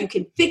 This is how you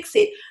can fix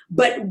it.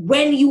 But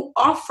when you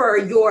offer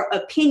your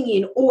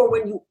opinion or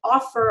when you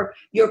offer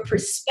your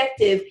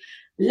perspective,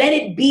 let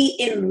it be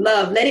in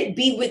love. Let it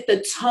be with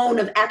the tone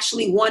of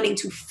actually wanting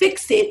to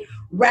fix it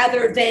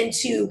rather than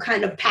to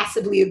kind of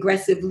passively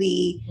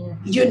aggressively,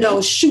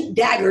 shoot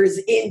daggers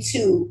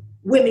into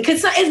women.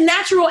 Because it's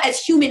natural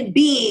as human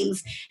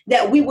beings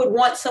that we would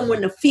want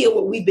someone to feel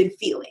what we've been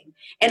feeling.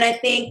 And I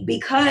think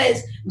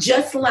because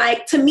just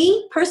like, to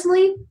me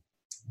personally,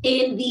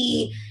 in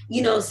the,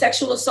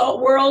 sexual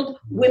assault world,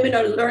 women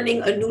are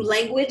learning a new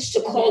language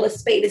to call a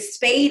spade a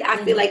spade.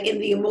 I feel like in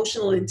the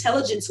emotional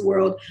intelligence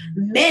world,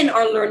 men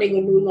are learning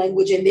a new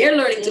language and they're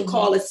learning to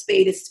call a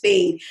spade a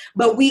spade.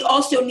 But we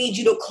also need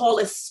you to call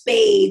a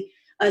spade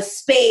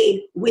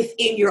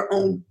within your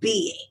own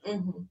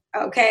being.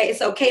 Okay?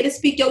 It's okay to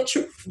speak your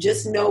truth.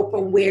 Just know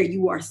from where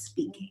you are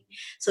speaking.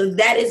 So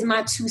that is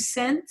my 2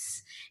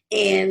 cents.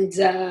 And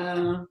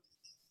yeah.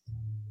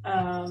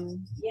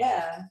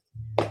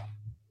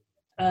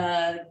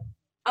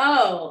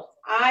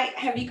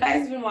 Have you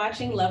guys been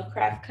watching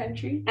Lovecraft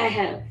Country? I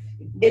have.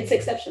 It's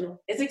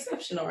exceptional. It's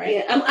exceptional, right?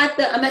 Yeah, I'm at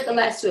the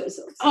last 2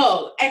 episodes.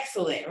 Oh,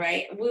 excellent!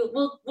 Right,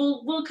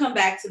 we'll come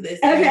back to this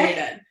when we're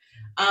done.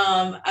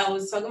 I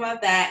was talking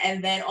about that,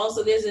 and then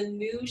also there's a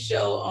new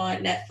show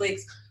on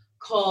Netflix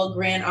called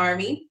Grand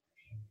Army.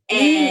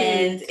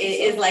 And it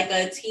is like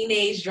a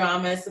teenage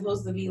drama. It's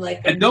supposed to be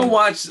like. And don't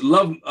watch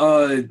Love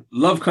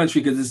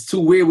Country because it's too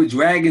weird with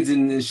dragons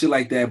and shit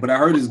like that. But I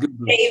heard it's good.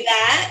 Say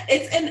that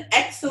it's an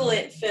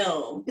excellent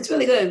film. It's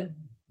really good.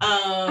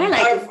 I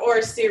like or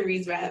a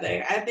series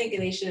rather. I think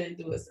they shouldn't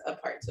do a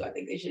part 2. I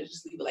think they should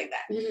just leave it like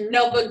that.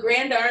 No, but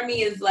Grand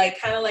Army is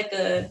like kind of like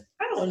I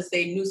don't want to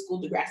say new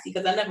school Degrassi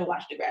because I never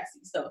watched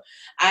Degrassi, so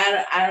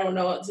I don't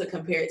know what to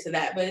compare it to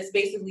that. But it's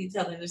basically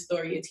telling the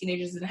story of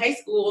teenagers in high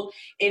school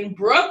in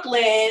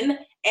Brooklyn, and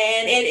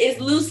it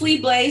is loosely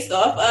based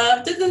off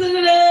of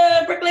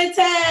Brooklyn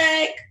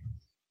Tech.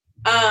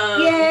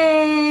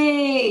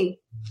 Yay!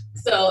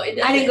 So I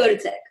didn't go to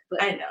Tech.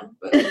 But I know,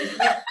 but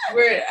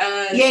we're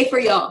yay for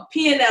y'all.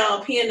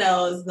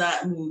 P&L is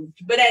not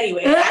moved, but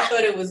anyway, I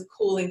thought it was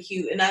cool and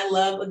cute, and I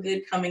love a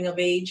good coming of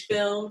age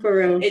film. For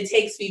real, it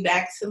takes me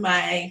back to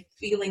my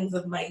feelings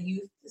of my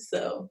youth,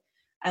 so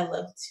I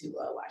love to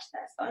watch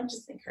that. So I'm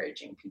just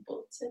encouraging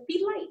people to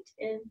be light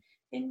and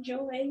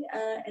enjoy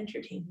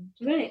entertainment,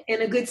 right?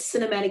 And a good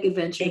cinematic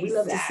adventure. Exactly. We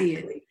love to see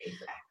it.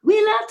 Exactly.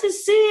 We love to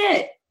see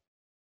it.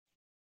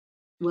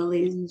 Well,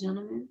 ladies and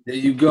gentlemen. There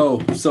you go.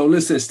 So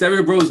listen,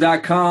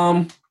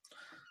 stereobros.com,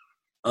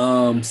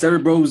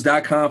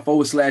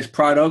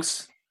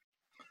 stereobros.com/products.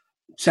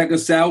 Check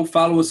us out.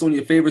 Follow us on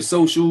your favorite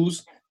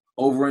socials.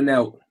 Over and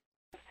out.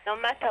 No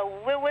matter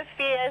where we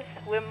face,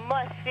 we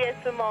must face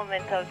the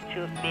moment of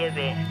truth,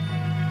 baby.